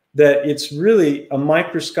that it's really a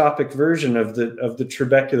microscopic version of the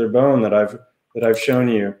trabecular bone that I've shown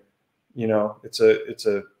you. It's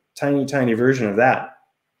a tiny, tiny version of that.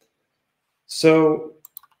 So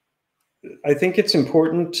I think it's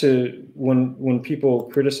important to, when people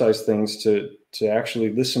criticize things, to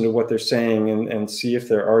actually listen to what they're saying and see if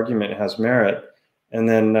their argument has merit, and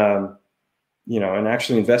then and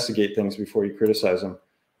actually investigate things before you criticize them.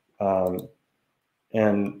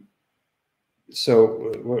 And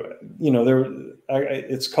so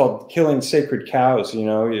it's called killing sacred cows.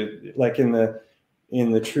 Like in the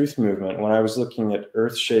truth movement, when I was looking at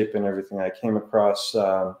Earth shape and everything, I came across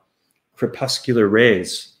crepuscular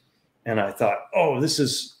rays. And I thought, oh, this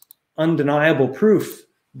is undeniable proof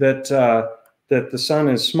that the sun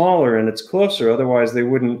is smaller and it's closer. Otherwise, they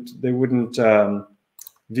wouldn't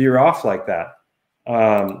veer off like that.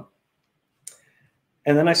 And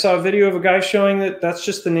then I saw a video of a guy showing that that's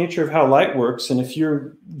just the nature of how light works. And if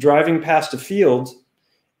you're driving past a field,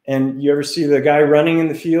 and you ever see the guy running in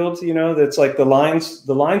the field, that's like the lines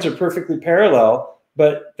are perfectly parallel,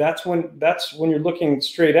 but that's when you're looking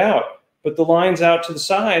straight out. But the lines out to the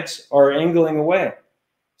sides are angling away.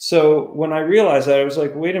 So when I realized that, I was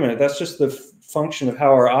like, wait a minute, that's just the function of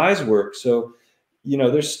how our eyes work. So,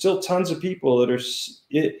 there's still tons of people that are,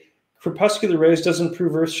 crepuscular rays doesn't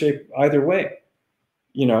prove Earth shape either way.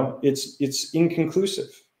 It's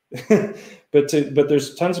inconclusive. but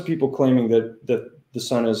there's tons of people claiming that the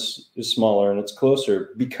sun is smaller and it's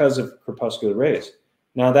closer because of crepuscular rays.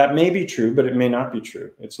 Now that may be true, but it may not be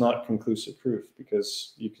true. It's not conclusive proof,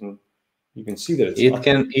 because you can see that it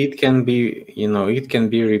can be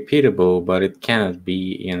repeatable, but it cannot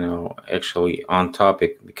be actually on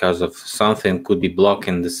topic, because of something could be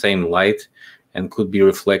blocking the same light and could be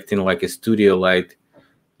reflecting, like a studio light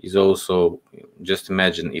is also, just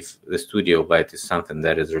imagine if the studio light is something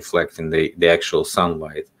that is reflecting the actual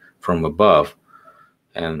sunlight from above,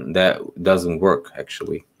 and that doesn't work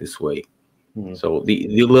actually this way. Mm-hmm. So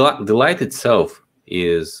the light itself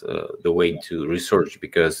is the way to research,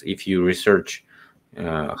 because if you research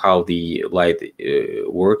how the light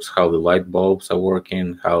works, how the light bulbs are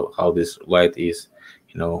working, how this light is,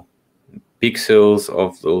 pixels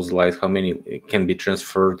of those light, how many can be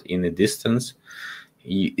transferred in a distance,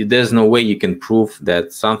 there's no way you can prove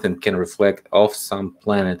that something can reflect off some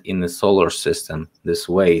planet in the solar system this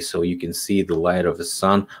way. So you can see the light of the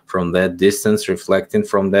sun from that distance reflecting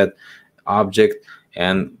from that object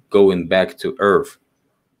and going back to Earth.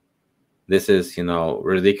 This is,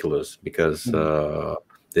 ridiculous, because the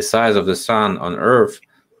size of the sun on Earth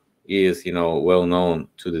is, well known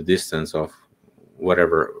to the distance of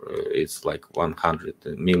whatever, it's like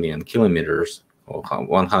 100 million kilometers or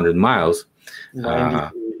 100 miles.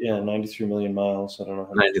 93 million miles. I don't know.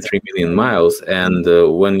 93 million miles. And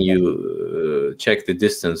when you check the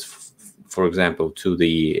distance, for example, to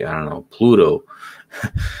the, I don't know, Pluto,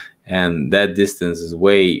 and that distance is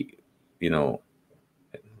way,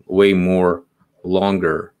 way more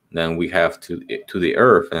longer than we have to the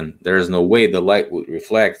Earth, and there is no way the light would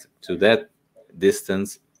reflect to that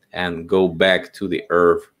distance and go back to the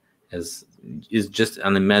Earth. As is just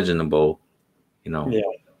unimaginable, Yeah,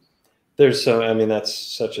 there's so, I mean, that's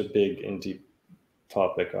such a big and deep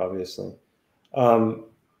topic, obviously.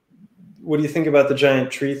 What do you think about the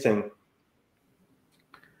giant tree thing?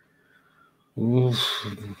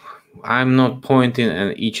 I'm not pointing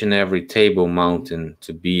at each and every Table Mountain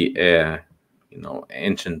to be a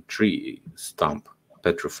ancient tree stump,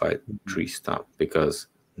 petrified tree stump, because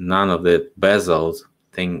none of that basalt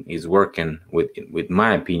thing is working with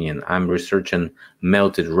my opinion. I'm researching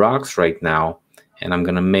melted rocks right now, and I'm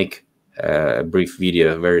gonna make a brief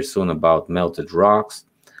video very soon about melted rocks,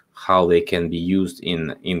 how they can be used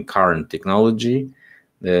in current technology.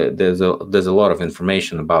 There's a lot of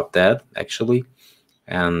information about that, actually,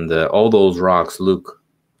 and all those rocks look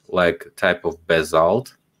like a type of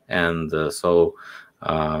basalt. And so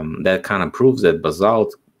that kind of proves that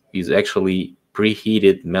basalt is actually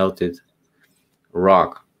preheated, melted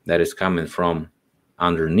rock that is coming from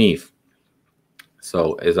underneath.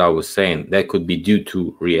 So as I was saying, that could be due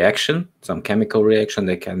to reaction, some chemical reaction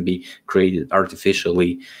that can be created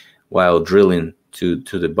artificially while drilling to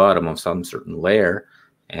the bottom of some certain layer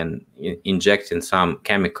and injecting some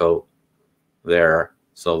chemical there.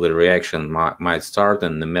 So the reaction might start,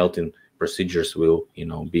 and the melting procedures will,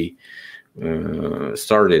 be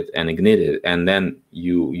started and ignited, and then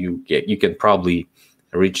you can probably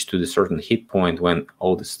reach to the certain heat point when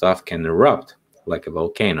all the stuff can erupt like a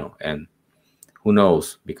volcano. And who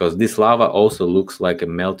knows, because this lava also looks like a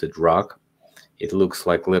melted rock. It looks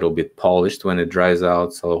like a little bit polished when it dries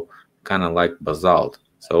out, so kind of like basalt.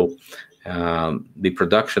 So the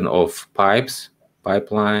production of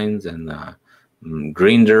pipelines and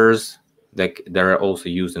grinders that are also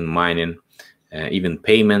used in mining, even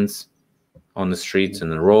pavements on the streets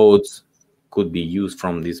and the roads could be used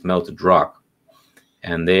from this melted rock.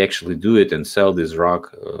 And they actually do it and sell this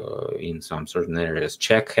rock in some certain areas.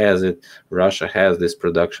 Czech has it, Russia has this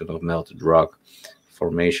production of melted rock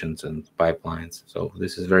formations and pipelines. So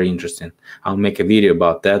this is very interesting. I'll make a video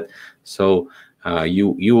about that. So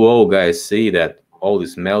you all guys see that all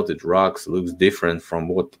these melted rocks looks different from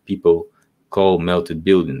what people call melted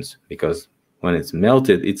buildings, because when it's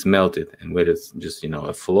melted, and when it's just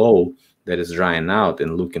a flow that is drying out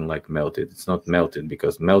and looking like melted, it's not melted,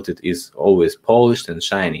 because melted is always polished and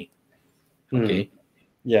shiny. Okay.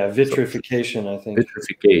 Yeah, vitrification, I think.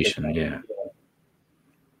 Vitrification, yeah.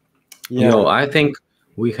 I think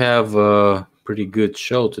we have a pretty good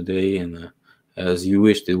show today, and as you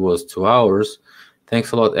wished, it was 2 hours.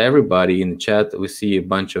 Thanks a lot, everybody in the chat. We see a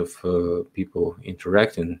bunch of people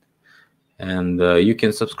interacting, and you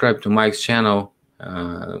can subscribe to Mike's channel,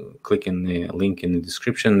 clicking the link in the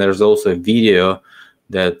description. There's also a video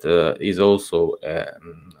that is also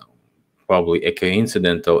probably a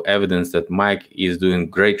coincidental evidence that Mike is doing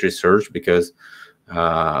great research, because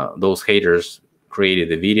those haters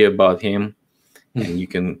created a video about him, and you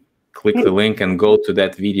can click the link and go to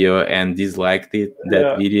that video and dislike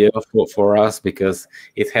that video for us, because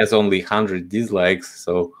it has only 100 dislikes.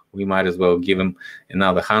 So we might as well give him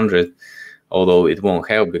another 100, although it won't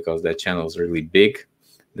help because that channel is really big.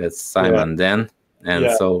 That's Simon Den.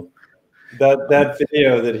 And so that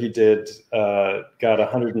video that he did got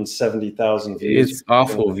 170,000 views. It's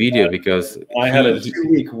awful video, because I had a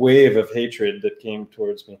 2-week wave of hatred that came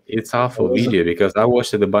towards me. It's awful video because I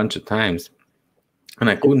watched it a bunch of times, and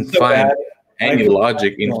I couldn't find any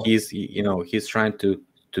logic in his, he's trying to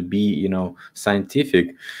be,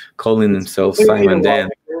 scientific, calling himself Simon Den.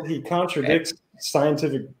 He contradicts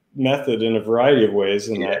scientific method in a variety of ways.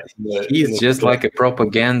 He's just like a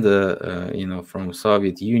propaganda, from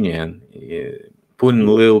Soviet Union, putting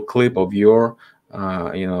a little clip of your,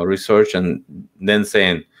 research, and then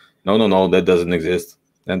saying, no, that doesn't exist.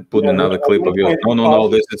 Then putting another clip of yours. No,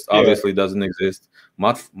 this is obviously doesn't exist.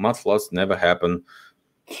 Mudfloods never happen.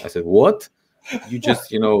 I said, what? you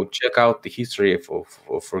just, you know, check out the history of,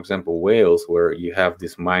 for example, Wales, where you have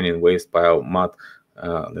this mining waste pile mud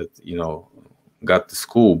that, you know, got the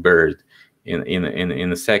school buried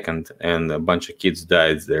in a second, and a bunch of kids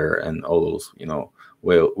died there, and all those, you know,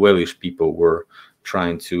 Walish people were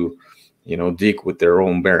trying to, you know, dig with their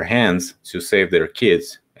own bare hands to save their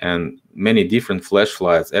kids, and many different flash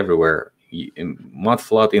floods everywhere.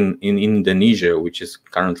 Mudflood in Indonesia, which is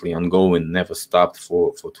currently ongoing, never stopped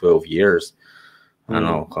for 12 years. I don't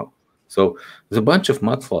know. So there's a bunch of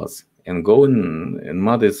mudfloods, and going, and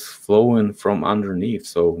mud is flowing from underneath.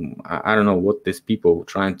 So I don't know what these people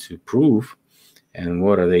trying to prove, and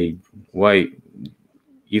what are they, why,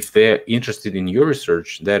 if they're interested in your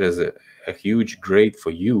research, that is a huge grade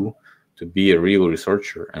for you to be a real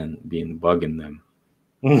researcher and being bugging them.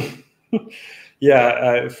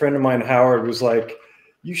 Yeah, a friend of mine, Howard, was like,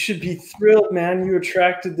 "You should be thrilled, man. You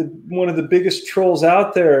attracted one of the biggest trolls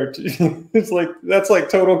out there." It's like, that's like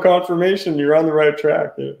total confirmation you're on the right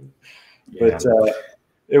track. Yeah. But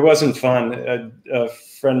it wasn't fun. A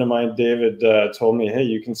friend of mine, David, told me, "Hey,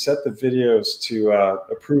 you can set the videos to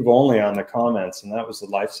approve only on the comments," and that was a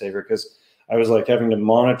lifesaver, because I was like having to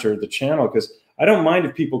monitor the channel, because I don't mind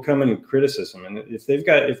if people come in and criticism, and if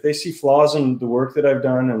they see flaws in the work that I've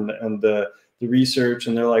done and the research,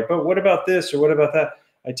 and they're like, "But what about this or what about that?"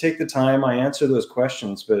 I take the time, I answer those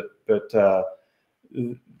questions, but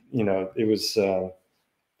you know, it was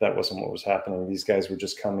that wasn't what was happening. These guys were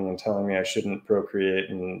just coming and telling me I shouldn't procreate,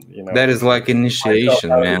 and, you know, that is like initiation,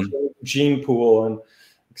 man. Gene pool and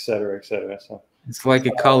et cetera, et cetera. So it's like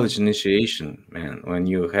a college initiation, man. When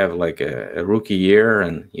you have like a rookie year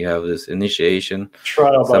and you have this initiation,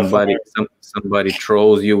 somebody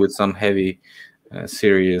trolls you with some heavy,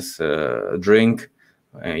 serious drink.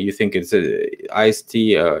 You think it's iced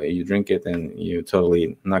tea. You drink it and you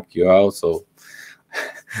totally knock you out. So,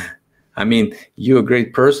 I mean, you're a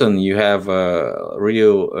great person. You have a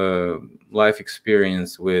real life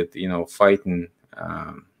experience with, you know, fighting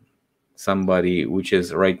somebody, which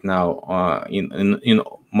is right now in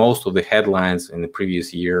most of the headlines in the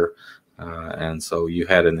previous year, and so you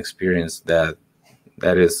had an experience that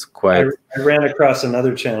is quite. I ran across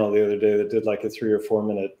another channel the other day that did like a 3 or 4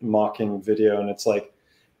 minute mocking video, and it's like,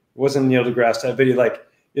 it wasn't Neil deGrasse Type video. Like,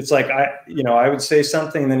 it's like, I would say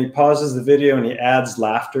something, and then he pauses the video and he adds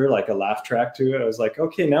laughter, like a laugh track to it. I was like,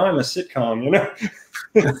 okay, now I'm a sitcom, you know.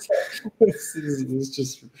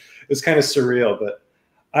 it's kind of surreal. But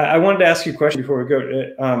I wanted to ask you a question before we go.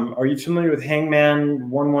 Are you familiar with Hangman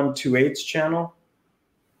 1128's channel?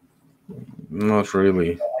 Not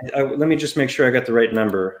really. Let me just make sure I got the right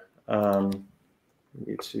number.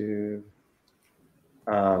 YouTube,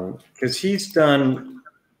 because he's done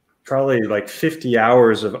probably like 50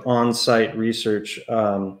 hours of on-site research,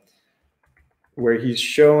 where he's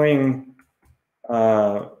showing,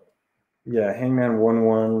 Hangman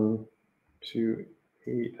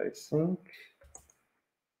 1128, I think.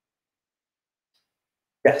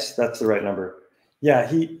 Yes, that's the right number. Yeah,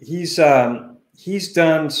 he's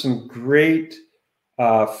done some great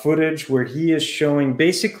footage where he is showing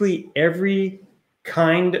basically every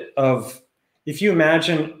kind of, if you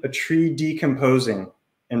imagine a tree decomposing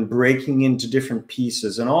and breaking into different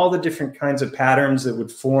pieces and all the different kinds of patterns that would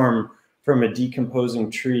form from a decomposing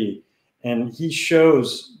tree. And he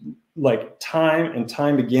shows, like, time and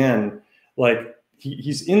time again, like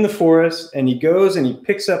he's in the forest and he goes and he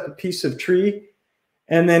picks up a piece of tree,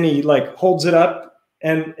 and then he like holds it up,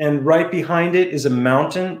 and right behind it is a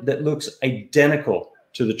mountain that looks identical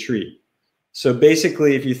to the tree. So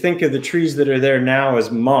basically, if you think of the trees that are there now as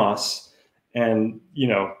moss, and, you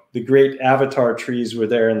know, the great avatar trees were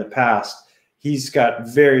there in the past, he's got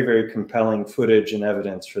very, very compelling footage and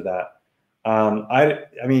evidence for that. I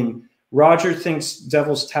mean, Roger thinks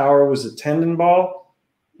Devil's Tower was a tendon ball.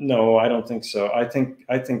 No, I don't think so. I think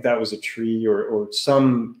that was a tree or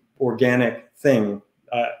some organic thing.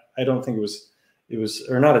 I don't think it was,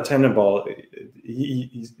 or not a tendon ball.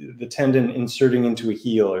 The tendon inserting into a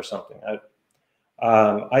heel or something.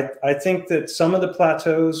 I think that some of the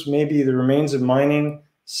plateaus may be the remains of mining.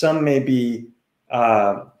 Some may be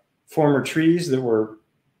former trees that were,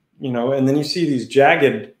 you know, and then you see these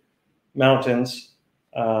jagged mountains.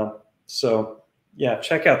 So yeah,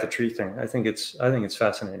 check out the tree thing. I think it's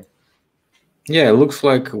fascinating. Yeah, it looks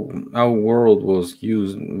like our world was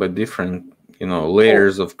used by different, you know,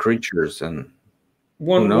 layers of creatures. And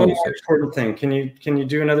one more important thing. Can you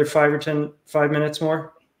do another 5 minutes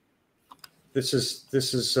more? This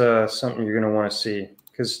is something you're going to want to see,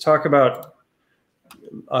 because talk about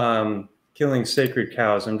killing sacred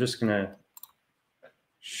cows. I'm just going to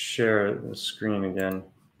share the screen again.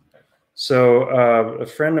 So a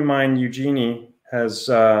friend of mine, Eugenie, has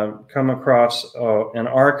come across an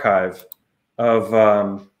archive of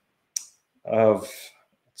let's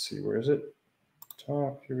see, where is it?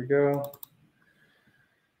 Top, here we go.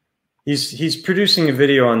 He's producing a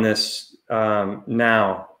video on this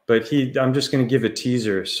now, but I'm just going to give a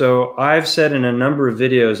teaser. So I've said in a number of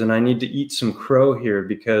videos, and I need to eat some crow here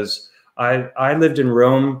because I lived in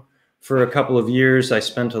Rome for a couple of years. I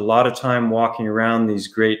spent a lot of time walking around these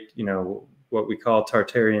great, you know, what we call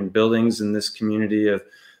Tartarian buildings in this community of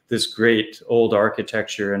this great old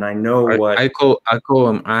architecture. And I know I call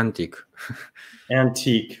them antique.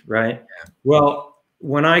 Antique, right? Well,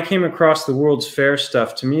 when I came across the World's Fair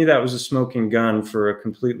stuff, to me, that was a smoking gun for a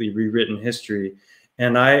completely rewritten history.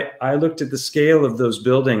 And I looked at the scale of those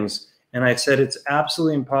buildings and I said, it's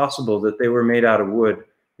absolutely impossible that they were made out of wood.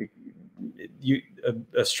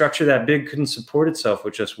 A structure that big couldn't support itself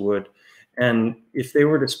with just wood. And if they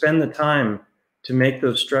were to spend the time to make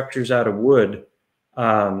those structures out of wood,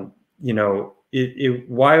 you know,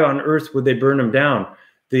 why on earth would they burn them down?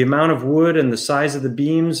 The amount of wood and the size of the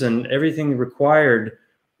beams and everything required,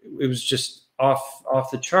 it was just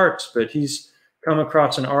off the charts. But he's come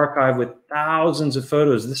across an archive with thousands of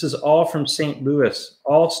photos. This is all from St. Louis,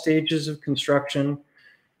 all stages of construction.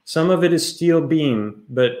 Some of it is steel beam,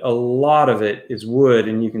 but a lot of it is wood.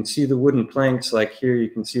 And you can see the wooden planks, like here, you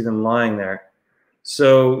can see them lying there.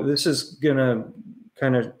 So this is going to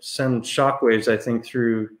kind of send shockwaves, I think,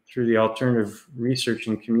 through the alternative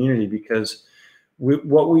researching community, because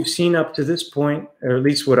what we've seen up to this point, or at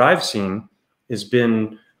least what I've seen, has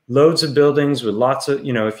been loads of buildings with lots of,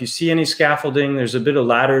 you know, if you see any scaffolding, there's a bit of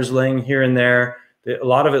ladders laying here and there. A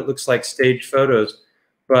lot of it looks like staged photos.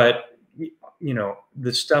 But, you know,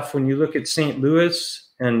 the stuff, when you look at St. Louis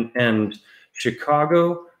and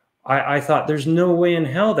Chicago, I thought there's no way in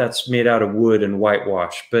hell that's made out of wood and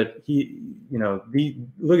whitewash. But you know,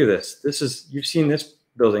 look at this. This is, you've seen this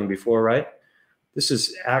building before, right? This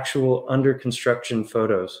is actual under construction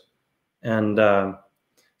photos. And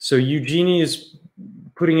so Eugenie is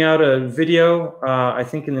putting out a video, I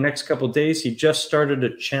think in the next couple of days. He just started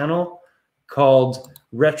a channel called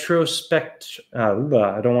Retrospect, I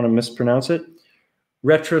don't want to mispronounce it,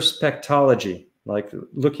 Retrospectology, like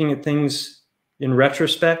looking at things in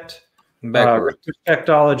retrospect.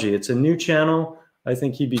 Retrospectology. It's a new channel. I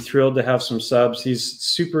think he'd be thrilled to have some subs. He's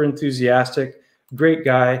super enthusiastic, great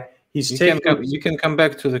guy. You can come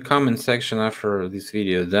back to the comment section after this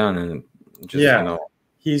video is done and just, yeah, you know.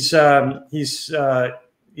 He's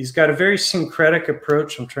got a very syncretic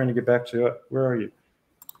approach. I'm trying to get back to it. Where are you?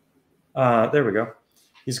 There we go.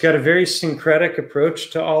 He's got a very syncretic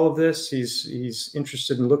approach to all of this. He's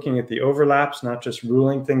interested in looking at the overlaps, not just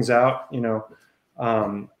ruling things out, you know,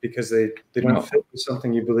 because they don't fit with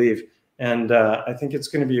something you believe. And I think it's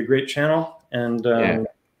going to be a great channel. And yeah.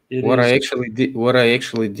 What I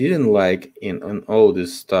actually didn't like in all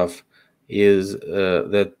this stuff is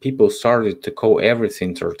that people started to call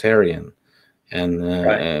everything Tartarian and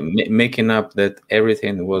making up that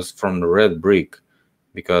everything was from the red brick,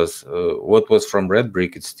 because what was from red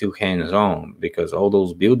brick is still hands on, because all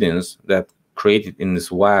those buildings that created in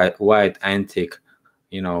this white antique,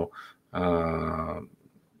 you know,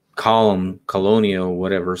 colonial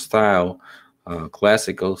whatever style,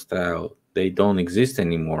 classical style, they don't exist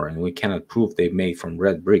anymore, and we cannot prove they made from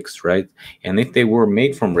red bricks, right? And if they were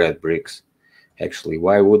made from red bricks, actually,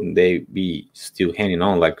 why wouldn't they be still hanging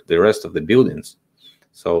on like the rest of the buildings?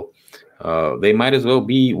 So they might as well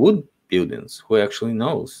be wood buildings. Who actually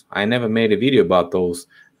knows? I never made a video about those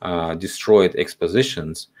destroyed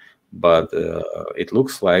expositions, but it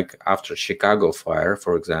looks like after Chicago fire,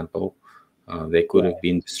 for example, they could have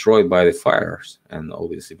been destroyed by the fires and all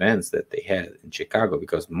these events that they had in Chicago,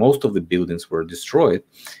 because most of the buildings were destroyed.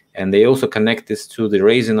 And they also connect this to the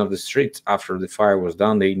raising of the streets. After the fire was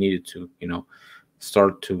done, they needed to, you know,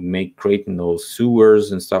 start to creating those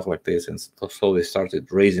sewers and stuff like this. And so they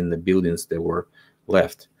started raising the buildings that were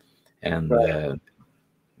left. And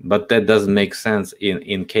but that doesn't make sense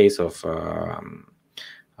in case of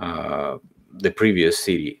the previous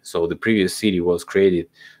city. So the previous city was created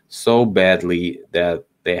so badly that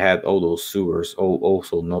they had all those sewers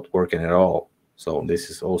also not working at all. So this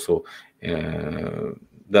is also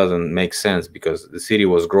doesn't make sense, because the city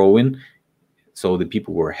was growing, so the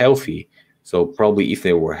people were healthy. So probably if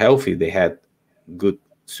they were healthy, they had good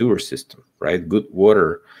sewer system, right? Good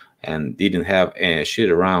water, and didn't have any shit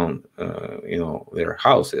around, you know, their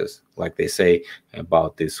houses, like they say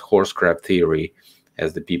about this horse crap theory,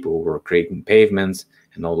 as the people were creating pavements,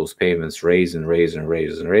 and all those pavements raise and raise and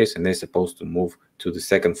raise and raise, and they're supposed to move to the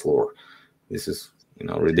second floor. This is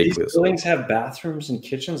ridiculous. These buildings have bathrooms and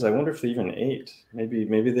kitchens. I wonder if they even ate. Maybe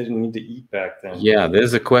they didn't need to eat back then. Yeah,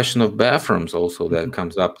 there's a question of bathrooms also that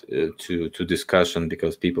comes up to discussion,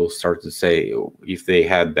 because people start to say, if they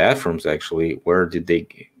had bathrooms, actually, where did they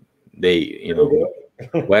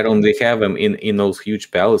why don't they have them in those huge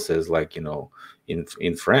palaces, like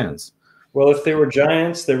in France? Well, if they were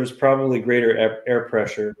giants, there was probably greater air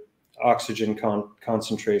pressure, oxygen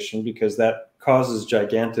concentration, because that causes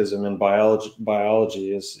gigantism in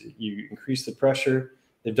biology. Is you increase the pressure.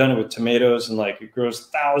 They've done it with tomatoes, and like it grows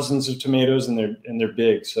thousands of tomatoes, and they're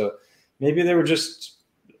big. So maybe they were just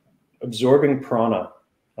absorbing prana.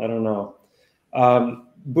 I don't know.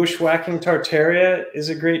 Bushwhacking Tartaria is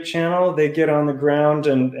a great channel. They get on the ground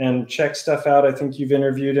and check stuff out. I think you've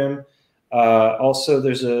interviewed him. Also,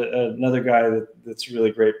 there's another guy that's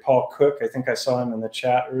really great, Paul Cook. I think I saw him in the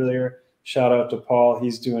chat earlier. Shout out to Paul.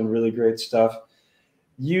 He's doing really great stuff.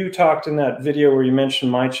 You talked in that video where you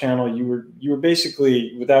mentioned my channel. You were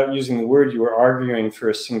basically, without using the word, you were arguing for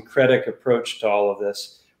a syncretic approach to all of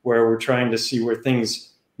this, where we're trying to see where things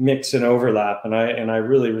mix and overlap. And I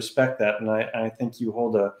really respect that. And I think you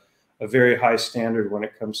hold a very high standard when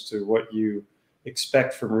it comes to what you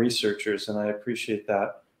expect from researchers. And I appreciate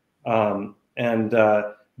that.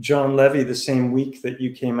 John Levy, the same week that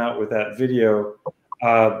you came out with that video,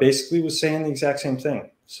 basically was saying the exact same thing.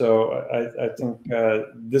 So I think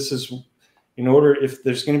this is, in order, if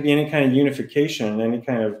there's going to be any kind of unification, any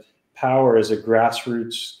kind of power as a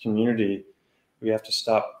grassroots community, we have to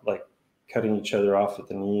stop like cutting each other off at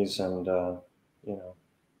the knees and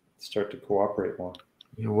start to cooperate more.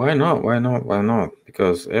 Yeah, why not? Why not?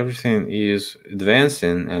 Because everything is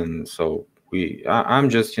advancing, and so I'm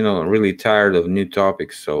just really tired of new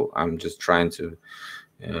topics. So I'm just trying to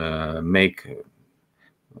make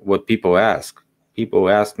what people ask. People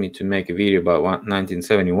ask me to make a video about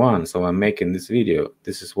 1971, so I'm making this video.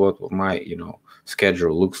 This is what my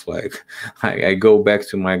schedule looks like. I go back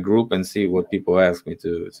to my group and see what people ask me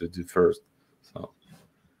to do first. So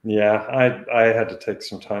yeah, I had to take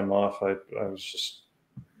some time off. I was just,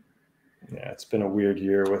 it's been a weird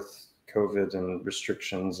year with COVID and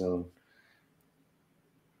restrictions, and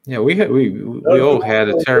yeah, we all had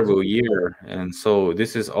a terrible year, and so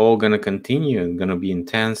this is all gonna continue and gonna be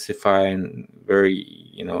intensifying very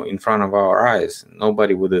in front of our eyes.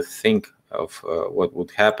 Nobody would have think of what would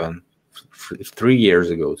happen 3 years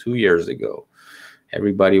ago, 2 years ago.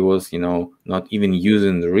 Everybody was not even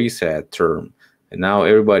using the reset term, and now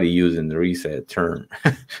everybody using the reset term.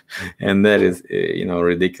 And that is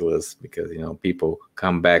ridiculous, because people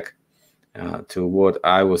come back to what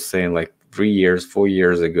I was saying like 3 years, 4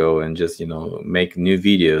 years ago, and just make new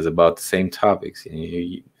videos about the same topics.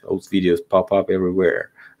 Those videos pop up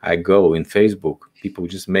everywhere I go. In Facebook, people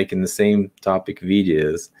just making the same topic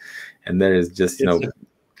videos, and that is just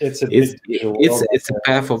it's a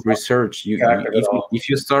path of research. If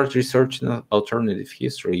you start researching alternative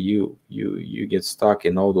history, you get stuck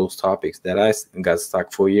in all those topics that I got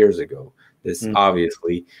stuck 4 years ago. This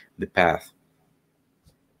obviously the path.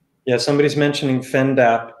 Yeah, somebody's mentioning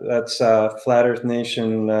FENDAP. That's Flat Earth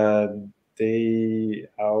Nation. Something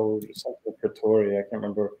Pretoria. I can't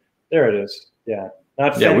remember. There it is. Yeah,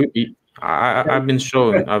 not. Yeah, I've been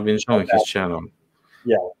showing his channel.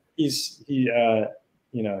 Yeah, he's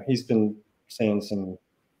been saying some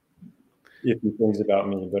iffy things about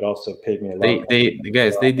me, but also paid me a lot. They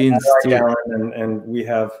didn't steal, and we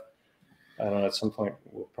have. I don't know. At some point,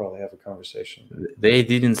 we'll probably have a conversation. They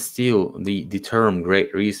didn't steal the term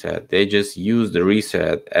Great Reset. They just used the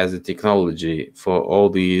reset as a technology for all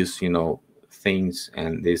these, things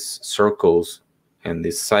and these circles and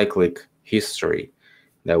this cyclic history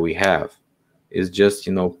that we have. Is just,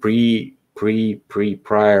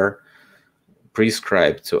 prior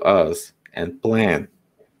prescribed to us and planned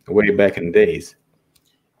way back in days.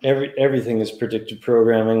 Everything is predictive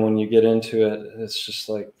programming. When you get into it, it's just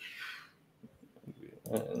like.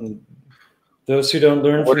 Those who don't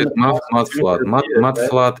learn what is Mudflood?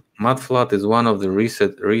 Mudflood is one of the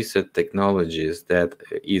reset technologies that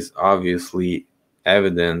is obviously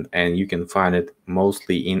evident, and you can find it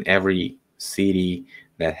mostly in every city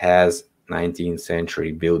that has 19th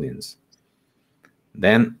century buildings.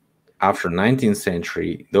 Then after 19th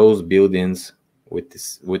century, those buildings with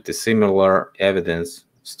the similar evidence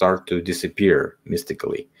start to disappear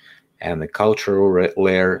mystically, and the cultural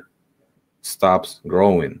layer stops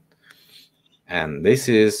growing. And this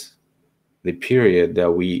is the period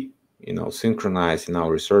that we synchronize in our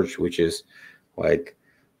research, which is like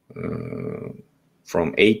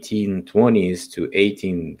from 1820s to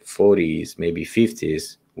 1840s, maybe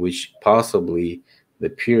 50s, which possibly the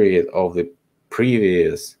period of the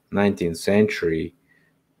previous 19th century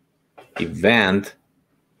event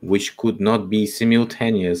which could not be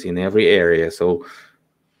simultaneous in every area. So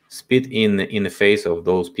spit in the face of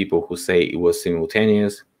those people who say it was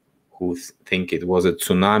simultaneous, who think it was a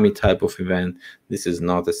tsunami type of event. This is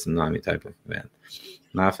not a tsunami type of event.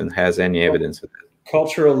 Nothing has any evidence of that.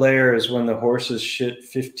 Cultural layer is when the horses shit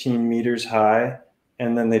 15 meters high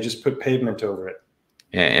and then they just put pavement over it.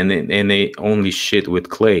 Yeah, and they only shit with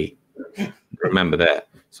clay. Remember that.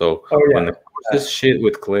 So when the horses shit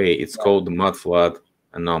with clay, it's called the mudflood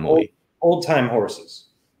anomaly. Old time horses.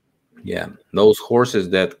 Yeah, those horses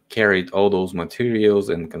that carried all those materials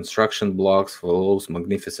and construction blocks for those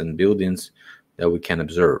magnificent buildings that we can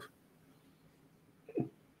observe.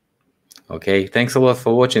 Okay, thanks a lot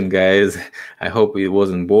for watching, guys. I hope it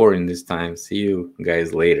wasn't boring this time. See you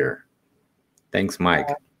guys later. Thanks, Mike.